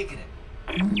 I'm taking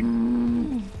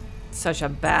it. Such a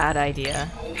bad idea.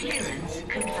 Clearance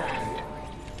confirmed.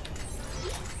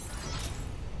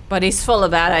 But he's full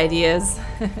of bad ideas.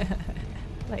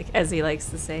 Like, as he likes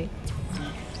to say.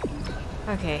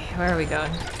 Okay, where are we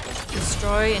going?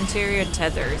 Destroy interior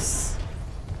tethers.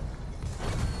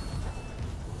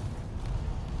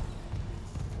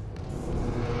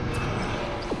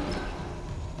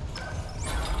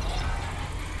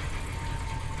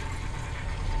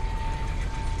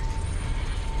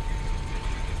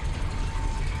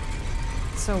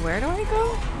 So where do I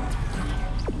go?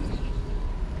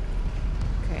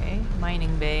 Okay,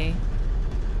 mining bay.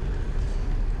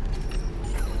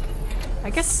 I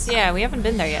guess, yeah, we haven't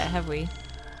been there yet, have we?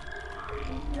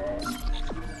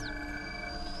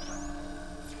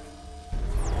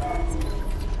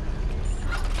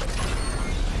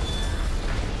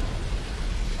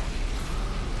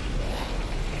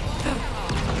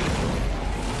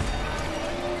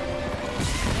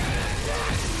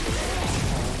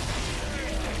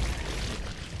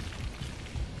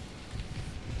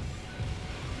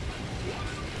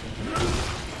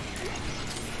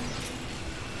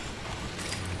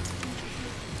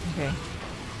 Okay.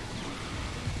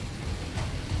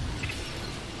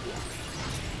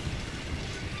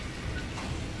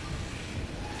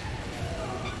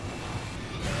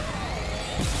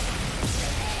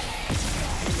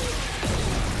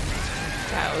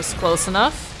 That was close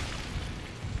enough.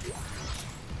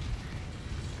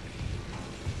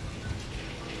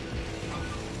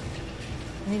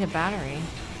 I need a battery.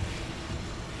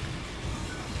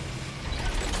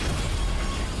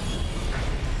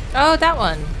 Oh, that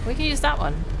one. We can use that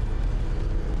one.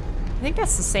 I think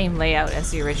that's the same layout as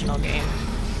the original game.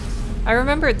 I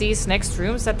remember these next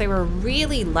rooms that they were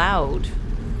really loud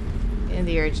in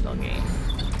the original game.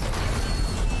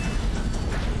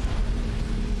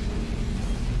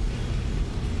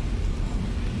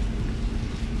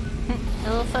 A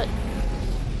little foot.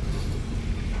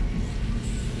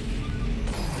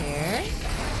 Here.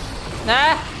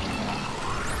 Ah!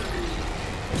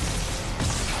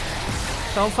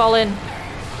 Don't fall in.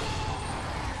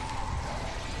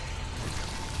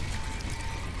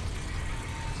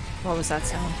 What was that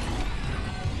sound?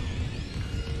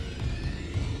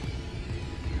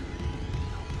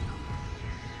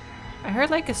 I heard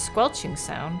like a squelching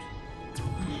sound.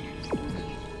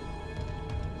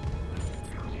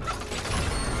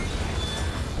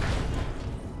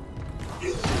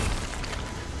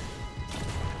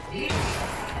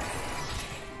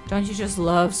 Don't you just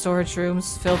love storage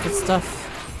rooms filled with stuff?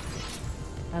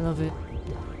 I love it.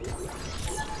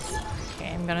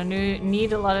 Okay, I'm gonna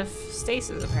need a lot of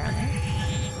stasis apparently.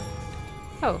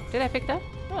 Oh, did I pick that?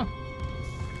 Oh.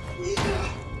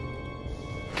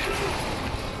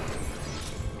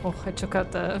 Oh, I took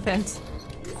out the vent.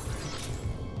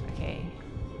 Okay.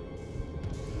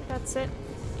 That's it.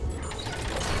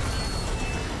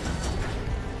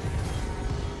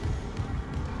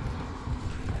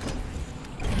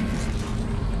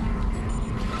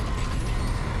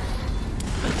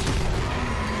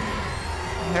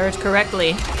 I heard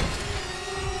correctly.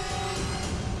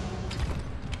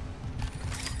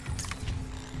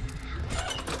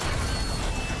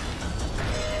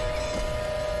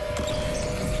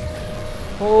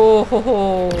 Oh ho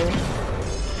ho.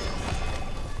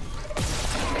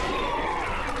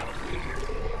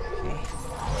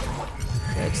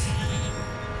 Okay.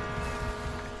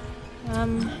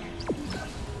 Good.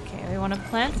 Okay, we want to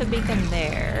plant the beacon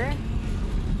there.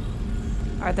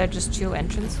 Are there just 2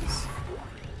 entrances?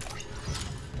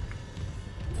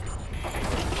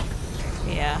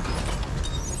 Yeah.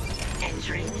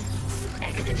 Entering,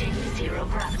 exiting 0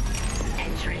 gravity.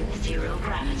 Entering 0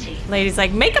 gravity. Lady's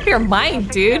like, make up your mind,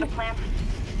 dude.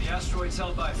 The asteroid's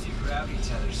held by a few gravity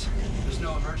tethers. There's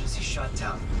no emergency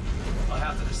shutdown. I'll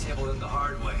have to disable them the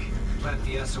hard way. Plant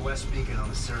the SOS beacon on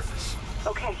the surface.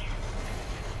 Okay.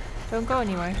 Don't go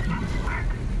anywhere.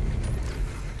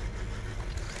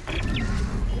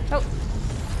 Oh.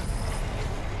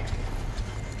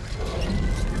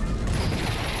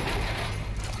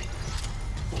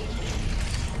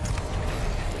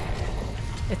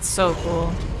 It's so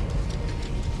cool.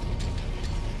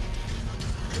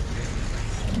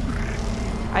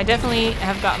 I definitely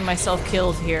have gotten myself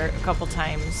killed here a couple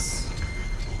times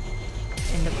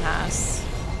in the past.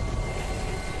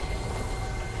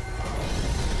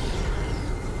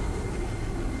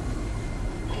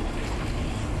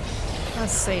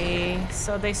 Let's see.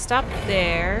 So they stop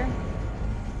there.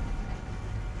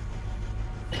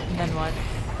 And then what?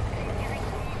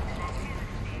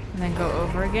 And then go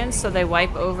over again. So they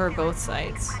wipe over both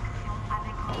sides.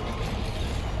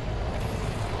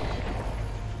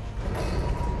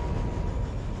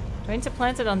 Do I need to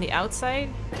plant it on the outside?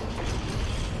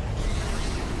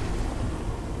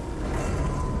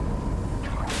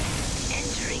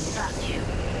 Entering vacuum.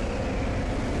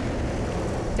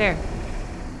 There.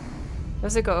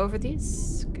 Does it go over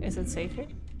these? Is it safer?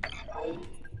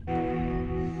 I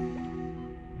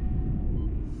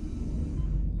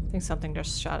think something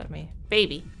just shot at me.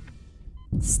 Baby.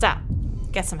 Stop.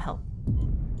 Get some help.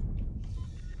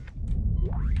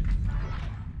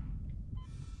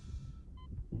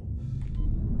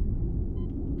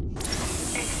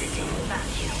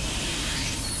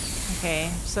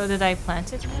 Okay, so did I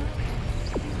plant it now?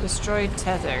 Destroy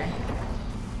tether.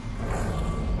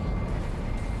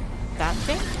 That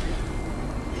thing?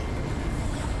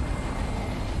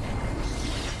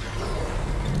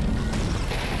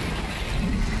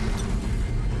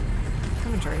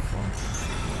 Inventory full.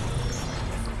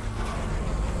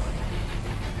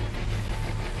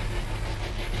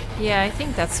 Yeah, I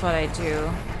think that's what I do.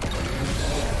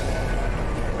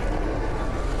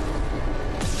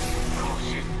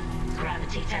 Caution.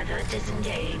 Gravity tether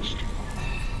disengaged.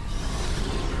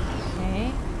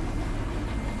 Okay.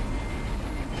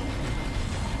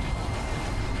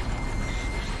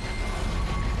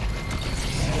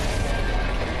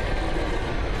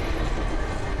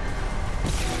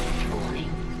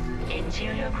 Warning.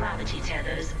 Interior gravity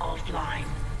tethers offline.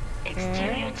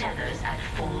 Exterior tethers at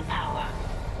full power.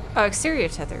 Oh, exterior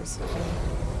tethers. Okay.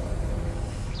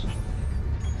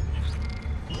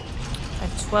 I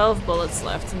have 12 bullets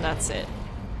left, and that's it.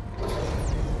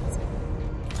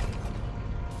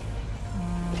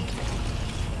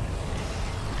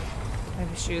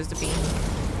 Maybe she used the beam.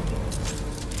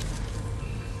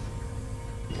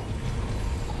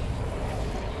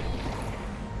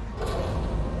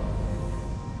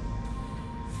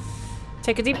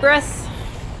 Take a deep breath.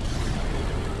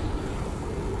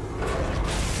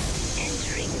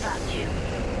 Entering vacuum.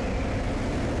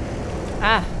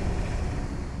 Ah.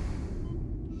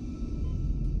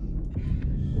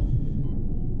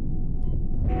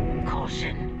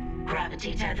 Caution.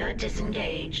 Gravity tether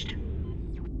disengaged.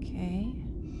 Okay.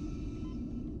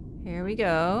 Here we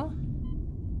go.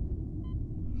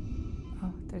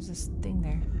 Oh, there's this thing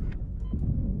there.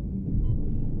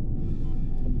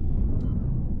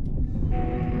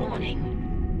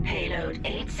 Warning. Payload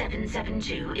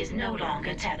 8772 is no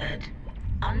longer tethered.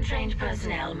 Untrained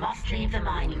personnel must leave the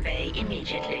mining bay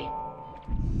immediately.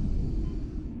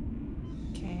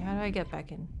 Okay, how do I get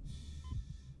back in?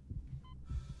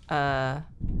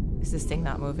 Is this thing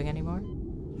not moving anymore?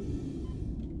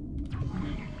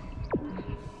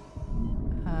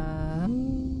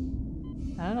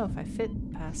 I don't know if I fit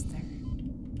past there.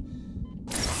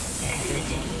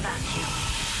 Exiting vacuum.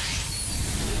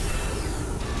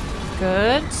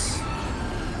 Good.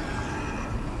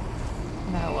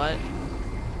 Now what?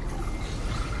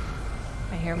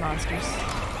 I hear monsters.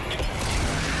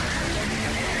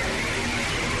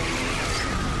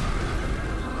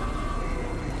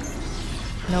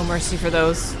 No mercy for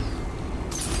those.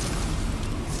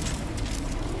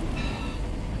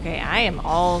 Okay, I am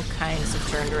all kinds of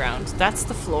turned around. That's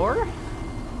the floor?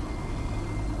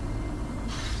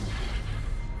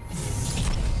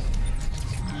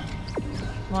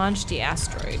 Launch the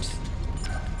asteroid.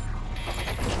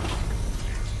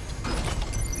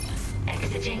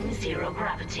 Exiting zero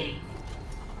gravity.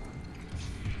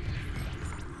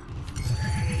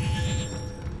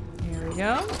 Here we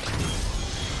go.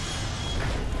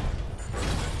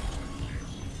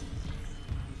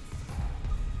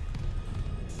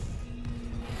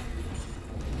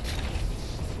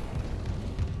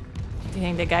 Do you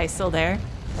think the guy's still there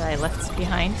that I left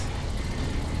behind?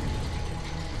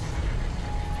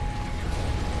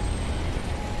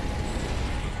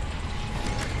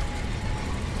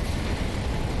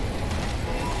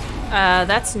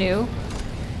 That's new.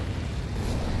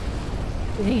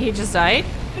 Do you think he just died?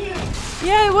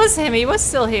 Yeah, it was him. He was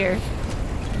still here.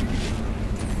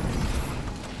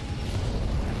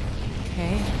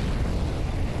 Okay.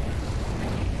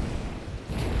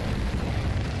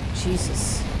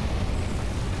 Jesus.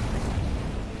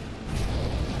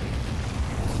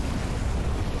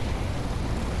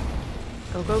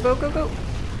 Go, go, go, go, go.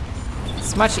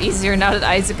 It's much easier now that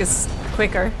Isaac is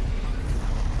quicker.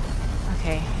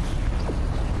 Okay.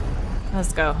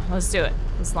 Let's go. Let's do it.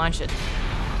 Let's launch it.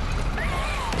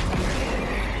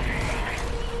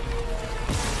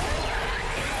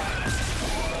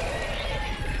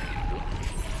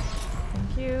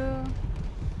 you.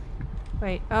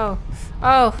 Wait, oh.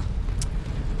 Oh!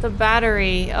 The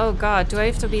battery. Oh god, do I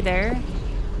have to be there?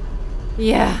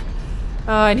 Yeah.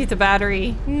 Oh, I need the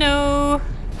battery. No!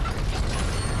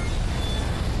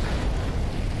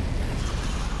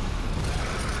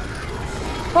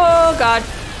 Oh god!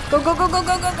 Go, go, go, go,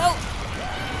 go, go, go!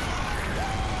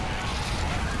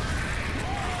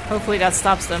 Hopefully that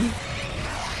stops them.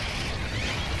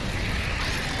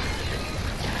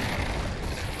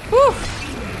 Whew!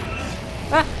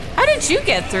 How did you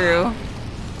get through?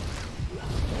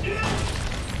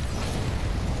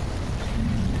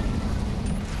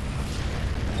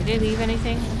 Did they leave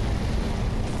anything?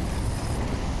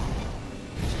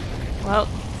 Well.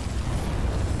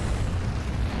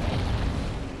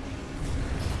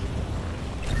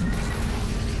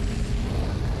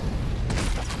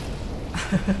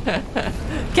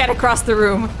 Get across the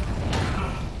room.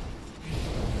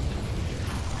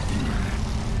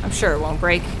 I'm sure it won't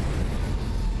break.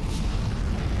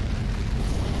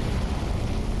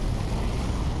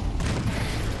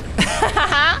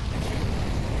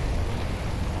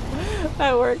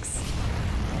 That works.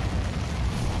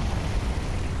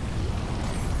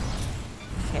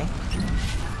 Okay.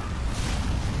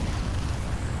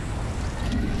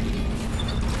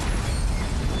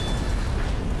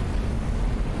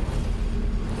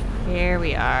 Here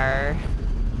we are.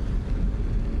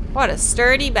 What a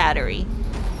sturdy battery.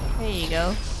 There you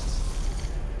go.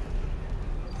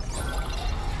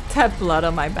 That blood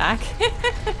on my back.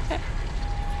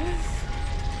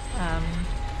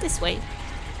 This way.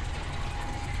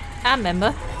 I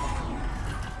remember.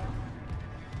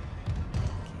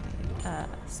 Okay,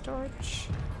 storage.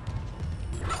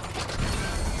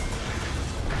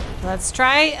 Let's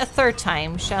try a third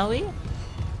time, shall we?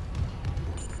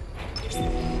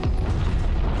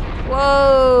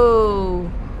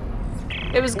 Whoa!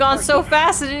 It was gone so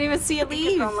fast I didn't even see it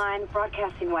leave. Online,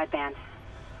 broadcasting wideband.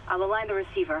 I'll align the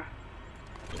receiver.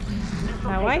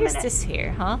 Now, why is this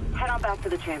here, huh? Head on back to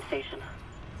the tram station.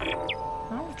 I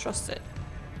don't trust it.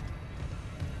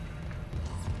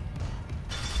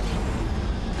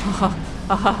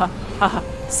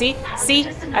 See? See?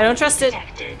 I don't trust it.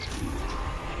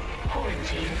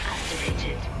 Quarantine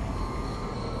activated.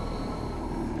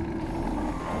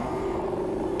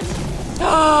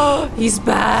 Oh, he's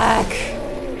back.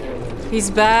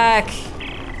 He's back.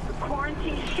 The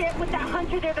quarantine shit with that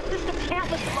hunter there, the system can't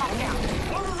lift the lockdown.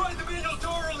 Override the manual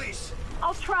door release.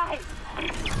 I'll try.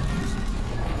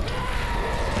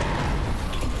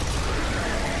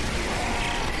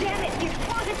 Damn it, you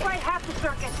exploded right half the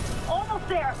circuit. Almost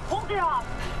there. Hold it off.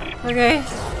 Okay.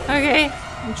 Okay.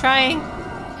 I'm trying.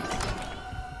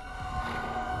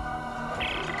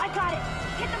 I got it.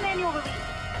 Hit the manual release.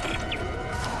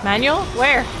 Manual?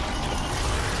 Where?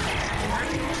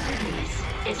 Release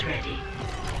is ready.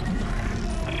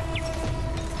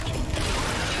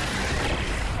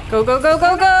 Go, go, go,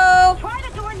 go, go! Try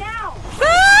the door now.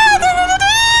 Ah, no, no, no,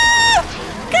 no!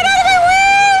 Get out of my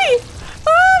way!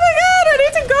 Oh my god, I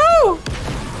need to go!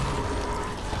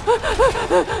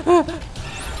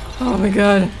 Oh my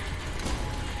god.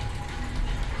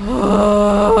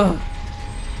 Oh.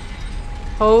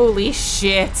 Holy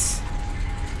shit.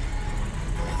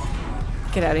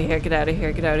 Get out of here, get out of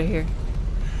here, get out of here.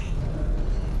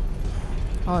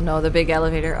 Oh no, the big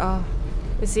elevator. Oh,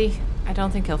 is he? I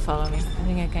don't think he'll follow me. I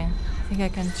think I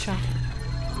can shop.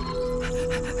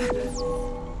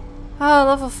 Oh,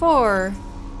 level 4.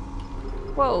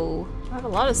 Whoa, I have a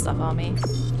lot of stuff on me.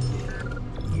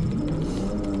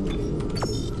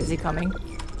 Is he coming?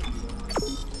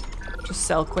 Just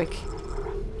sell quick.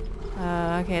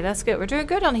 Okay, that's good. We're doing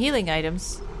good on healing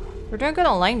items. We're doing good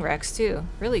on line wrecks too.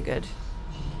 Really good.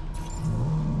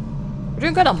 We're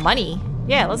doing good on money.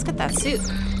 Yeah, let's get that suit.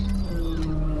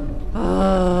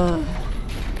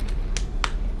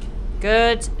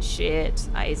 Good shit,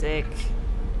 Isaac.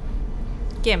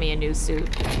 Get me a new suit.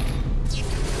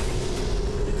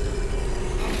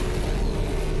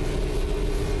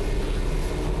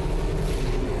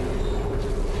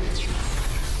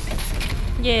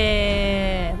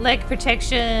 Yeah, leg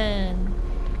protection.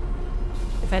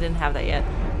 If I didn't have that yet.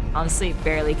 Honestly,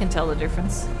 barely can tell the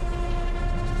difference.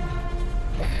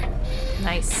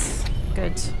 Nice.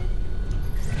 Good.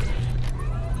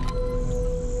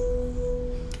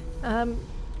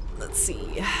 Let's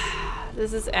see.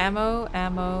 This is ammo.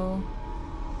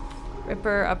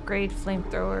 Ripper, upgrade,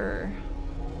 flamethrower.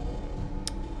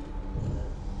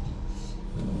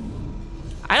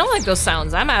 I don't like those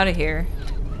sounds. I'm out of here.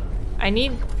 I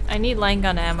need line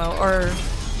gun ammo or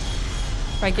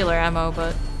regular ammo,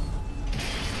 but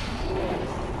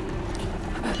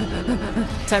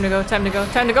Time to go, time to go,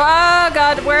 time to go. Oh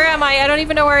god, where am I? I don't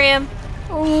even know where I am.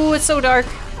 Oh, it's so dark.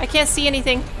 I can't see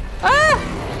anything. Ah!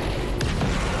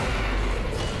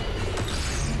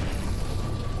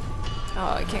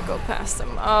 Oh, I can't go past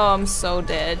them. Oh, I'm so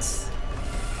dead.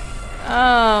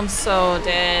 Oh, I'm so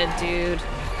dead, dude.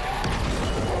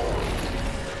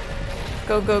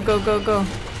 Go, go, go, go, go.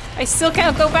 I still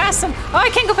can't go past them. Oh, I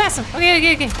can't go past them. Okay,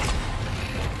 okay, okay.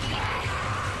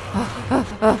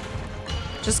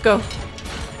 Just go.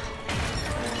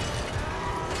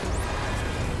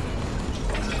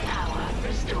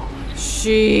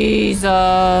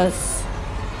 Jesus.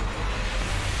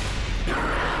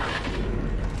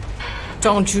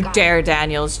 Don't you dare,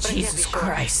 Daniels. Jesus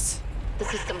Christ. The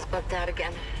system's bugged out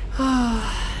again.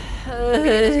 Those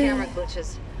camera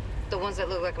glitches. The ones that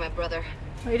look like my brother.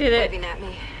 We did it. Waving at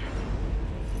me.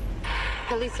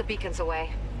 At least the beacon's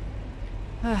away.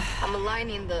 I'm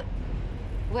aligning the...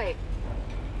 Wait.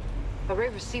 Array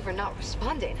receiver not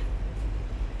responding.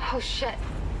 Oh shit.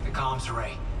 The comms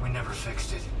array. We never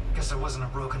fixed it. Guess there wasn't a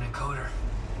broken encoder.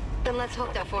 Then let's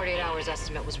hope that 48 hours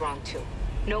estimate was wrong too.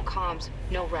 No comms,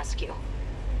 no rescue.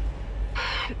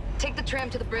 Take the tram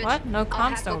to the bridge. What? No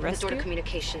comms, no The door rescue? to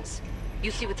communications.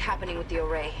 You see what's happening with the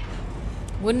array.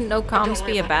 Wouldn't no comms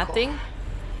be a bad thing?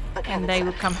 Like And they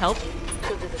would come help?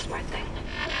 We'll do the smart thing.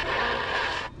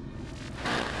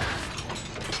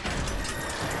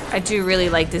 I do really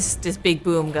like this big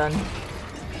boom gun.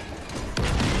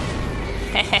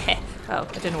 Oh,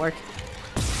 it didn't work.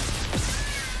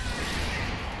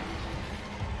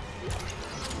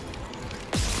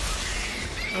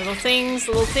 Little things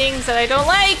that I don't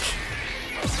like!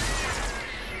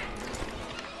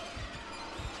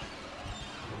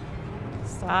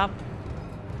 Stop.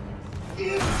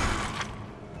 I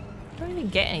don't even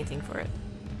get anything for it.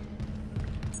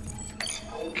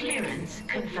 Clearance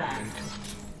confirmed.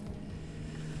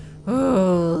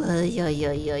 Oh,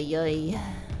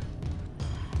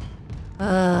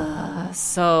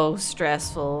 so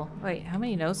stressful. Wait, how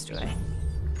many notes do I?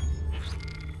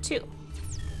 2.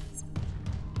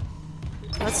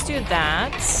 Let's do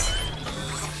that.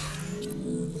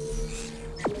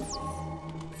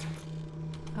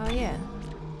 Oh yeah.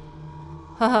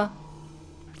 Haha.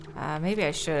 Maybe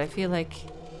I should. I feel like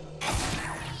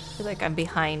I'm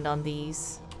behind on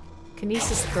these.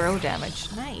 Kinesis throw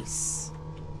damage. Nice.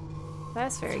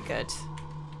 That's very good.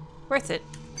 Worth it.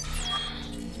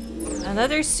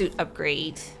 Another suit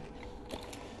upgrade.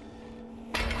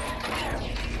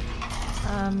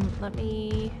 Let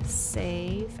me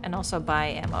save and also buy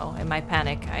ammo. In my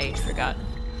panic, I forgot.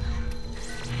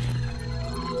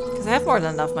 Because I have more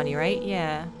than enough money, right?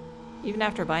 Yeah. Even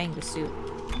after buying the suit.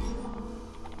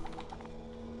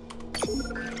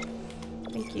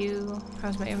 Thank you.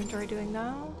 How's my inventory doing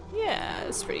now? Yeah,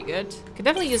 it's pretty good. Could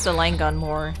definitely use the line gun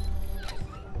more.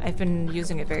 I've been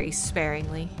using it very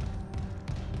sparingly.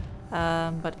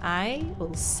 But I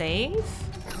will save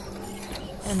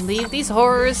and leave these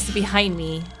horrors behind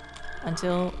me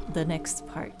until the next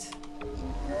part.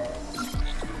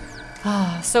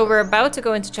 So we're about to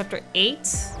go into chapter 8,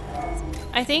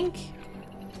 I think.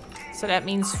 So that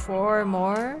means 4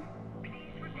 more.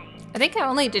 I think I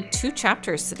only did 2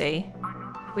 chapters today.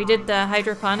 We did the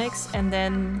hydroponics and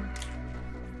then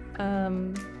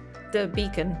the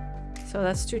beacon. So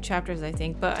that's 2 chapters, I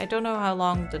think. But I don't know how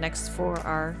long the next 4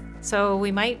 are. So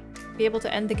we might be able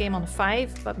to end the game on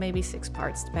 5, but maybe 6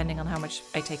 parts, depending on how much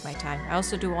I take my time. I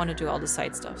also do want to do all the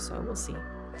side stuff, so we'll see.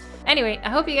 Anyway, I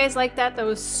hope you guys liked that. That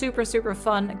was super, super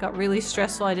fun. It got really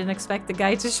stressful. I didn't expect the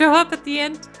guy to show up at the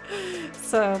end.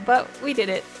 So, but we did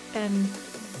it. And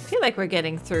I feel like we're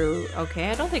getting through okay.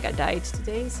 I don't think I died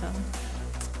today, so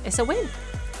it's a win.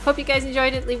 Hope you guys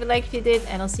enjoyed it. Leave a like if you did,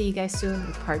 and I'll see you guys soon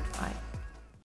with part 5.